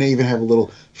 And then I even have a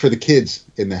little for the kids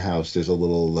in the house. There's a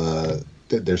little.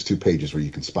 There's 2 pages where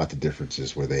you can spot the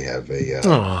differences where they have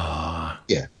a.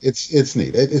 Yeah, it's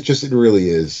neat. It really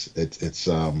is. It's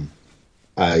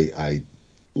I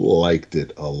liked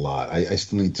it a lot. I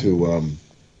still need to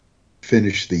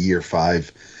finish the Year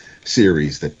 5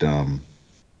 series that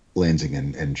Lansing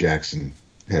and Jackson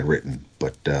had written,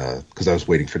 but because I was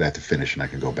waiting for that to finish and I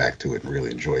could go back to it and really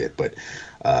enjoy it. But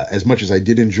as much as I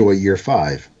did enjoy Year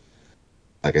 5.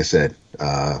 Like I said,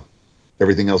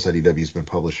 everything else IDW's been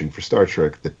publishing for Star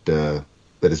Trek that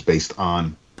is based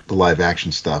on the live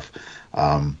action stuff.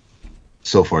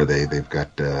 So far, they've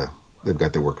got their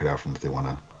work cut out from if they want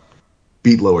to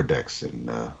beat Lower Decks, in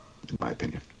my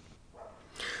opinion.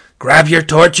 Grab your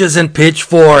torches and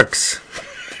pitchforks.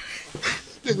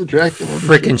 The Dracula.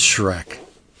 Frickin' Shrek.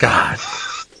 God,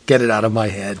 get it out of my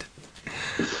head.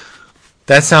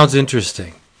 That sounds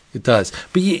interesting. It does.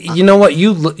 But you know what?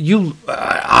 You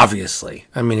obviously,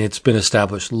 I mean, it's been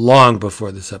established long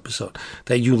before this episode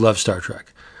that you love Star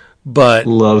Trek. But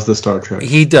loves the Star Trek.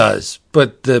 He does.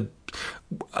 But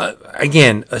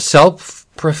again, a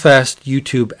self-professed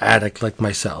YouTube addict like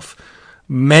myself,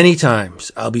 many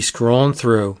times I'll be scrolling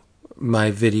through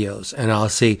my videos and I'll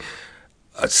see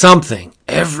something,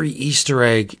 every Easter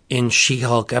egg in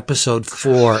She-Hulk episode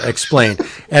 4 explained.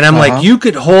 And I'm like, you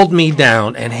could hold me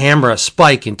down and hammer a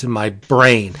spike into my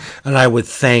brain and I would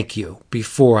thank you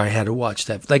before I had to watch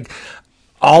that. Like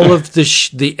all of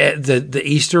the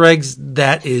Easter eggs,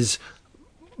 that is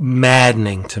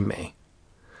maddening to me.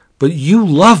 But you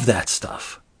love that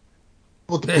stuff.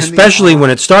 Well, especially when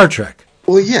it's Star Trek.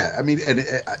 Well, yeah. I mean, and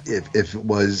if it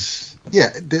was,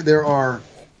 yeah, there are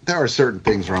certain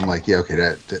things where I'm like, yeah,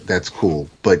 okay, that's cool.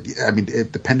 But I mean,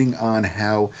 depending on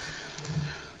how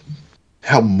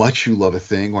much you love a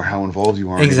thing or how involved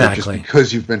you are in it, just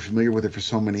because you've been familiar with it for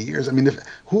so many years. I mean,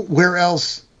 where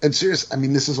else? And serious, I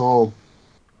mean, this is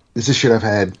shit I've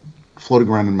had floating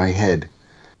around in my head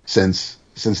since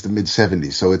the mid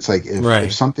 '70s. So it's like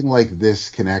if something like this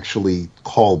can actually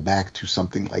call back to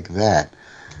something like that,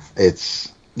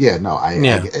 it's. Yeah, no, and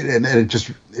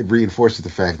it reinforces the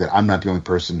fact that I'm not the only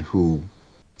person who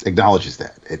acknowledges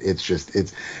that.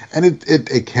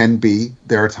 It can be.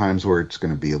 There are times where it's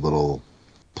going to be a little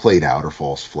played out or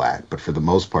falls flat, but for the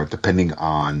most part, depending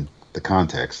on the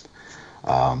context,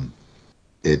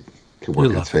 it can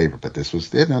work in its favor. But this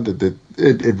was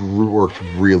it worked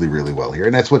really, really well here,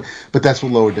 and that's what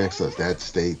Lower Decks does.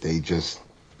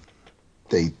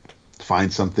 They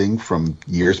find something from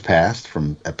years past,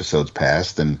 from episodes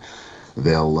past, and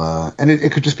they'll and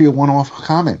it could just be a one-off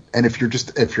comment. And if you're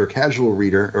a casual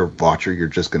reader or watcher, you're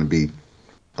just going to be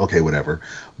okay, whatever.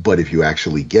 But if you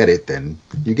actually get it, then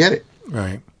you get it.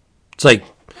 Right. It's like,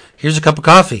 here's a cup of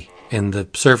coffee, and the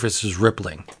surface is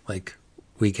rippling. Like,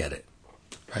 we get it.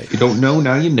 Right. You don't know,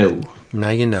 now you know.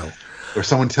 Now you know. Or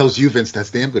someone tells you, Vince,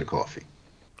 that's damn good coffee.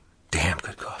 Damn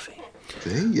good coffee.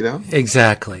 See, you know.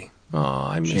 Exactly.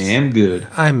 Oh, Damn good.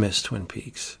 I miss Twin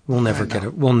Peaks. We'll never get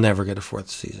it. We'll never get a fourth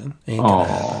season. Ain't gonna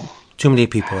happen. Too many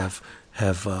people have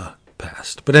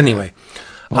passed. But anyway,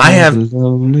 I have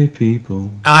lonely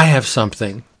people. I have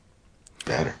something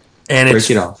better. And break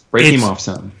it off. Break him off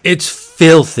something. It's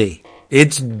filthy.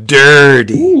 It's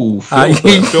dirty. Ooh,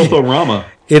 filthorama.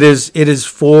 It is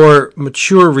for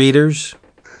mature readers.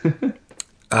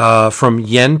 From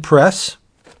Yen Press.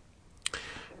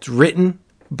 It's written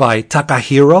by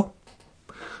Takahiro,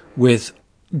 with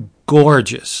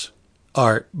gorgeous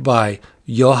art by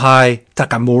Yohei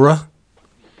Takamura.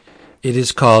 It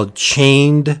is called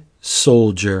Chained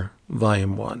Soldier,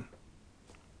 Volume 1.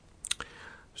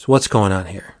 So what's going on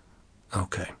here?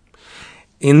 Okay.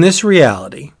 In this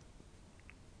reality,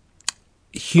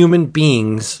 human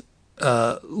beings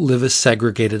live a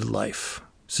segregated life.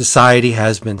 Society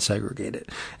has been segregated.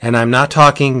 And I'm not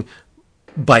talking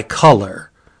by color,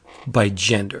 by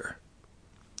gender.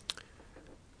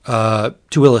 To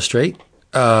illustrate,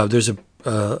 there's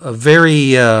a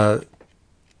very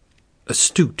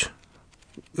astute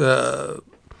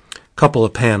couple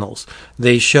of panels.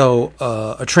 They show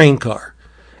a train car,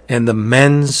 and the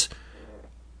men's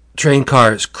train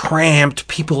car is cramped.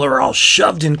 People are all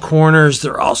shoved in corners.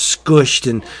 They're all squished,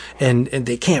 and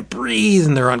they can't breathe,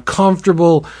 and they're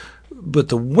uncomfortable. But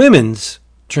the women's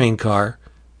train car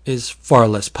is far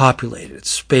less populated. It's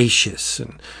spacious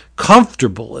and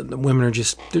comfortable, and the women are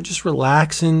just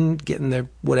relaxing, getting their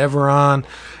whatever on.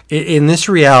 In this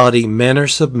reality, men are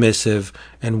submissive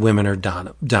and women are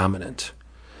dominant.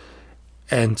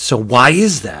 And so why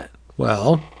is that?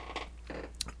 Well,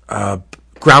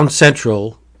 Ground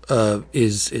Central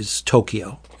is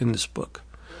Tokyo in this book.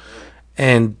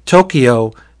 And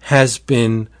Tokyo has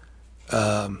been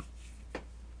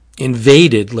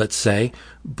invaded, let's say,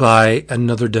 by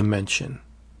another dimension.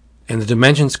 And the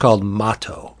dimension's called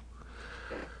Mato.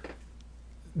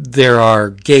 There are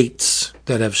gates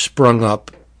that have sprung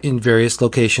up in various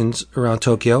locations around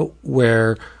Tokyo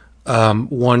where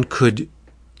one could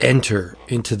enter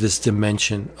into this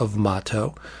dimension of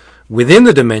Mato. Within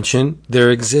the dimension, there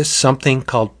exists something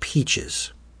called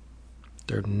peaches.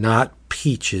 They're not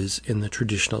peaches in the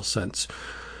traditional sense,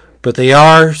 but they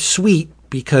are sweet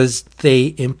because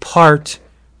they impart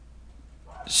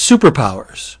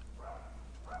superpowers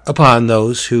upon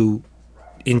those who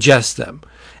ingest them.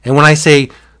 And when I say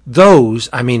those,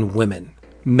 I mean women.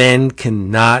 Men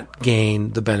cannot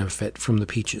gain the benefit from the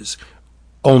peaches.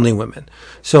 only women.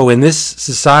 So in this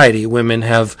society, women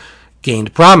have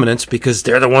gained prominence because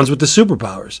they're the ones with the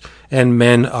superpowers, and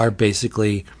men are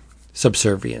basically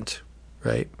subservient,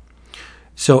 right?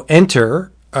 So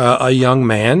enter a young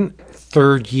man,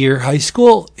 third year high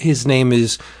school. His name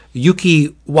is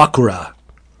Yuki Wakura.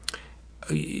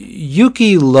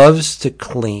 Yuki loves to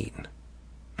clean.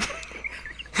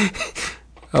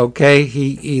 Okay,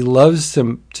 he loves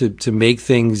to make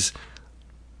things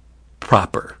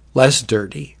proper, less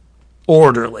dirty,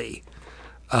 orderly,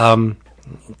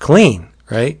 clean,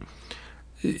 right?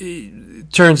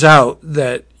 It turns out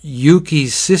that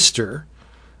Yuki's sister,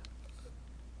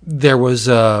 there was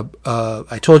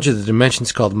I told you the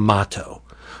dimension's called Mato.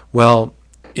 Well,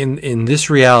 in this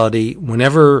reality,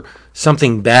 whenever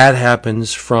something bad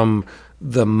happens from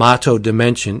the Mato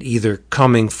dimension, either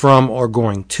coming from or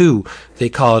going to, they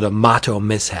call it a Mato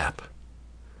mishap.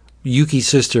 Yuki's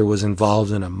sister was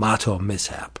involved in a Mato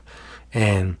mishap,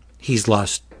 and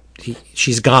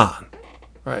she's gone,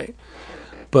 right?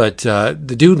 But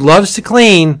the dude loves to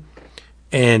clean,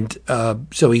 and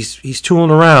so he's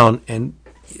tooling around, and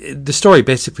the story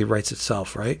basically writes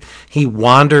itself, right? He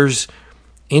wanders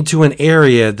into an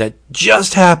area that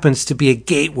just happens to be a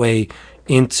gateway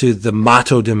into the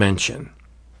Mato dimension.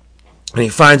 And he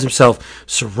finds himself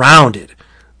surrounded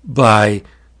by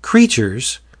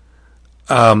creatures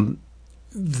that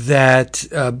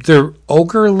they're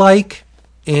ogre-like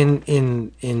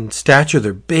in stature.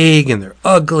 They're big and they're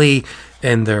ugly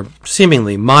and they're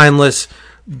seemingly mindless,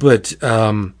 but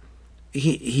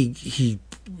he's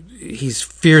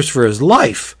fierce for his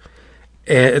life.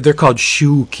 They're called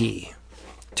Shuki,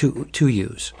 two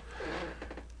U's.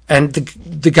 And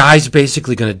the guy's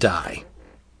basically going to die.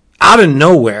 Out of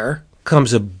nowhere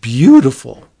comes a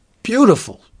beautiful,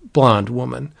 beautiful blonde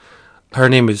woman. Her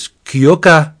name is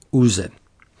Kyoka Uzen.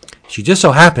 She just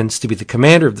so happens to be the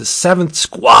commander of the 7th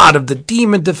Squad of the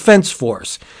Demon Defense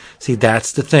Force. See,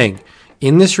 that's the thing.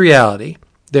 In this reality,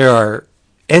 there are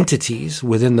entities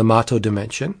within the Mato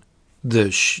dimension, the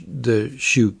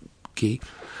Shuki,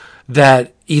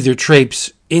 that either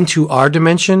traipse into our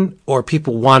dimension or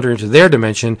people wander into their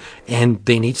dimension and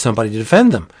they need somebody to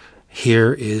defend them.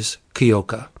 Here is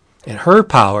Kyoka. And her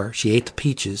power, she ate the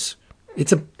peaches.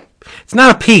 It's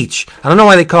not a peach. I don't know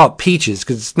why they call it peaches,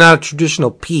 because it's not a traditional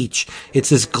peach. It's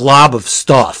this glob of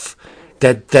stuff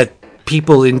that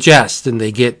people ingest and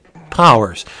they get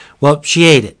powers. Well, she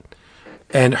ate it.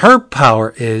 And her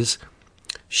power is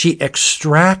she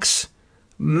extracts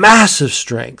massive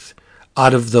strength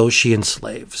out of those she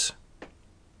enslaves.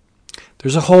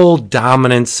 There's a whole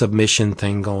dominant submission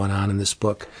thing going on in this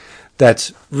book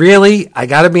that's really, I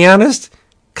gotta be honest,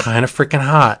 kind of freaking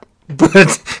hot.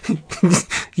 But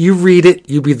you read it,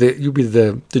 you be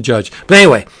the judge. But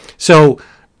anyway, so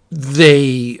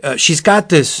she's got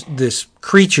this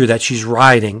creature that she's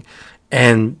riding,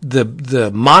 and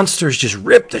the monsters just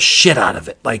rip the shit out of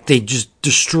it. Like, they just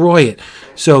destroy it.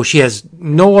 So she has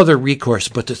no other recourse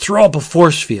but to throw up a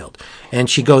force field. And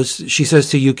she says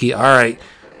to Yuki, all right,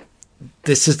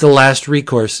 this is the last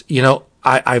recourse. You know,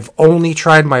 I've only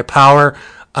tried my power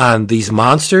on these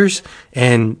monsters,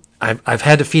 and I've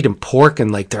had to feed them pork,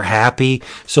 and like they're happy,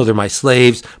 so they're my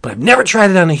slaves. But I've never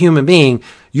tried it on a human being.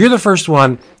 You're the first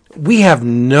one. We have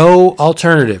no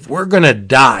alternative. We're gonna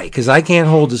die because I can't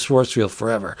hold this force field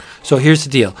forever. So here's the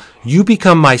deal: you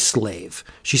become my slave.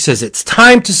 She says it's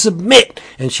time to submit,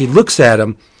 and she looks at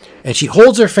him, and she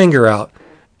holds her finger out,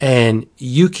 and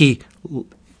Yuki.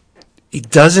 He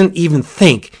doesn't even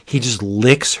think. He just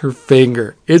licks her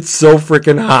finger. It's so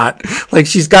freaking hot. Like,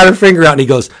 she's got her finger out and he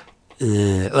goes,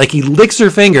 ugh. Like, he licks her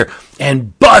finger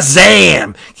and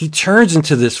bazam! He turns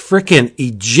into this freaking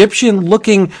Egyptian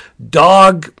looking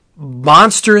dog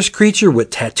monstrous creature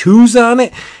with tattoos on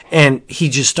it. And he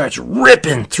just starts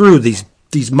ripping through these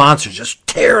monsters, just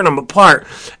tearing them apart.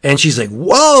 And she's like,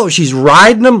 whoa, she's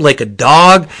riding them like a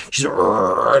dog.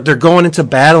 They're going into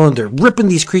battle and they're ripping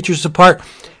these creatures apart.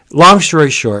 Long story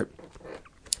short,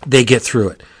 they get through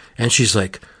it. And she's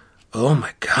like, oh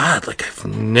my God, like I've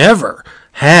never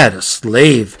had a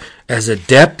slave as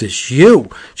adept as you.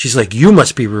 She's like, you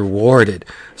must be rewarded.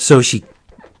 So she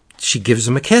gives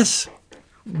him a kiss.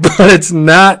 But it's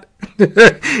not,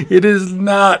 it is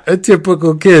not a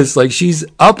typical kiss. Like, she's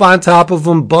up on top of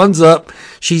him, buns up.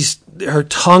 Her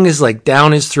tongue is like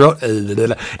down his throat.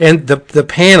 And the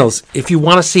panels, if you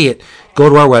want to see it, go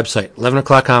to our website,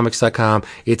 11o'clockcomics.com.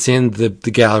 It's in the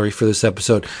gallery for this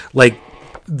episode. Like,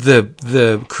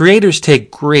 the creators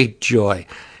take great joy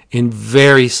in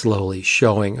very slowly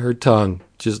showing her tongue,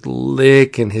 just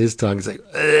licking his tongue. It's like,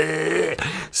 ugh.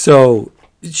 So,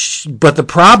 but the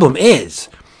problem is,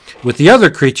 with the other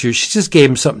creatures, she just gave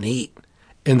him something to eat.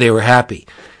 and they were happy.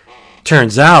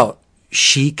 Turns out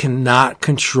she cannot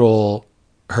control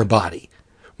her body.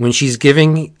 When she's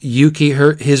giving Yuki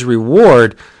his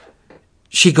reward,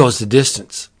 she goes the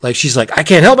distance. Like, she's like, I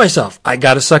can't help myself. I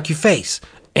got to suck your face.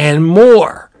 And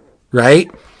more,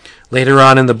 right? Later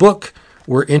on in the book,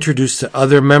 we're introduced to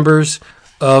other members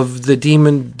of the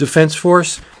Demon Defense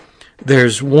Force.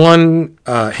 There's one,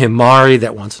 Himari,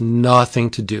 that wants nothing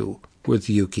to do with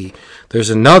Yuki. There's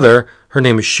another, her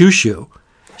name is Shushu.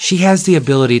 She has the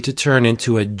ability to turn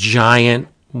into a giant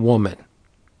woman.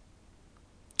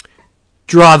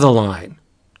 Draw the line.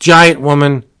 Giant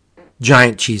woman,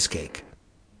 giant cheesecake.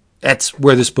 That's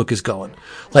where this book is going.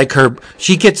 Like,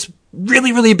 she gets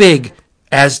really, really big,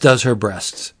 as does her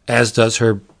breasts, as does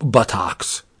her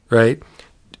buttocks, right?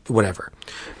 Whatever.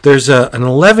 There's an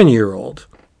 11-year-old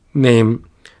named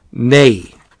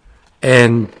Nei,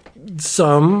 and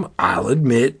some, I'll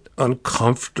admit,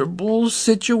 uncomfortable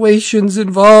situations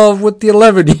involved with the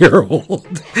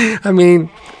 11-year-old. I mean,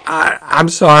 I'm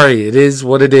sorry, it is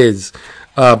what it is.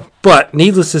 But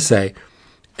needless to say,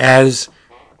 as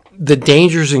the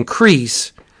dangers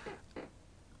increase,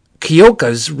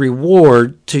 Kyoka's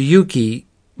reward to Yuki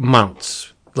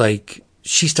mounts. Like,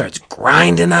 she starts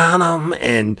grinding on him,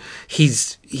 and he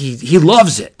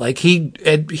loves it. Like,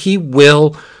 he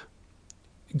will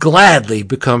gladly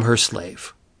become her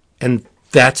slave. And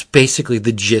that's basically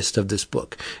the gist of this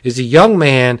book, is a young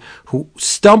man who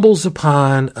stumbles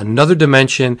upon another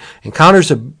dimension, encounters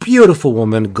a beautiful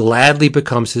woman, gladly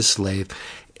becomes his slave.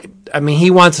 I mean,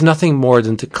 he wants nothing more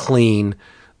than to clean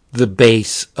the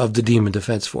base of the Demon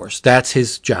Defense Force. That's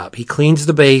his job. He cleans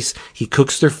the base. He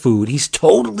cooks their food. He's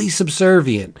totally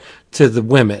subservient to the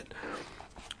women.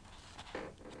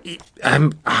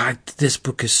 This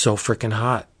book is so freaking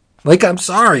hot. Like, I'm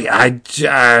sorry. I'm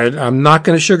not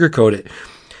going to sugarcoat it.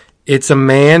 It's a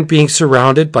man being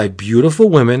surrounded by beautiful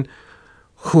women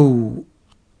who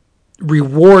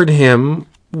reward him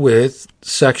with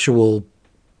sexual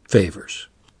favors.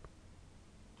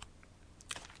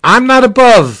 I'm not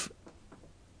above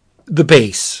the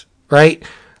base, right?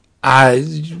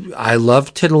 I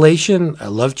love titillation. I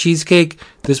love cheesecake.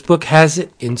 This book has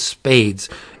it in spades.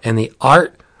 And the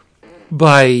art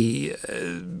by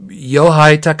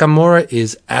Yohei Takamura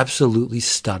is absolutely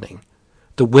stunning.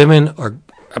 The women are,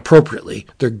 appropriately,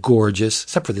 they're gorgeous,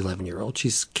 except for the 11-year-old.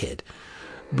 She's a kid.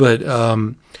 But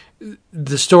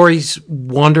the story's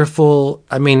wonderful.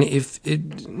 I mean,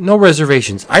 no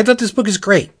reservations. I thought this book is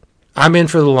great. I'm in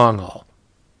for the long haul.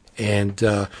 And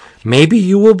maybe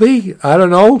you will be. I don't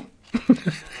know.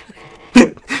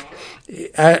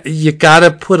 You got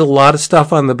to put a lot of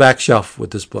stuff on the back shelf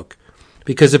with this book.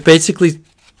 Because it basically,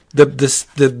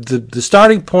 the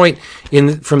starting point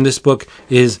from this book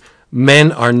is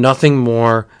men are nothing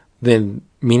more than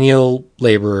menial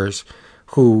laborers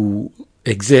who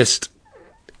exist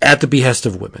at the behest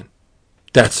of women.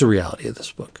 That's the reality of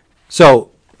this book. So,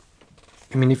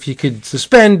 I mean, if you could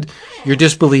suspend your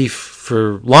disbelief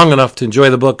for long enough to enjoy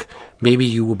the book, maybe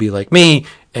you will be like me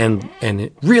and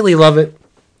really love it.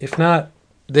 If not,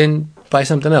 then buy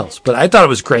something else. But I thought it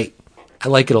was great. I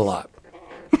like it a lot.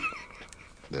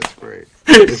 That's great.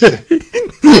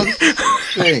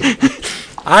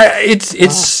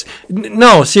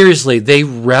 No, seriously, they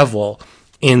revel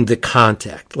in the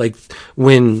contact. Like,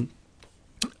 when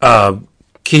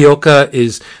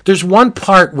Kyoka there's one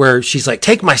part where she's like,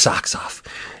 take my socks off.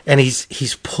 And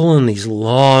he's pulling these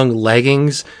long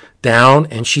leggings down,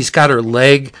 and she's got her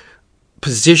leg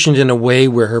positioned in a way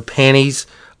where her panties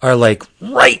are like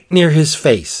right near his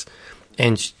face.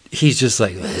 And he's just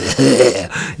like,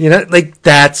 like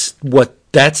that's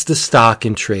the stock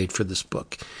in trade for this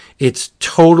book. It's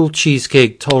total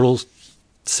cheesecake, total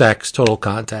sex, total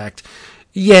contact.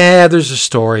 Yeah, there's a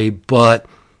story, but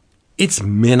it's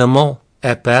minimal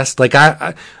at best. Like,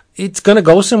 it's going to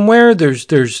go somewhere.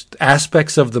 There's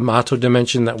aspects of the Mato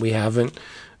dimension that we haven't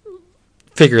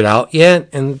figured out yet.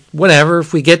 And whatever,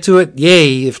 if we get to it,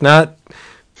 yay. If not,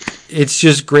 it's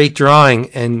just great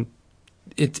drawing. And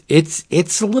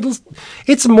it's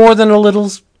more than a little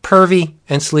pervy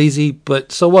and sleazy,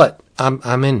 but so what?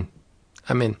 I'm in.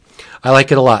 I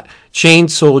like it a lot. Chain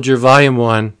Soldier Volume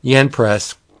 1, Yen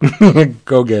Press.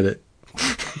 Go get it.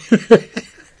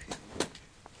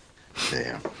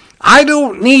 Damn. I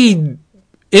don't need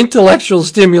intellectual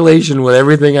stimulation with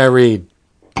everything I read.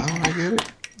 Oh, I get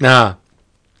it. Nah.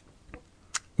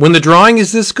 When the drawing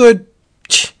is this good,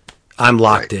 I'm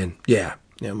locked in. Yeah,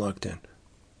 I'm locked in.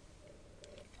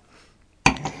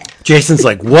 Jason's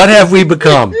like, what have we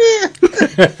become?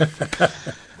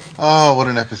 Oh, what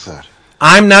an episode.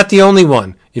 I'm not the only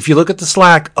one. If you look at the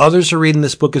Slack, others are reading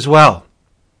this book as well.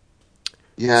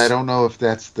 Yeah, I don't know if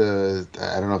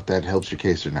that helps your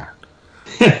case or not.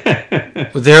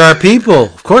 But there are people.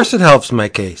 Of course, it helps my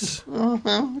case. Oh,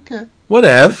 well, okay.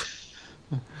 Whatever.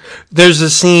 There's a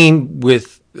scene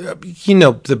with,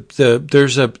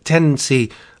 there's a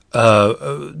tendency,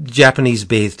 Japanese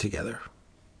bathe together,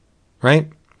 right?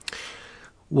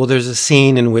 Well, there's a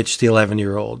scene in which the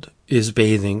 11-year-old is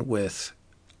bathing with,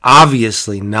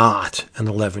 obviously not an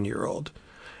 11-year-old.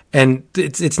 And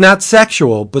it's not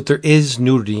sexual, but there is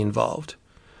nudity involved.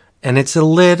 And it's a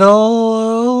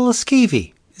little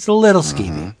skeevy. It's a little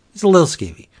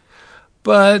skeevy.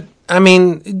 But, I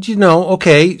mean,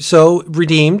 okay, so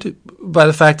redeemed by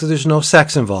the fact that there's no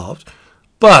sex involved.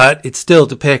 But it still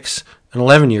depicts an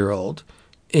 11-year-old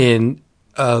in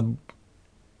a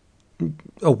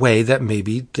way that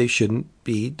maybe they shouldn't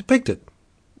be depicted.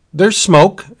 There's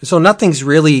smoke, so nothing's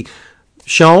really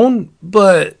shown,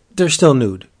 but they're still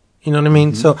nude. You know what I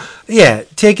mean? So, yeah,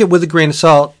 take it with a grain of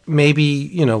salt. Maybe,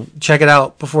 check it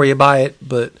out before you buy it.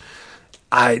 But,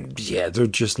 they're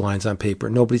just lines on paper.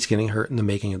 Nobody's getting hurt in the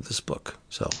making of this book.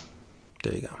 So,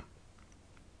 there you go.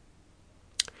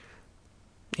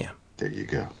 Yeah. There you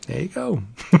go. There you go.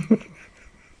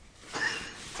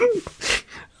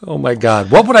 Oh, my God.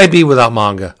 What would I be without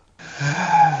manga?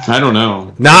 I don't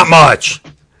know. Not much.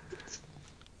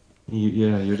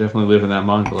 You're definitely living that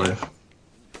manga life.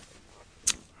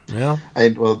 Yeah.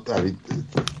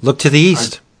 Look to the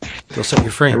east. They'll set you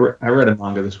free. I read a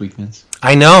manga this week, Vince.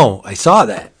 I know. I saw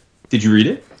that. Did you read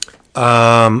it?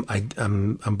 I'm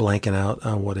blanking out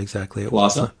on what exactly it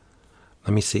was. Plaza?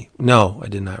 Let me see. No, I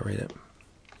did not read it.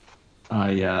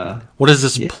 What is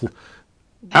this? Yeah.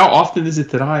 How often is it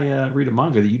that I read a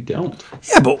manga that you don't?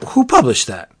 Yeah, but who published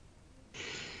that?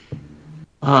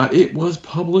 It was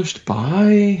published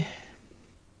by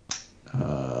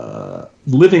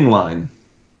Living Line.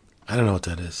 I don't know what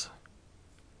that is.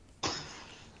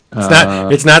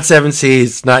 It's not Seven Seas.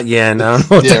 It's not Yen. I don't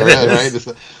know what that is.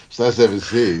 Right. It's not Seven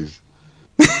Seas.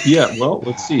 Yeah. Well,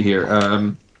 let's see here.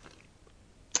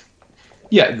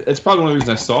 It's probably one of the reasons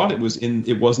I saw it.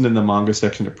 It wasn't in the manga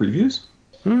section of previews.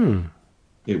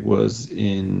 It was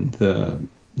in the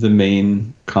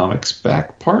main comics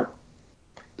back part.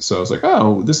 So I was like,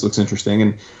 oh, this looks interesting.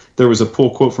 And there was a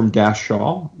pull quote from Dash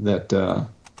Shaw that I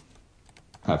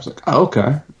was like, oh,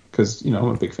 okay. Because, I'm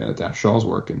a big fan of Dash Shaw's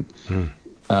work. And did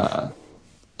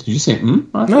you say,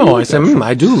 No, I said,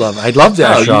 I love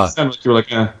Dash Shaw. You sound like you were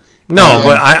like, No,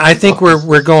 but I think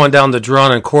we're going down the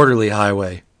Drawn and Quarterly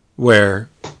highway where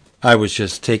I was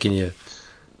just taking you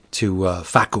to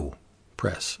Faku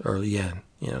Press or Yen.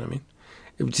 You know what I mean?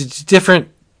 It's different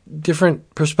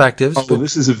perspectives. Oh,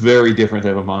 this is a very different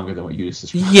type of manga than what you just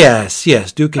described.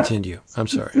 Yes. Do continue. I'm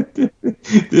sorry.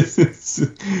 This is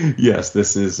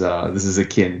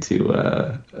akin to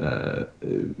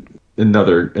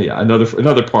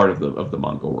another part of the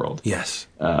manga world. Yes.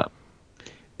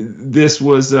 This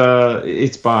was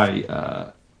it's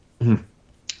by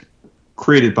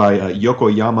created by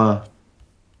Yokoyama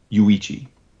Yuichi,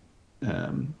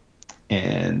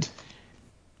 and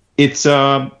it's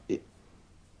it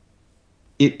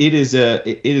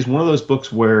is one of those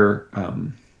books where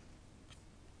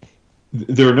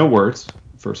there are no words,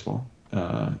 first of all,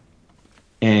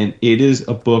 and it is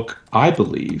a book, I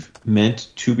believe, meant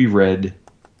to be read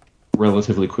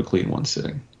relatively quickly in one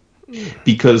sitting,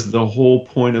 because the whole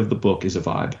point of the book is a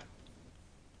vibe.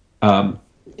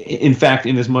 In fact,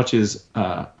 in as much as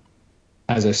I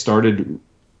started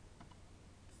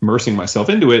immersing myself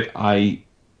into it, I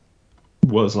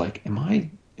was like, am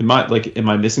I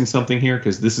missing something here?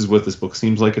 Because this is what this book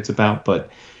seems like it's about,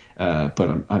 but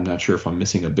I'm not sure if I'm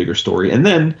missing a bigger story. And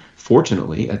then,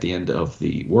 fortunately, at the end of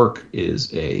the work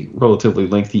is a relatively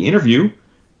lengthy interview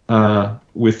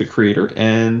with the creator,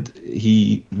 and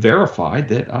he verified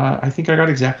that I think I got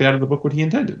exactly out of the book what he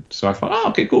intended. So I thought,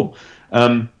 okay, cool.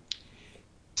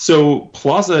 So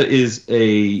Plaza is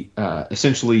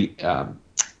essentially an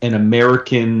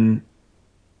American.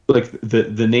 Like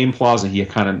the name Plaza, he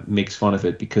kind of makes fun of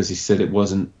it because he said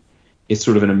it's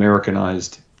sort of an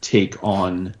Americanized take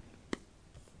on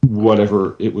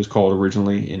whatever it was called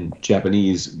originally in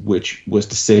Japanese, which was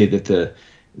to say that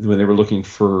when they were looking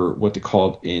for what to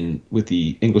call it with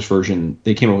the English version,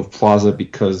 they came up with Plaza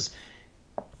because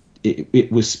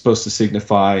it was supposed to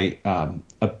signify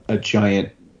a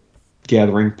giant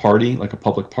gathering party, like a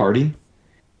public party.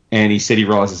 And he said he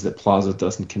realizes that Plaza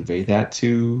doesn't convey that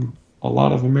to a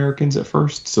lot of Americans at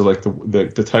first, so like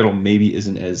the title maybe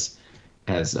isn't as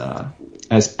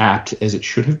apt as it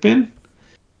should have been,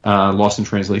 lost in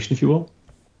translation, if you will.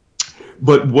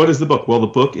 But what is the book? Well, the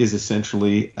book is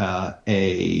essentially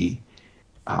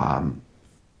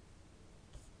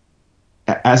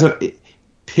as a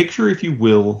picture, if you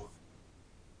will,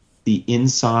 the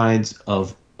insides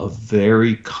of a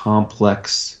very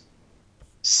complex,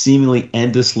 seemingly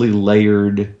endlessly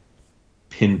layered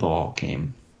pinball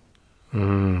game,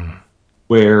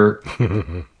 where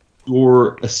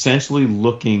you're essentially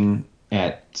looking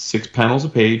at 6 panels a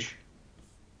page,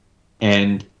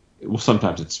 and well,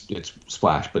 sometimes it's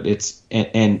splash, but it's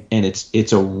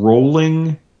a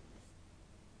rolling,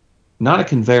 not a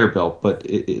conveyor belt, but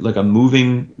like a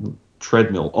moving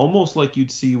treadmill, almost like you'd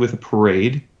see with a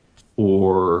parade,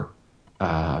 or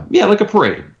like a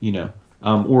parade,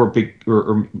 or a big,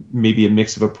 or maybe a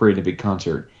mix of a parade and a big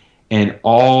concert, and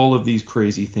all of these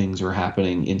crazy things are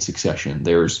happening in succession.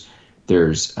 There's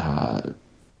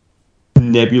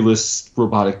nebulous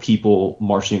robotic people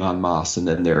marching en masse, and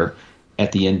then they're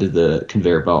at the end of the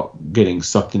conveyor belt getting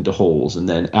sucked into holes, and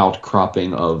then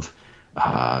outcropping of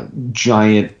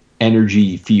giant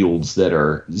energy fields that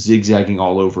are zigzagging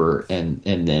all over and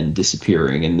then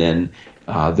disappearing. And then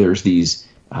there's these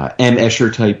M.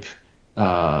 Escher type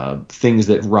things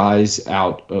that rise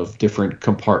out of different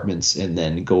compartments and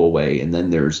then go away. And then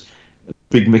there's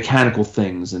big mechanical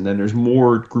things, and then there's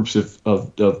more groups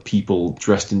of people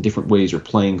dressed in different ways, or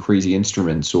playing crazy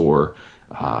instruments, or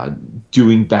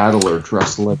doing battle, or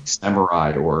dressed like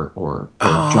samurai, or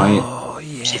giant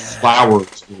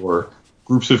flowers, or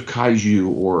groups of kaiju,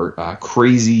 or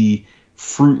crazy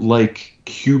fruit-like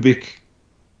cubic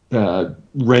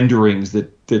renderings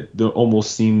that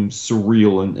almost seem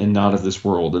surreal and not of this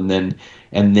world. And then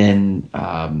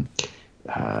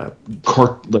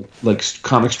like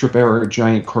comic strip era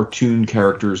giant cartoon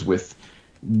characters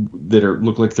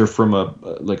look like they're from a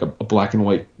black and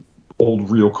white old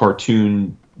real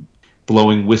cartoon,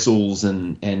 blowing whistles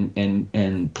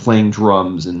and playing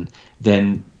drums, and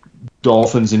then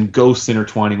dolphins and ghosts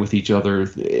intertwining with each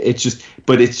other. It's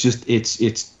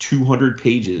 200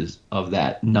 pages of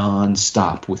that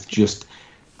non-stop, with just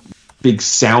big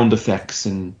sound effects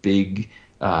and big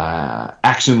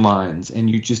action lines,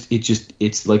 and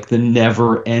it's like the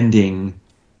never-ending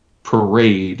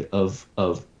parade of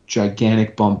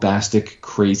gigantic, bombastic,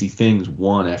 crazy things,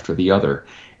 one after the other.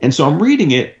 And so I'm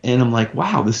reading it, and I'm like,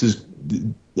 wow, this is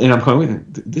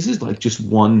like just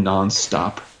one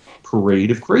non-stop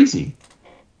parade of crazy.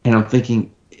 And I'm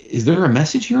thinking, is there a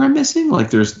message here I'm missing?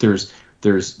 Like there's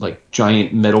like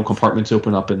giant metal compartments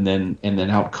open up, and then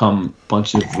out come a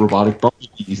bunch of robotic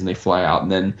bumblebees, and they fly out,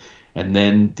 and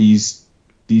then these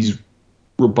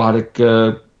robotic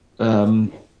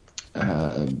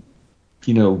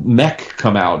mech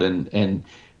come out,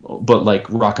 but like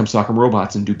Rock'em Sock'em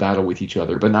Robots, and do battle with each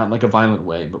other, but not in like a violent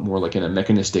way, but more like in a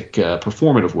mechanistic,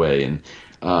 performative way. And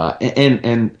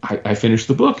I finished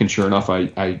the book, and sure enough,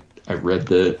 I read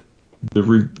the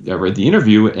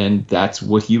interview, and that's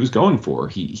what he was going for.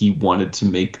 He wanted to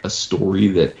make a story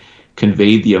that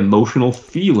conveyed the emotional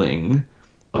feeling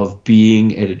of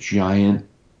being at a giant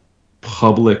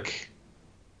public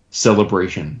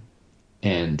celebration,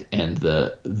 and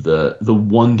the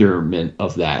wonderment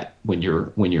of that when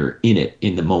you're in it,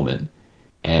 in the moment,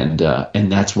 and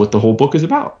that's what the whole book is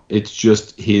about. It's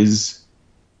just his,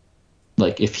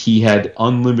 like, if he had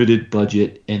unlimited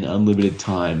budget and unlimited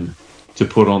time to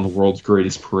put on the world's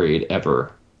greatest parade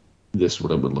ever, this is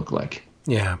what it would look like.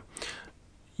 Yeah.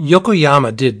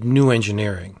 Yokoyama did New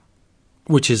Engineering,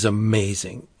 which is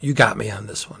amazing. You got me on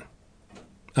this one.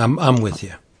 I'm with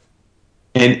you.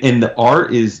 And the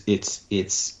art is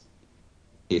it's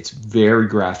very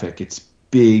graphic. It's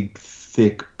big,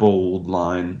 thick, bold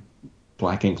line,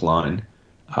 black ink line,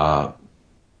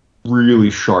 really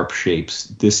sharp shapes.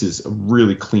 This is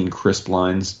really clean, crisp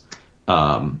lines.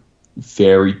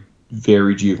 Very,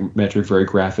 very geometric, very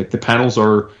graphic. The panels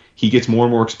he gets more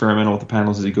and more experimental with the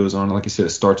panels as he goes on. Like I said, it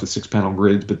starts with 6-panel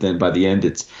grids, but then by the end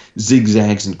it's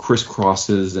zigzags and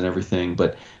crisscrosses and everything.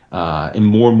 But and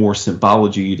more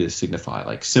symbology to signify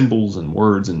like symbols and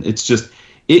words, and it's just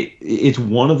it's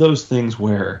one of those things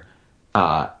where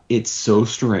it's so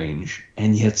strange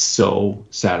and yet so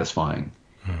satisfying.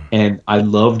 And I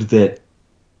loved that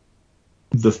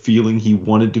the feeling he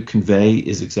wanted to convey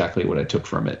is exactly what I took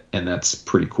from it, and that's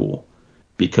pretty cool.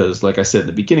 Because, like I said in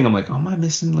the beginning, I'm like, oh, am I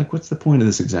missing? Like, what's the point of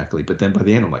this exactly? But then by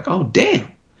the end, I'm like, oh,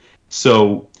 damn.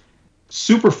 So,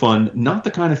 super fun. Not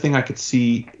the kind of thing I could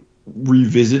see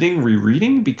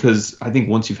rereading, because I think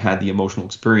once you've had the emotional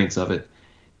experience of it,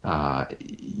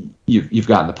 you've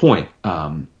gotten the point.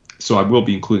 So I will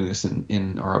be including this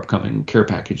in our upcoming care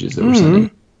packages that we're sending.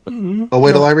 Oh,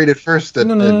 wait till I read it first.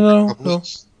 No.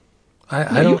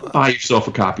 I don't. You buy yourself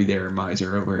a copy there,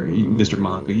 Miser, over Mr.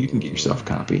 Manga. You can get yourself a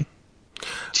copy.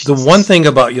 The one thing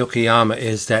about Yokoyama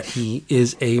is that he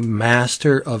is a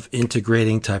master of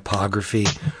integrating typography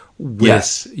with,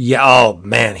 Yes. Yeah, oh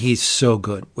man, he's so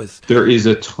good with. There is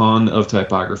a ton of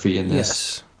typography in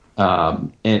this. Yes.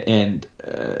 And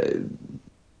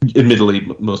admittedly,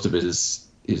 most of it is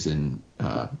in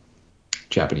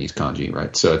Japanese kanji,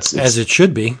 right? So it's as it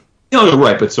should be. No,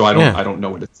 right. But so I don't know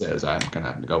what it says. I'm gonna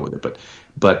have to go with it.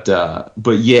 But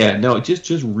yeah, no,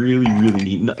 just really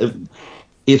neat.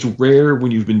 It's rare when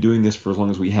you've been doing this for as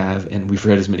long as we have, and we've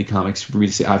read as many comics, for me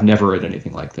to say I've never read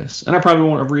anything like this, and I probably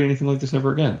won't ever read anything like this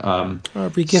ever again.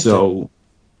 Regift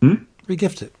it.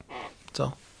 Regift it. That's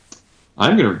all.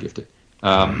 I'm gonna regift it.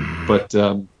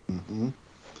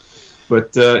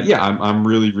 Yeah, I'm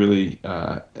really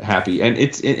happy, and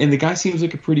the guy seems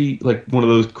like a pretty one of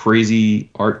those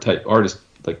crazy artists,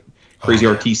 crazy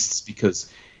artistes,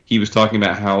 because he was talking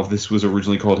about how this was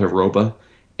originally called Hiroba,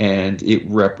 and it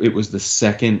was the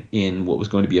second in what was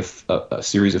going to be a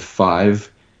series of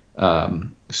 5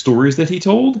 stories that he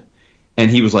told. And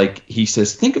he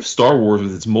says, think of Star Wars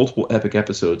with its multiple epic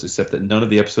episodes, except that none of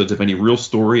the episodes have any real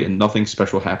story and nothing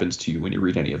special happens to you when you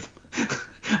read any of them.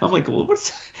 I'm like, well,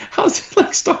 how's it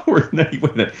like Star Wars? And then he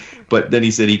went there. But then he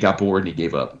said he got bored and he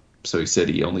gave up. So he said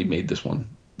he only made this one.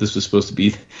 This was supposed to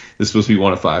be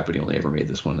 1 of 5, but he only ever made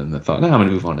this one. And I thought, no, I'm going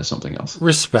to move on to something else.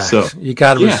 Respect. So, you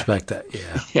got to respect that.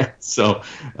 Yeah. Yeah. So,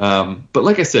 but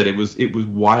like I said, it was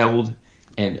wild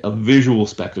and a visual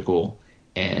spectacle.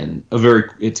 And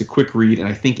it's a quick read, and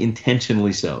I think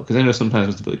intentionally so, because I know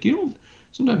sometimes it's like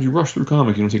sometimes you rush through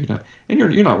comics, you don't take your time, and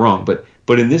you're not wrong, but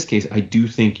in this case, I do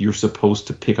think you're supposed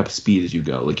to pick up speed as you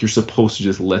go. Like, you're supposed to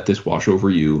just let this wash over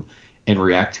you and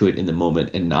react to it in the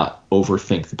moment, and not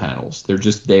overthink the panels. They're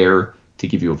just there to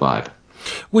give you a vibe,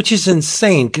 which is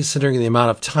insane considering the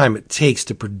amount of time it takes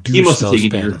to produce he must have those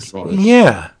taken panels. years.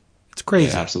 Yeah, it's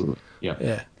crazy. Yeah, absolutely.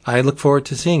 Yeah. I look forward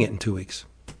to seeing it in 2 weeks.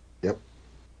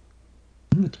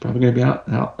 It's probably going to be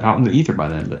out in the ether by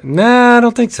then. But nah, I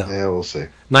don't think so. Yeah, we'll see.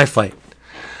 Knife fight.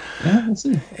 Yeah, we'll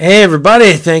see. Hey,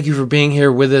 everybody. Thank you for being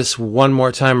here with us one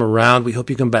more time around. We hope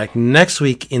you come back next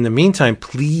week. In the meantime,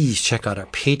 please check out our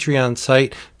Patreon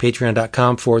site,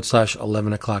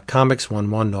 patreon.com/11 o'clock comics,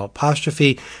 11 no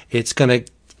apostrophe. It's going to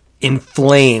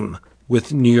inflame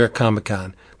with New York Comic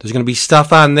Con. There's going to be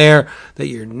stuff on there that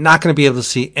you're not going to be able to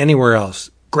see anywhere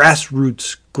else.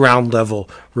 Grassroots, ground level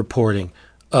reporting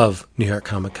of New York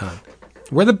Comic Con.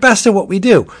 We're the best at what we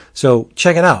do. So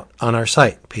check it out on our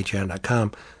site,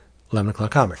 patreon.com, 11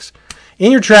 o'clock comics.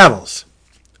 In your travels,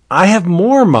 I have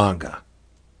more manga.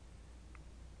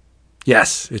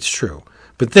 Yes, it's true.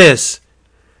 But this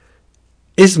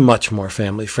is much more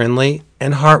family friendly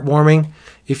and heartwarming.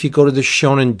 If you go to the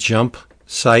Shonen Jump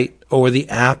site or the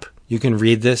app, you can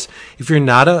read this. If you're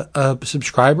not a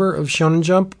subscriber of Shonen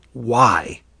Jump,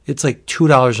 why? It's like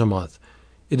 $2 a month.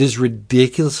 It is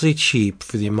ridiculously cheap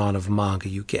for the amount of manga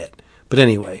you get. But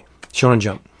anyway, Shonen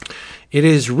Jump. It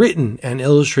is written and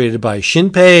illustrated by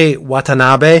Shinpei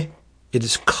Watanabe. It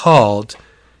is called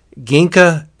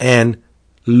Ginka and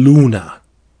Luna.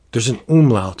 There's an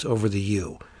umlaut over the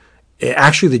U.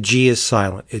 Actually, the G is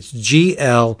silent. It's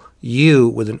G-L-U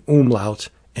with an umlaut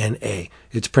and A.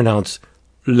 It's pronounced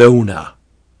Luna.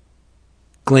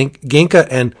 Ginka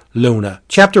and Luna.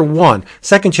 Chapter 1.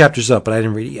 Second chapter's up, but I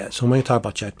didn't read it yet, so I'm going to talk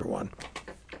about chapter 1.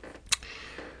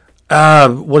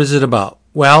 What is it about?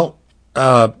 Well,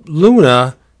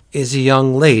 Luna is a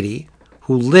young lady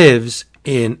who lives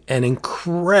in an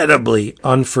incredibly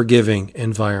unforgiving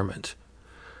environment.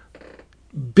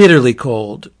 Bitterly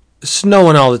cold,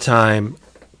 snowing all the time,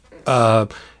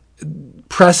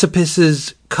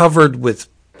 precipices covered with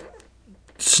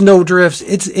snowdrifts.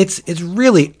 It's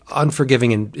really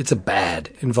unforgiving, and it's a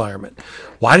bad environment.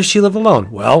 Why does she live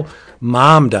alone? Well,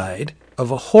 mom died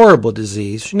of a horrible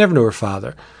disease. She never knew her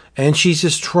father, and she's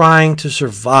just trying to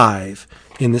survive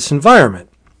in this environment.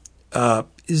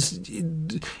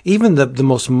 Even the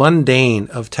most mundane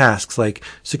of tasks, like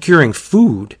securing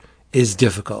food, is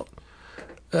difficult.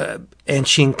 And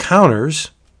she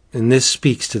encounters, and this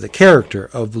speaks to the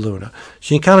character of Luna,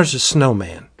 she encounters a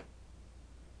snowman.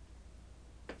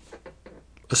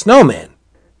 A snowman.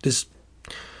 A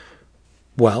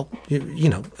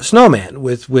snowman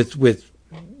with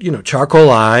charcoal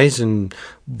eyes and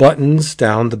buttons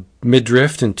down the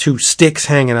midriff and 2 sticks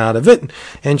hanging out of it.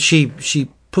 And she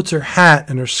puts her hat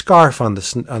and her scarf on the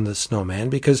snowman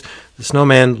because the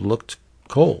snowman looked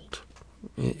cold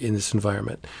in this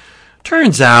environment.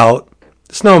 Turns out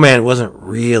the snowman wasn't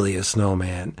really a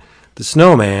snowman. The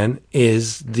snowman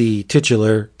is the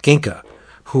titular Ginka,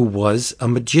 who was a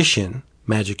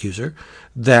magic user,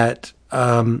 that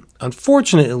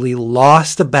unfortunately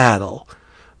lost a battle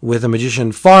with a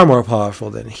magician far more powerful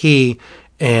than he,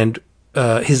 and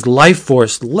his life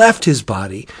force left his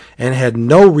body and had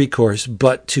no recourse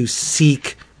but to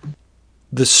seek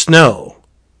the snow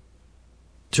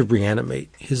to reanimate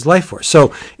his life force.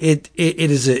 So it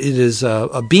is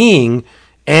a being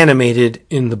animated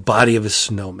in the body of a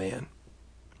snowman.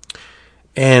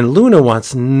 And Luna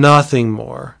wants nothing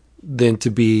more than to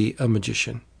be a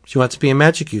magician. She wants to be a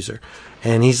magic user.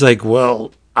 And he's like,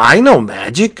 well, I know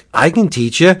magic. I can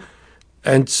teach you.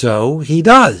 And so he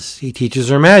does. He teaches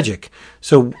her magic.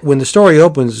 So when the story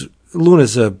opens,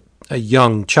 Luna's a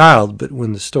young child, but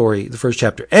when the first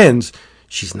chapter ends,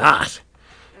 she's not.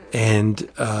 And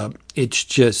it's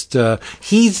just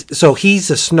he's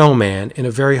a snowman in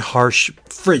a very harsh,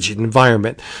 frigid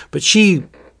environment. But she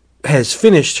has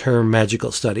finished her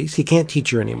magical studies. He can't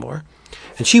teach her anymore,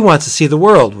 and she wants to see the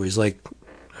world. Where he's like,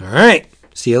 "All right,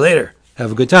 see you later.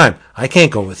 Have a good time. I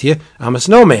can't go with you. I'm a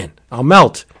snowman. I'll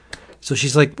melt." So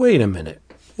she's like, "Wait a minute.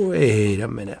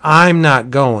 I'm not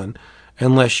going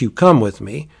unless you come with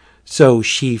me." So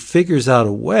she figures out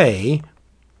a way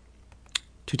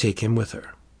to take him with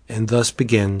her. And thus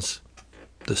begins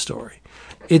the story.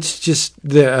 It's just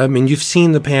you've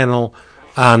seen the panel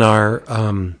on our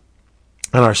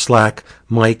Slack.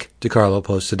 Mike DiCarlo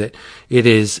posted it. It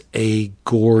is a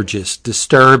gorgeous,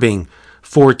 disturbing,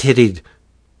 four-titted,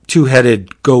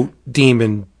 two-headed goat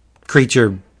demon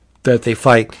creature that they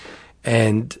fight,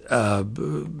 and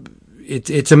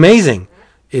it's amazing.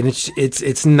 And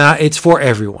it's for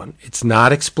everyone. It's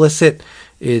not explicit.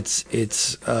 It's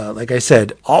like I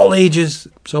said, all ages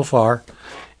so far,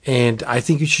 and I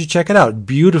think you should check it out.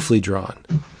 Beautifully drawn.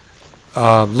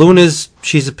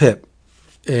 She's a pip,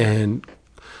 and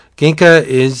Ginka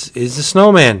is a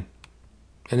snowman,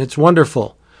 and it's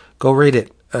wonderful. Go read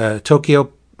it. Viz.com.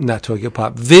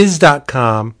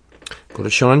 Go to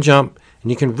Shonen Jump,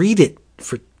 and you can read it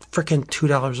for frickin'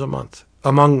 $2 a month,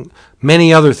 among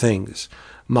many other things.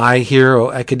 My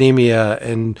Hero Academia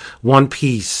and One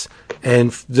Piece.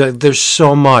 And there's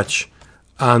so much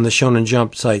on the Shonen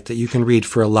Jump site that you can read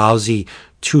for a lousy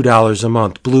 $2 a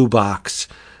month. Blue Box,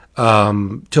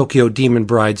 Tokyo Demon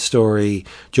Bride Story,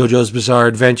 JoJo's Bizarre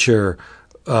Adventure,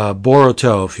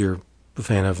 Boruto, if you're a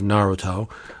fan of Naruto.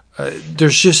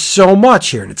 There's just so much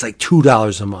here, and it's like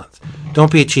 $2 a month.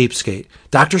 Don't be a cheapskate.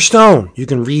 Dr. Stone, you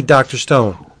can read Dr.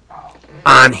 Stone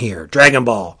on here. Dragon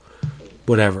Ball,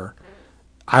 whatever.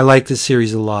 I like this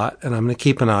series a lot, and I'm going to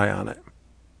keep an eye on it.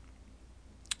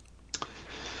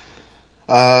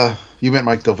 You meant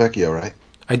Mike Del Vecchio, right?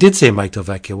 I did say Mike Del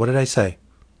Vecchio. What did I say?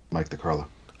 Mike DiCarlo.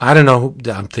 I don't know.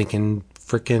 I'm thinking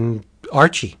frickin'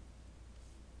 Archie.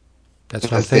 That's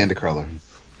what I'm thinking. Dan DiCarlo.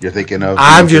 You're thinking of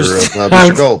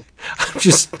Mr. Gold. I'm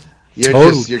just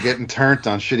you're getting turned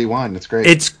on shitty wine. That's great.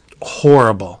 It's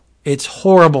horrible. It's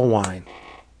horrible wine.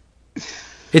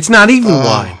 It's not even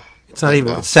wine. It's not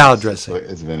even salad dressing.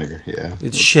 It's vinegar. Yeah,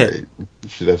 it's shit. Great. You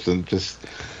should have some just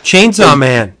Chainsaw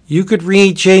Man. You could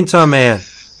read Chainsaw Man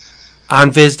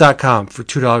on Viz.com for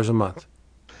 $2 a month.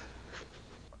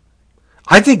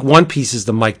 I think One Piece is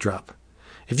the mic drop.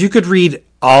 If you could read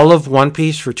all of One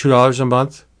Piece for $2 a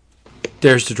month,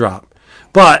 there's the drop.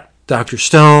 But Dr.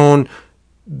 Stone,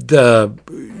 Ginka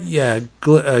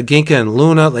and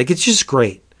Luna, like, it's just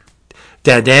great.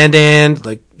 Dan,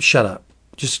 like, shut up.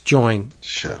 Just join.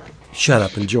 Shut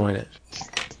up and join it.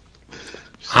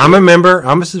 I'm a member.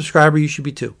 I'm a subscriber. You should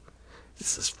be too.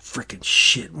 This is freaking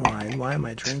shit wine. Why am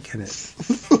I drinking it?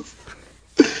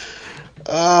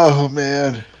 Oh,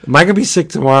 man. Am I going to be sick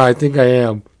tomorrow? I think I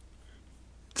am.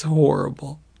 It's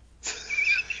horrible.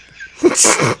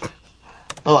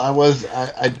 Well, I was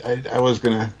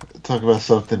going to talk about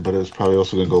something, but it was probably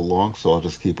also going to go long, so I'll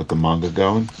just keep with the manga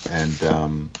going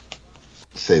and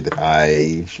say that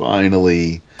I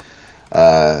finally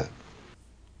I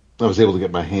was able to get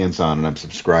my hands on, and I'm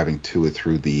subscribing to it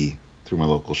through my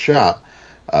local shop.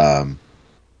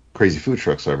 Crazy Food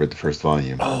Truck. So I read the first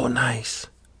volume. Oh, nice.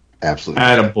 Absolutely.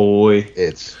 Attaboy.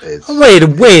 It's wait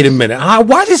a minute.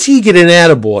 Why does he get an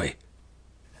attaboy?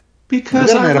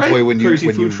 Because I read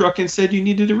Crazy Food Truck and said you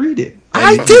needed to read it.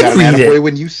 I did read it.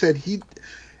 When you said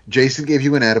Jason gave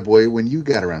you an attaboy when you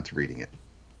got around to reading it.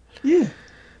 Yeah.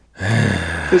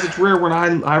 Because it's rare when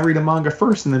I read a manga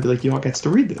first and then be like, y'all gets to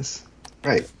read this.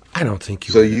 Right. I don't think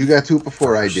you. So you got to it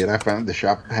before I did. I found the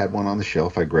shop had one on the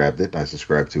shelf. I grabbed it. I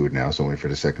subscribed to it now, so I'm waiting for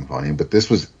the second volume. But this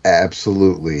was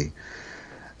absolutely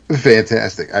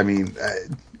fantastic. I mean,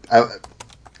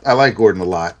 I like Gordon a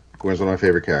lot. Gordon's one of my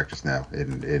favorite characters now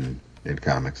in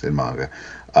comics, in manga.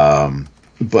 I'm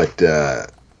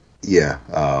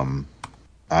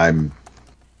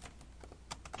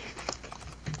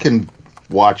can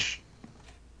watch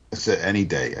So any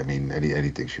day. I mean,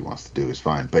 anything she wants to do is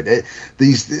fine. But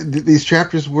these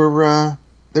chapters were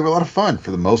they were a lot of fun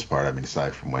for the most part. I mean,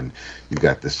 aside from when you've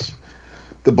got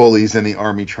the bullies and the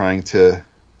army trying to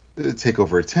take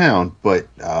over a town, but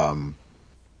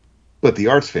the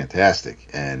art's fantastic,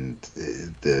 and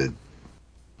the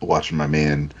watching my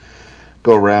man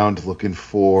go around looking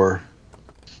for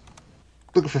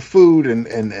food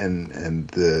and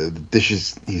the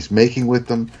dishes he's making with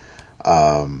them.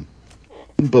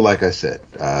 But like I said,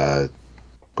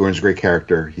 Gordon's a great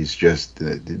character. He's just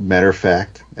matter of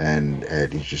fact, and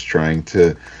he's just trying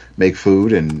to make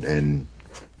food and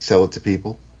sell it to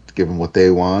people, to give them what they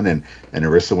want. And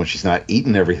Orissa, when she's not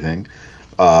eating everything,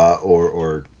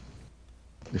 or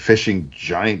fishing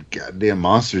giant goddamn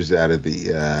monsters out of the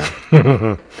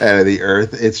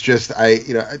earth, it's just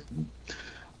I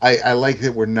like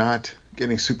that we're not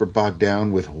getting super bogged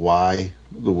down with why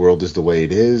the world is the way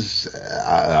it is.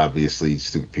 Obviously,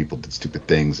 stupid people did stupid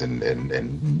things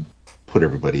and put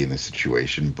everybody in this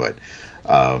situation. But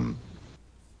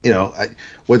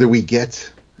whether we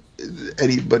get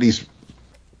anybody's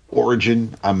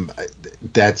origin,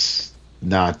 that's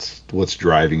not what's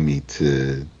driving me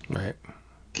to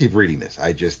keep reading this.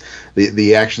 I just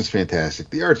the action's fantastic.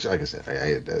 The art's, like I said,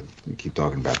 I keep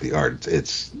talking about the art.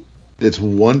 It's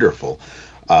wonderful.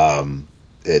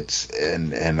 It's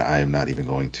and I'm not even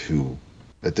going to.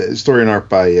 The story and art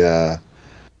by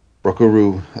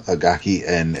Rokuro Agaki,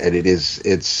 and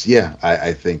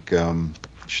I think you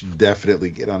should definitely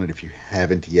get on it if you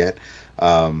haven't yet.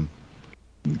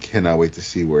 Cannot wait to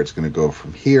see where it's going to go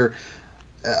from here.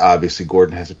 Obviously,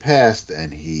 Gordon has a past,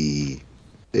 and he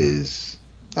is,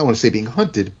 I want to say being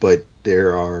hunted, but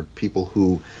there are people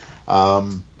who,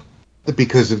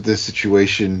 because of the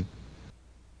situation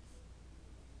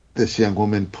this young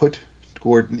woman put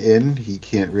Gordon in, he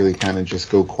can't really kind of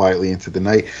just go quietly into the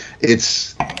night. It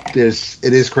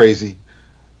is crazy.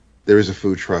 There is a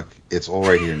food truck. It's all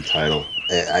right here in the title.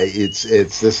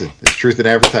 Listen, it's truth in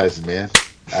advertising, man.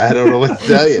 I don't know what to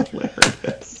tell you.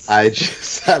 I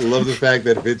love the fact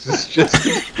that Vince is just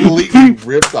completely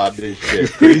ripped on this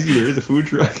shit. Crazy, there's a food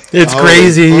truck. It's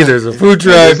crazy. There's a food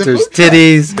truck. There's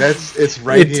titties. It's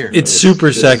right here. It's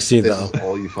super sexy though. That's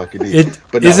all you fucking need.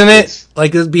 Isn't it?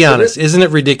 Like, let's be honest. Isn't it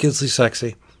ridiculously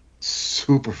sexy?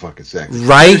 Super fucking sexy,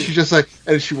 right? And she's just like,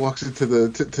 and she walks into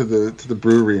the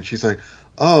brewery, and she's like,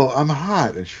 "Oh, I'm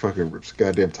hot," and she fucking rips the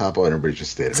goddamn top off, and everybody's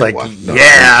just standing there like,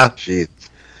 watching.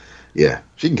 Yeah.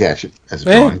 She can catch it as a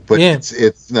drawing, but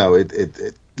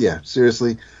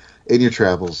seriously, in your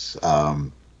travels,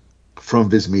 from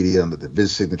Viz Media on the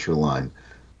Viz signature line,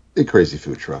 a crazy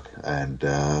food truck, and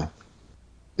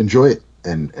enjoy it.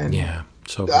 And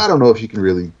so I don't know if you can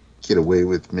really get away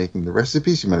with making the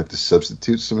recipes. You might have to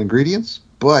substitute some ingredients,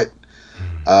 but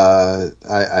I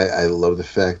love the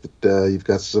fact that you've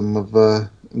got some of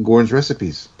Gordon's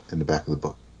recipes in the back of the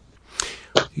book.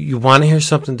 You want to hear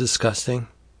something disgusting?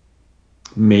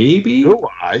 Maybe. Do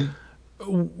I?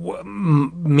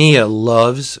 Mia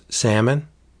loves salmon.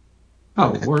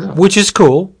 Oh, word up. Which is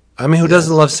cool. I mean, who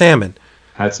doesn't love salmon?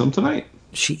 Had some tonight.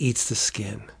 She eats the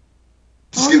skin.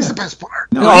 The skin's the best part.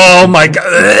 No, my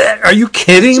God. Are you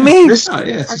kidding me? It's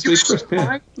crisp.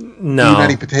 No. You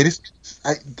not eat potato skins?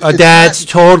 That's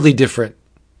totally different.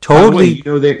 Totally.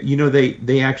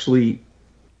 They actually,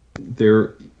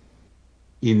 they're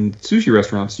in sushi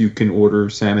restaurants, you can order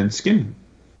salmon skin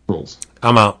rolls.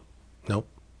 I'm out. Nope.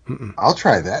 Mm-mm. I'll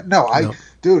try that.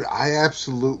 Dude, I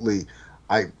absolutely,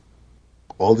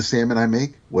 all the salmon I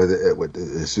make, whether with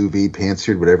the sous vide,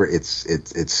 pan-seared, whatever,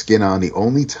 it's skin on. The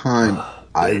only time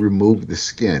I remove the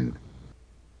skin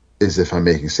is if I'm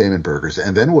making salmon burgers.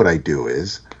 And then what I do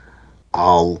is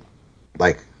I'll,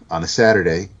 like on a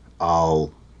Saturday,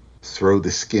 I'll throw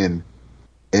the skin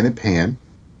in a pan,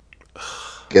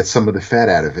 get some of the fat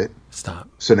out of it. Stop.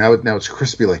 So now it's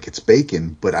crispy like it's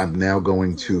bacon, but I'm now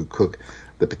going to cook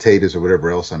the potatoes or whatever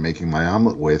else I'm making my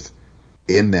omelet with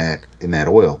in that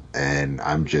oil, and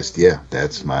I'm just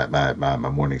that's my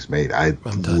morning's made. I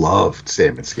love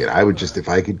salmon skin. I would just, if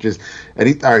I could just, all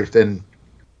right, then,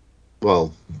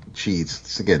 well, she eats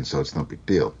skin, so it's no big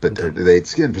deal. But they eat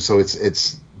skin, so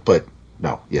it's. But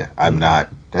no, I'm not.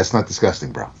 That's not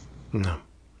disgusting, bro. No.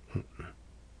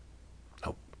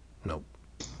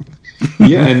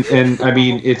 Yeah, and I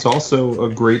mean, it's also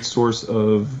a great source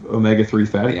of omega-3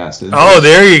 fatty acids. Oh,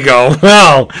 there you go.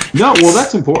 Well,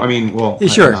 that's important. I mean,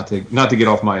 sure. Not to get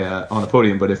off my on the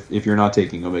podium, but if you're not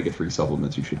taking omega-3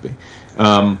 supplements, you should be.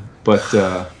 So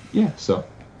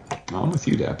I'm with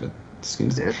you, Dap.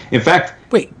 Skin's there. In fact,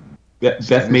 wait,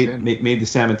 Beth made the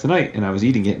salmon tonight, and I was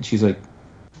eating it, and she's like,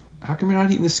 "How come you're not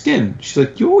eating the skin?" She's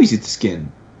like, "You always eat the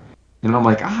skin." And I'm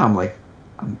like,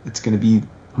 it's gonna be.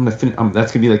 That's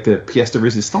gonna be like the pièce de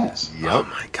résistance. Yep. Oh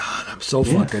my god, I'm so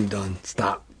fucking done.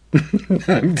 Stop.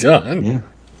 I'm done.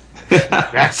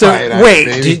 Yeah. So wait,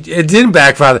 it didn't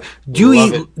backfire. Do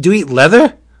you eat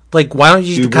leather? Like, why don't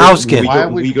you eat the cow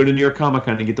skin? We go to New York Comic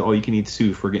Con and get the all-you-can-eat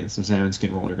soup for getting some salmon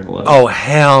skin roll. You're gonna love it. Oh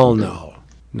hell no,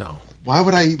 no. Why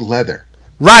would I eat leather?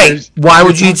 Right? Why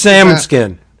would you eat salmon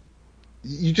skin?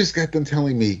 You just got them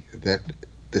telling me that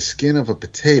the skin of a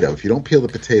potato, if you don't peel the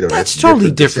potato, that's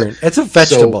totally different. It's a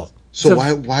vegetable. So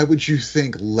why would you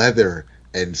think leather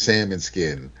and salmon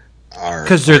skin are?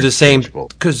 Because they're the same.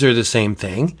 Because they're the same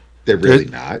thing. They're really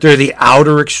not. They're the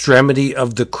outer extremity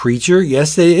of the creature.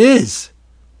 Yes, it is.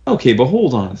 Okay, but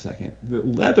hold on a second. The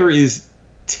leather is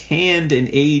tanned and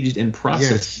aged and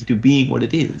processed into being what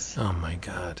it is. Oh my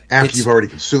god! After you've already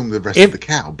consumed the rest of the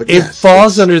cow, but it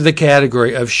falls under the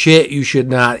category of shit you should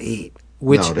not eat,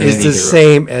 which is the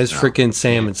same as freaking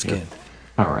salmon skin.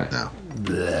 All right, no,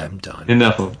 I'm done.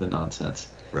 Enough of the nonsense.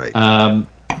 Right.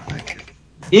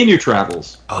 In your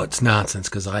travels. Oh, it's nonsense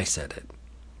because I said it.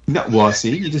 No, well,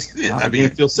 see, you just I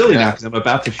feel silly now because I'm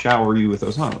about to shower you with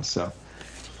Osamas. So,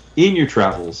 in your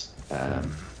travels,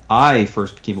 I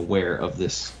first became aware of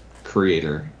this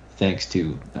creator thanks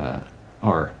to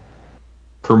our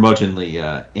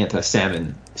curmudgeonly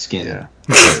anti-salmon skin. Yeah.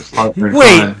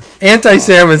 Wait,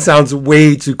 anti-salmon sounds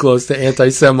way too close to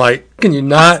anti-Semite. Can you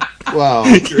not? Well,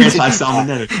 you're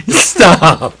anti-salmonella.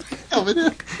 Stop.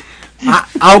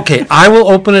 Okay, I will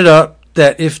open it up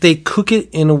that if they cook it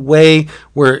in a way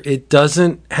where it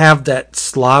doesn't have that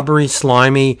slobbery,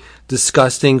 slimy,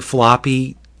 disgusting,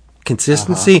 floppy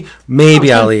consistency,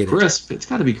 maybe I'll eat it. Crisp. It's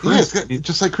got to be crisp. Yeah,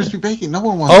 just like crispy bacon. No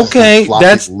one wants. Okay,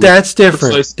 that's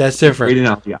different. That's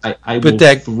different. I will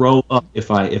throw up if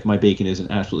my bacon isn't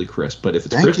absolutely crisp. But if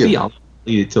it's crispy, I'll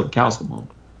eat it till the cows come home.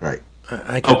 Right.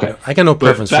 I got no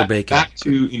preference for bacon. Back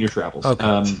to In Your Travels.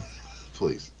 Okay.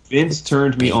 Please. Vince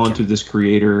turned me on to this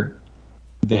creator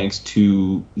thanks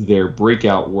to their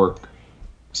breakout work,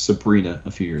 Sabrina,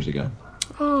 a few years ago.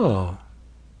 Oh.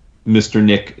 Mr.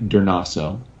 Nick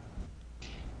Dernasso.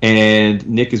 And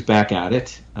Nick is back at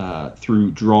it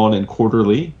through Drawn and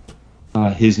Quarterly,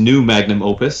 his new magnum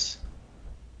opus,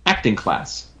 Acting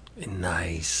Class.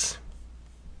 Nice.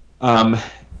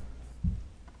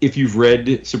 If you've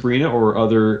read Sabrina or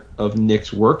other of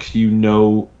Nick's works, you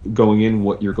know going in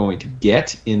what you're going to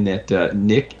get, in that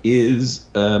Nick is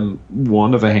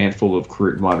one of a handful of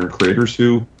modern creators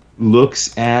who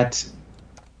looks at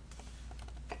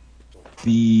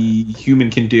the human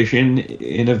condition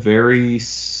in a very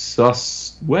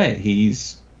sus way.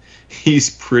 He's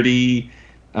pretty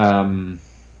biting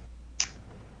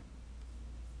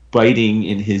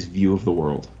in his view of the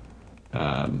world.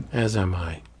 As am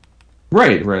I.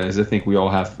 Right. As I think we all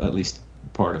have, at least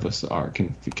part of us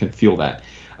can feel that.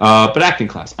 But Acting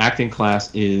Class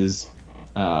is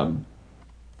a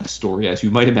story, as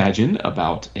you might imagine,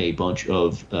 about a bunch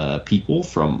of people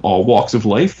from all walks of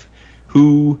life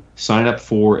who sign up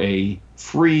for a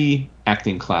free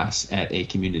acting class at a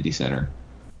community center.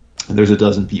 And there's a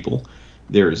dozen people.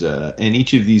 And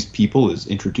each of these people is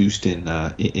introduced in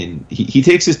he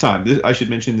takes his time. I should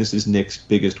mention this is Nick's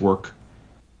biggest work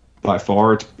by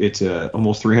far. It's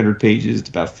almost 300 pages. It's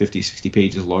about 50, 60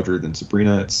 pages larger than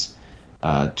Sabrina. It's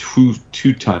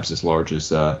two times as large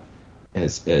as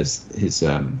his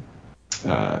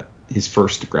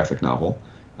first graphic novel.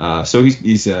 So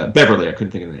he's Beverly. I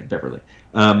couldn't think of the name. Beverly.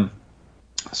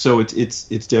 So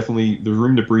it's definitely the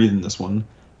room to breathe in this one.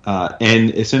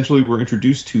 And essentially, we're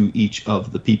introduced to each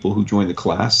of the people who join the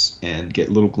class and get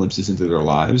little glimpses into their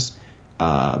lives.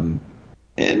 And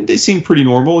they seem pretty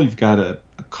normal. You've got a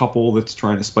couple that's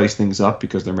trying to spice things up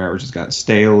because their marriage has gotten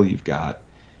stale. You've got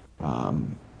a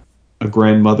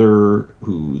grandmother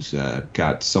who's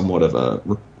got somewhat of a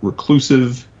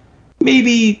reclusive,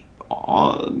 maybe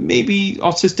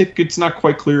autistic. It's not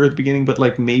quite clear at the beginning, but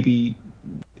like maybe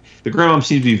the grandmom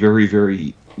seems to be very,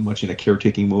 very much in a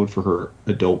caretaking mode for her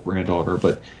adult granddaughter,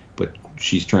 but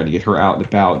she's trying to get her out and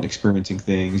about and experiencing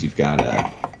things. You've got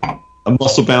a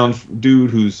muscle-bound dude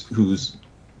who's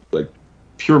like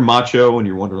pure macho, and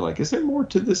you're wondering, like, is there more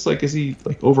to this? Like, is he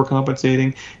like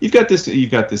overcompensating? You've got this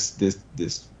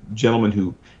gentleman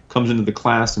who comes into the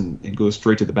class and goes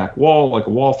straight to the back wall like a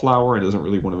wallflower and doesn't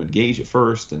really want to engage at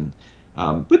first. And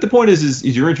but the point is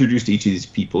you're introduced to each of these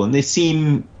people, and they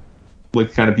seem like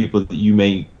the kind of people that you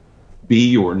may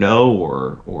be or know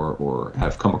or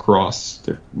have come across.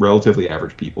 They're relatively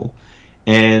average people.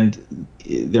 And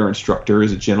their instructor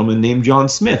is a gentleman named John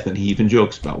Smith, and he even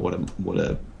jokes about what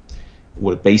a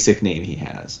basic name he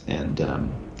has. And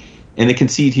And the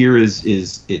conceit here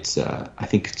is it's I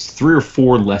think it's 3 or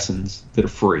 4 lessons that are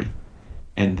free,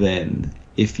 and then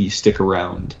if you stick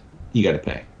around, you got to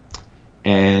pay.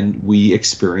 And we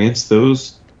experience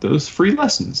those free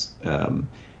lessons, and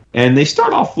they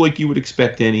start off like you would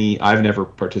expect any. I've never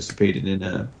participated in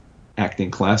a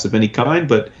acting class of any kind,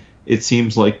 but it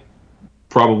seems like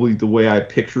probably the way I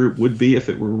picture it would be if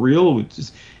it were real, which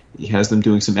is he has them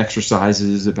doing some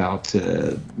exercises about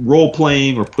role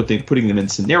playing or putting them in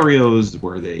scenarios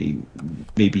where they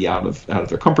may be out of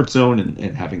their comfort zone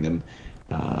and having them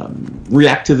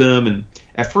react to them. And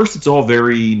at first it's all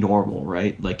very normal,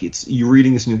 right? Like you're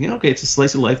reading this and you're thinking, okay, it's a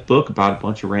slice of life book about a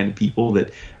bunch of random people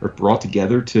that are brought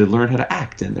together to learn how to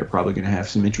act, and they're probably going to have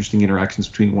some interesting interactions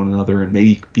between one another and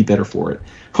maybe be better for it.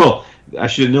 Well, I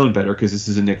should have known better because this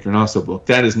is a Nick Donaso book.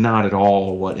 That is not at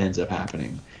all what ends up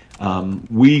happening.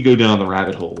 We go down the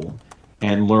rabbit hole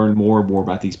and learn more and more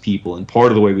about these people, and part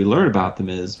of the way we learn about them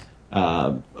is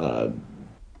the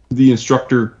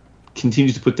instructor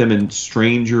continues to put them in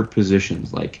stranger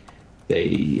positions, like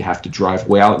they have to drive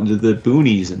way out into the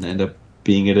boonies and end up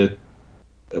being at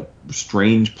a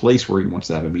strange place where he wants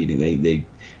to have a meeting. They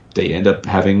end up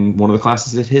having one of the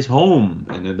classes at his home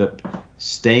and end up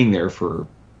staying there for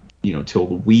till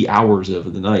the wee hours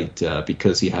of the night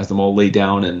because he has them all lay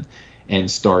down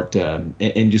and start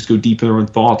and just go deep in their own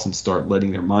thoughts and start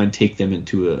letting their mind take them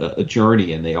into a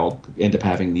journey, and they all end up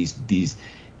having these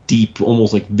deep,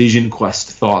 almost like vision quest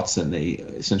thoughts, and they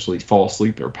essentially fall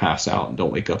asleep or pass out and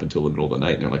don't wake up until the middle of the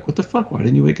night, and they're like, what the fuck, why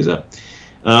didn't you wake us up?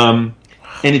 And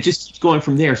it just keeps going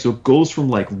from there. So it goes from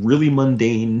like really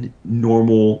mundane,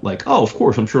 normal, like, oh, of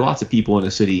course, I'm sure lots of people in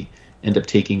a city end up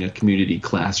taking a community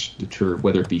class,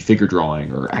 whether it be figure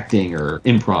drawing or acting or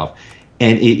improv,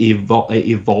 and it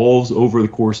evolves over the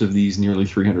course of these nearly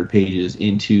 300 pages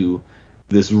into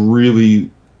this really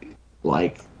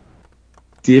like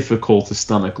difficult to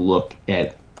stomach look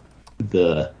at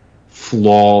the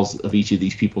flaws of each of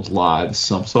these people's lives,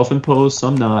 some self-imposed,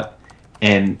 some not,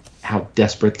 and how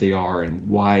desperate they are and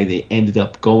why they ended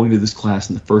up going to this class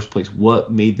in the first place,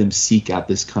 what made them seek out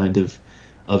this kind of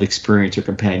experience or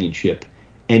companionship.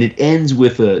 And it ends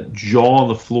with a jaw on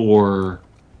the floor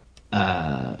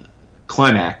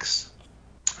climax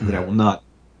that I will not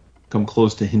come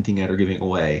close to hinting at or giving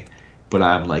away, but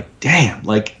I'm like, damn,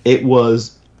 like it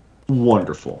was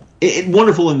wonderful.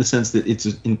 Wonderful in the sense that it's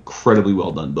an incredibly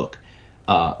well done book.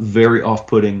 Very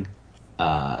off-putting,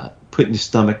 pit in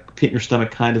your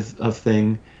stomach kind of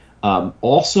thing.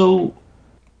 Also,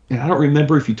 and I don't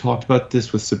remember if you talked about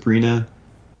this with Sabrina,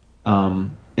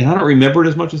 and I don't remember it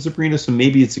as much as Sabrina, so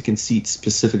maybe it's a conceit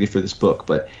specifically for this book,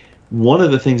 but one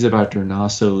of the things about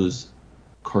Donaso's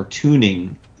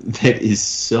cartooning that is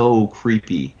so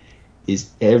creepy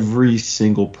is every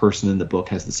single person in the book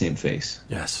has the same face.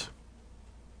 Yes.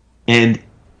 And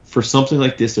for something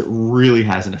like this, it really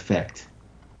has an effect,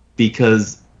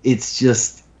 because it's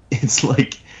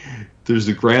like there's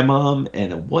a grandmom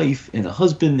and a wife and a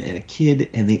husband and a kid,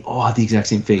 and they all have the exact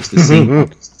same face, the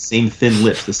same thin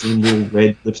lips, the same little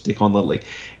red lipstick on the leg.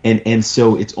 And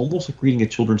so it's almost like reading a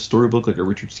children's storybook, like a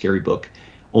Richard Scarry book,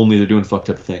 only they're doing fucked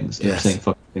up things and they're saying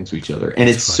fucked up things to each other. And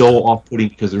it's so off-putting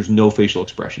because there's no facial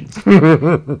expressions.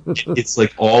 It's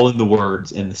like all in the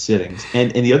words and the sittings.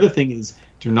 And the other thing is,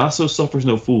 Donaso suffers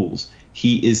no fools.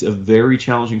 He is a very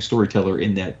challenging storyteller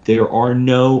in that there are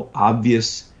no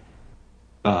obvious,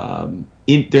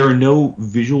 there are no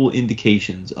visual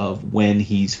indications of when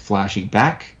he's flashing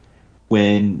back,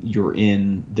 when you're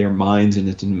in their minds and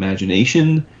it's an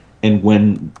imagination, and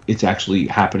when it's actually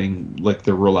happening, like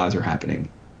their real lives are happening.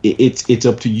 It's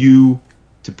up to you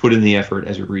to put in the effort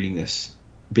as you're reading this,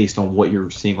 based on what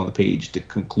you're seeing on the page, to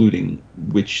concluding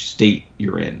which state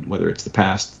you're in, whether it's the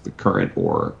past, the current,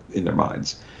 or in their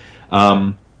minds.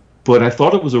 But I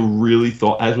thought it was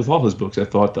as with all his books, I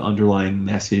thought the underlying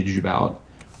message about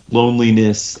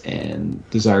loneliness and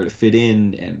desire to fit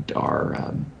in and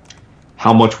our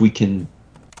how much we can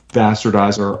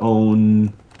bastardize our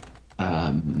own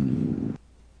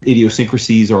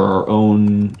idiosyncrasies or our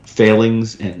own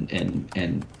failings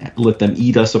and let them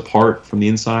eat us apart from the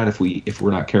inside if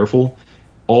we're not careful,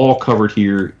 all covered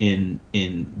here in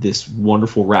this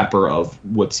wonderful wrapper of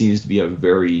what seems to be a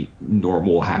very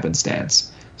normal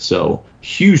happenstance. So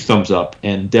huge thumbs up,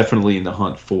 and definitely in the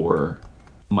hunt for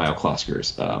Mile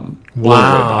Kloskers.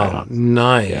 Wow,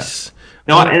 nice. Yeah.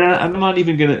 No, and I'm not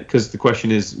even gonna, because the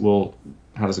question is, well,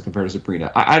 how does it compare to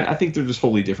Sabrina? I think they're just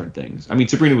wholly different things. I mean,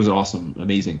 Sabrina was awesome,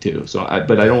 amazing too. So,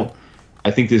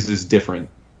 I think this is different.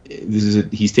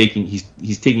 He's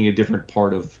taking a different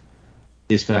part of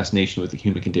his fascination with the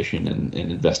human condition and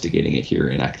investigating it here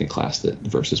in acting class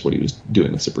versus what he was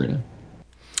doing with Sabrina.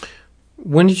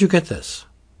 When did you get this?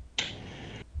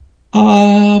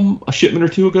 A shipment or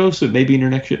two ago, so maybe in your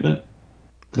next shipment.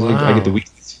 Because I get the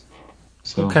weeklies.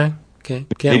 So okay. Can't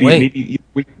wait. Maybe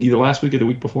either last week or the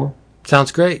week before.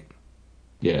 Sounds great.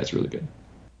 Yeah, it's really good.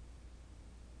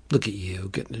 Look at you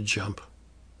getting to jump.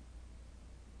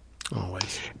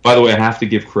 Always. By the way, I have to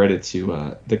give credit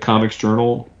to the Comics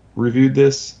Journal reviewed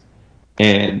this,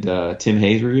 and Tim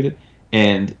Hayes reviewed it,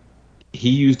 and he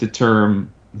used a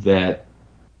term that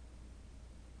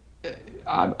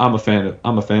I'm a fan of.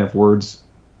 I'm a fan of words.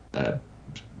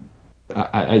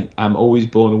 I'm always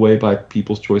blown away by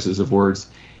people's choices of words,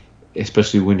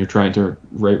 especially when you're trying to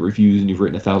write reviews and you've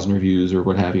written 1,000 reviews or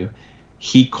what have you.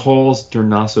 He calls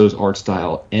Darnasso's art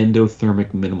style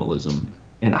endothermic minimalism,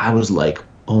 and I was like,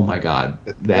 oh my god,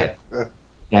 that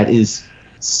is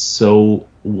so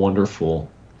wonderful,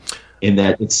 in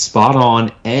that it's spot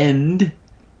on, and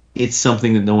it's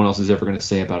something that no one else is ever going to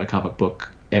say about a comic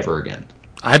book ever again.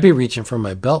 I'd be reaching for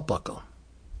my belt buckle.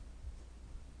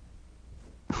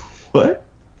 What?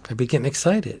 I'd be getting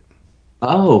excited.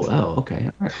 Oh, okay.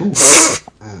 All right, cool.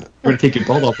 You're gonna take your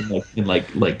belt off and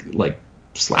like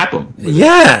slap him.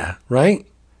 Yeah, right.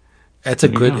 That's a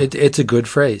good. It's a good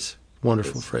phrase.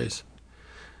 Wonderful phrase.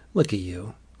 Look at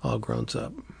you, all grown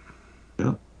up.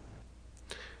 Yeah.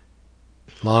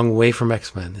 Long way from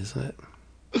X-Men, isn't it?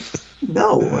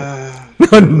 No.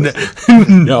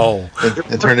 No.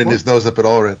 And turning his nose up at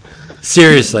Allred.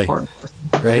 Seriously.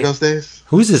 Right? Those days?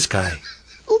 Who's this guy?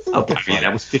 Oh, I mean,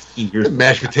 that was 15 years ago.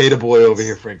 Mashed potato boy over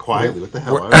here, Frank. Quietly. What the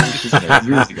hell?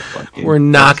 We're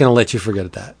not going to let you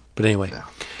forget that. But anyway. No,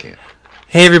 can't.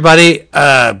 Hey, everybody.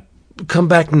 Come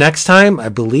back next time. I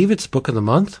believe it's Book of the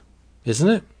Month, isn't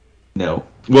it? No.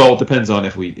 Well, it depends on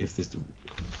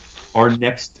our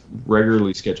next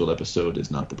regularly scheduled episode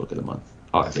is not the Book of the Month.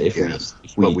 If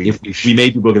we may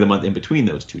do Book of the Month in between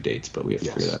those two dates, but we have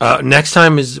to figure that out. Next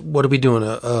time what are we doing?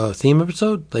 A theme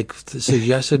episode? Like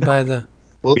suggested by the...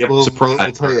 We'll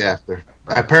tell you after.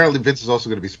 Apparently, Vince is also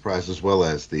going to be surprised as well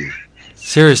as the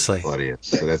seriously audience,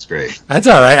 so that's great. That's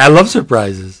all right. I love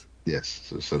surprises.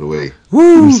 Yes, so do we.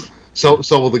 Woo! So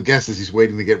will the guest as he's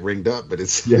waiting to get ringed up, but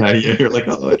it's yeah. You're like,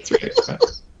 oh, that's right.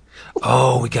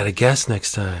 Oh, we got a guest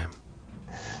next time.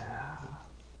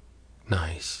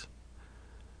 Nice.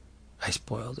 I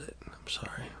spoiled it. I'm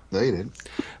sorry. No, you didn't.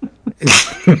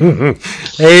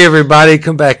 Hey, everybody,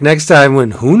 come back next time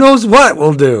when who knows what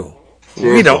we'll do.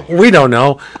 We don't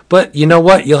know, but you know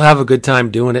what? You'll have a good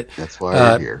time doing it. That's why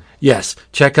we're here. Yes.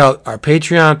 Check out our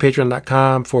Patreon,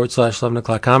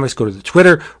 patreon.com/11o'clock comics. Go to the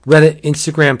Twitter, Reddit,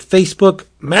 Instagram, Facebook.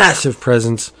 Massive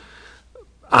presence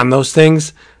on those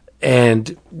things.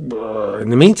 And in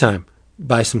the meantime,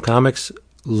 buy some comics.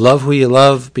 Love who you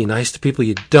love. Be nice to people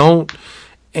you don't.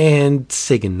 And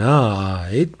say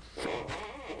goodnight.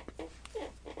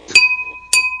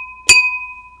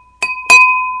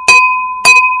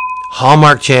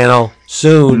 Hallmark Channel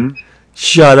soon. Mm-hmm.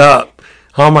 Shut up.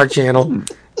 Hallmark Channel.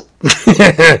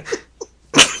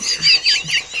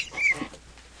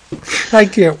 I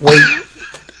can't wait.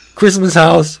 Christmas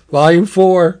House, Volume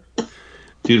 4.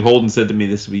 Dude, Holden said to me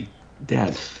this week,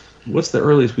 Dad, what's the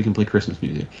earliest we can play Christmas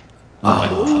music? I'm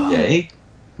like, today?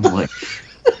 I'm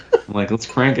like, let's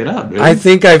crank it up, dude. I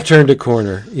think I've turned a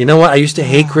corner. You know what? I used to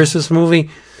hate Christmas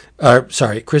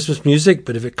Christmas music,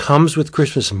 but if it comes with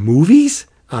Christmas movies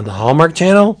on the Hallmark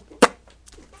Channel,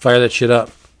 fire that shit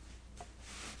up.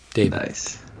 David.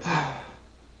 Nice.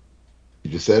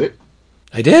 You just said it?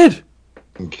 I did.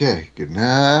 Okay, good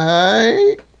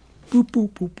night. Boop, boop,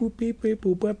 boop, boop, beep, beep,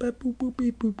 boop, boop, boop, boop,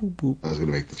 beep, boop, boop, boop. I was going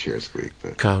to make the chair squeak,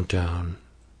 but... Countdown.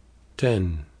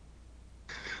 10.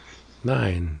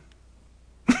 9.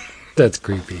 That's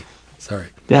creepy. Sorry.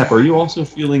 Dap, are you also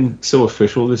feeling so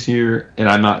official this year? And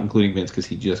I'm not including Vince because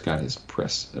he just got his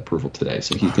press approval today,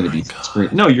 so he's going to be...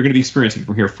 No, you're going to be experiencing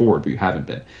from here forward, but you haven't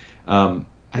been.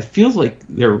 I feel like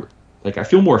I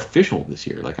feel more official this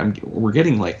year. Like we're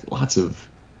getting like lots of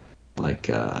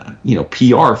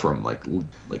PR from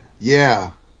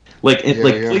yeah.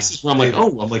 Places where I'm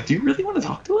like, do you really want to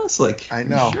talk to us? Like, I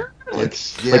know. Sure?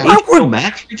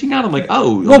 Max reaching out. I'm like,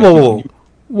 oh. Whoa.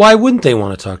 Why wouldn't they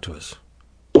want to talk to us?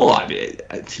 Well, I mean,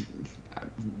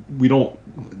 we don't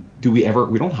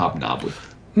hobnob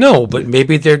with. No, but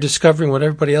maybe they're discovering what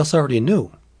everybody else already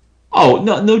knew. Oh,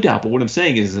 no doubt. But what I'm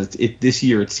saying is that this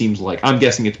year it seems like, I'm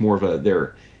guessing it's more of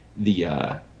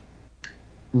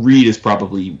Reed is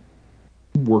probably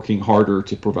working harder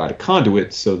to provide a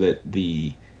conduit so that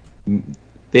they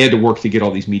had to work to get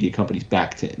all these media companies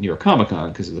back to New York Comic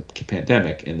Con because of the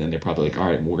pandemic, and then they're probably like, all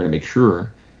right, we're going to make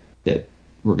sure that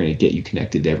we're going to get you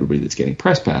connected to everybody that's getting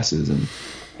press passes, and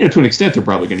To an extent, they're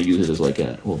probably going to use it as like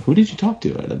who did you talk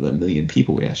to out of the 1 million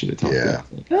people we asked you to talk to?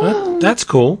 Like, that's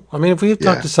cool. I mean, if we have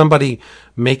talked to somebody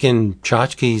making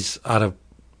tchotchkes out of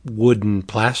wood and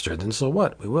plaster, then so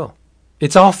what? We will.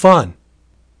 It's all fun.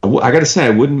 I got to say,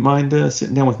 I wouldn't mind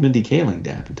sitting down with Mindy Kaling,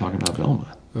 Dap, and talking about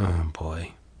Velma. Oh,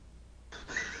 boy.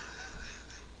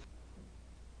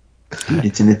 Dude,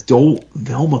 it's an adult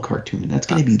Velma cartoon. That's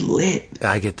going to be lit.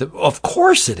 Of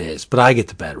course it is, but I get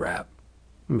the bad rap.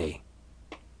 Me.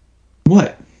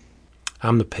 What?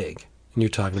 I'm the pig. And you're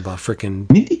talking about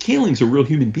frickin' Mindy Kaling's a real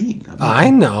human being. I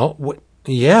know.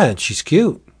 Yeah, and she's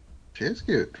cute. She is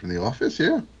cute. From The Office,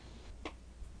 yeah.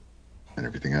 And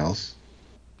everything else.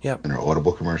 Yep. And her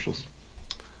Audible commercials.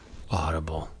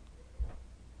 Audible.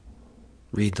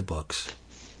 Read the books.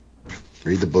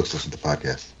 Read the books, listen to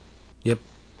podcasts. Yep.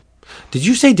 Did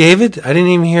you say David? I didn't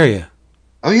even hear you.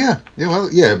 Oh yeah, yeah. Well,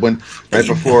 yeah.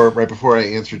 Right before I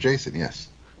answered Jason, yes,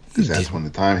 because that's when the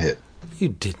time hit. You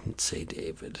didn't say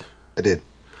David. I did.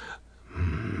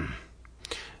 And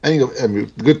I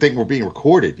mean, good thing we're being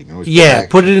recorded. You know. Yeah,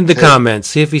 put it in the comments.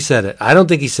 See if he said it. I don't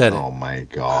think he said it. Oh my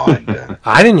god!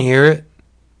 I didn't hear it.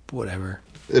 Whatever.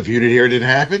 If you didn't hear it, didn't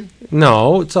happen.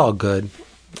 No, it's all good.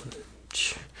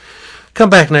 Come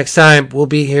back next time. We'll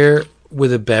be here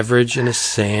with a beverage and a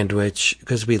sandwich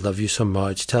because we love you so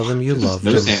much. Tell them you love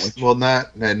them. Well,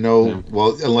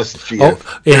 well, unless it's GF.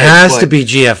 Oh, it has to be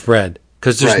GF bread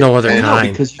because there's no other kind.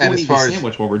 No, because you don't eat a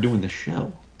sandwich while we're doing the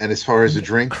show. And as far as a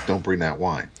drink, don't bring that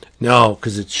wine. No,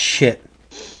 because it's shit.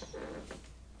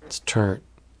 It's turnt.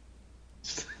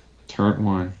 Turnt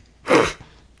wine.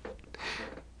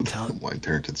 Wine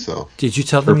turned itself. Did you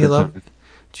tell them you love them?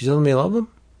 Did you tell them you love them?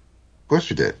 Of course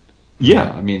you did.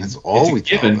 Yeah, I mean, that's all we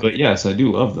given, but yes, I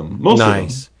do love them. Most of them.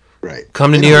 Right.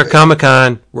 Come to New York Comic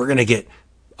Con. We're going to get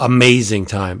amazing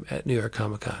time at New York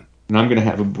Comic Con. And I'm going to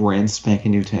have a brand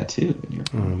spanking new tattoo.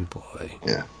 Oh, boy.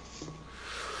 Yeah.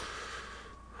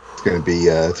 It's going to be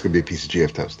a piece of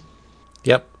GF toast.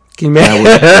 Yep. Can you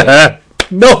imagine?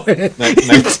 No.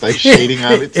 nice shading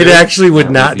on it, too. It actually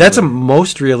would not. That's a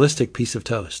most realistic piece of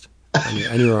toast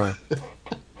on your arm.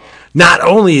 Not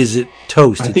only is it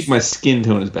toast. I think my skin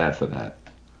tone is bad for that.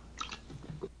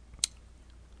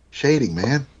 Shading,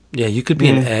 man. Yeah, you could be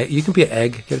an egg. You can be an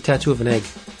egg. Get a tattoo of an egg.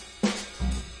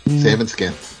 Salmon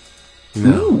skin.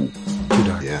 No. Too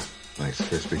dark. Yeah. Nice,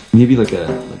 crispy. Maybe like a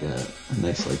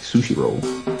nice sushi roll.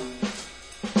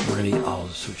 We're gonna eat all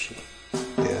the sushi.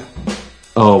 Yeah.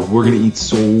 Oh, we're gonna eat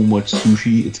so much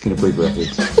sushi, it's gonna break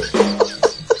records.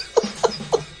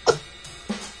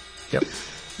 Yep.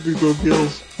 Big Bob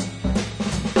Gills.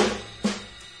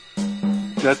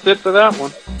 That's it for that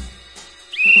one.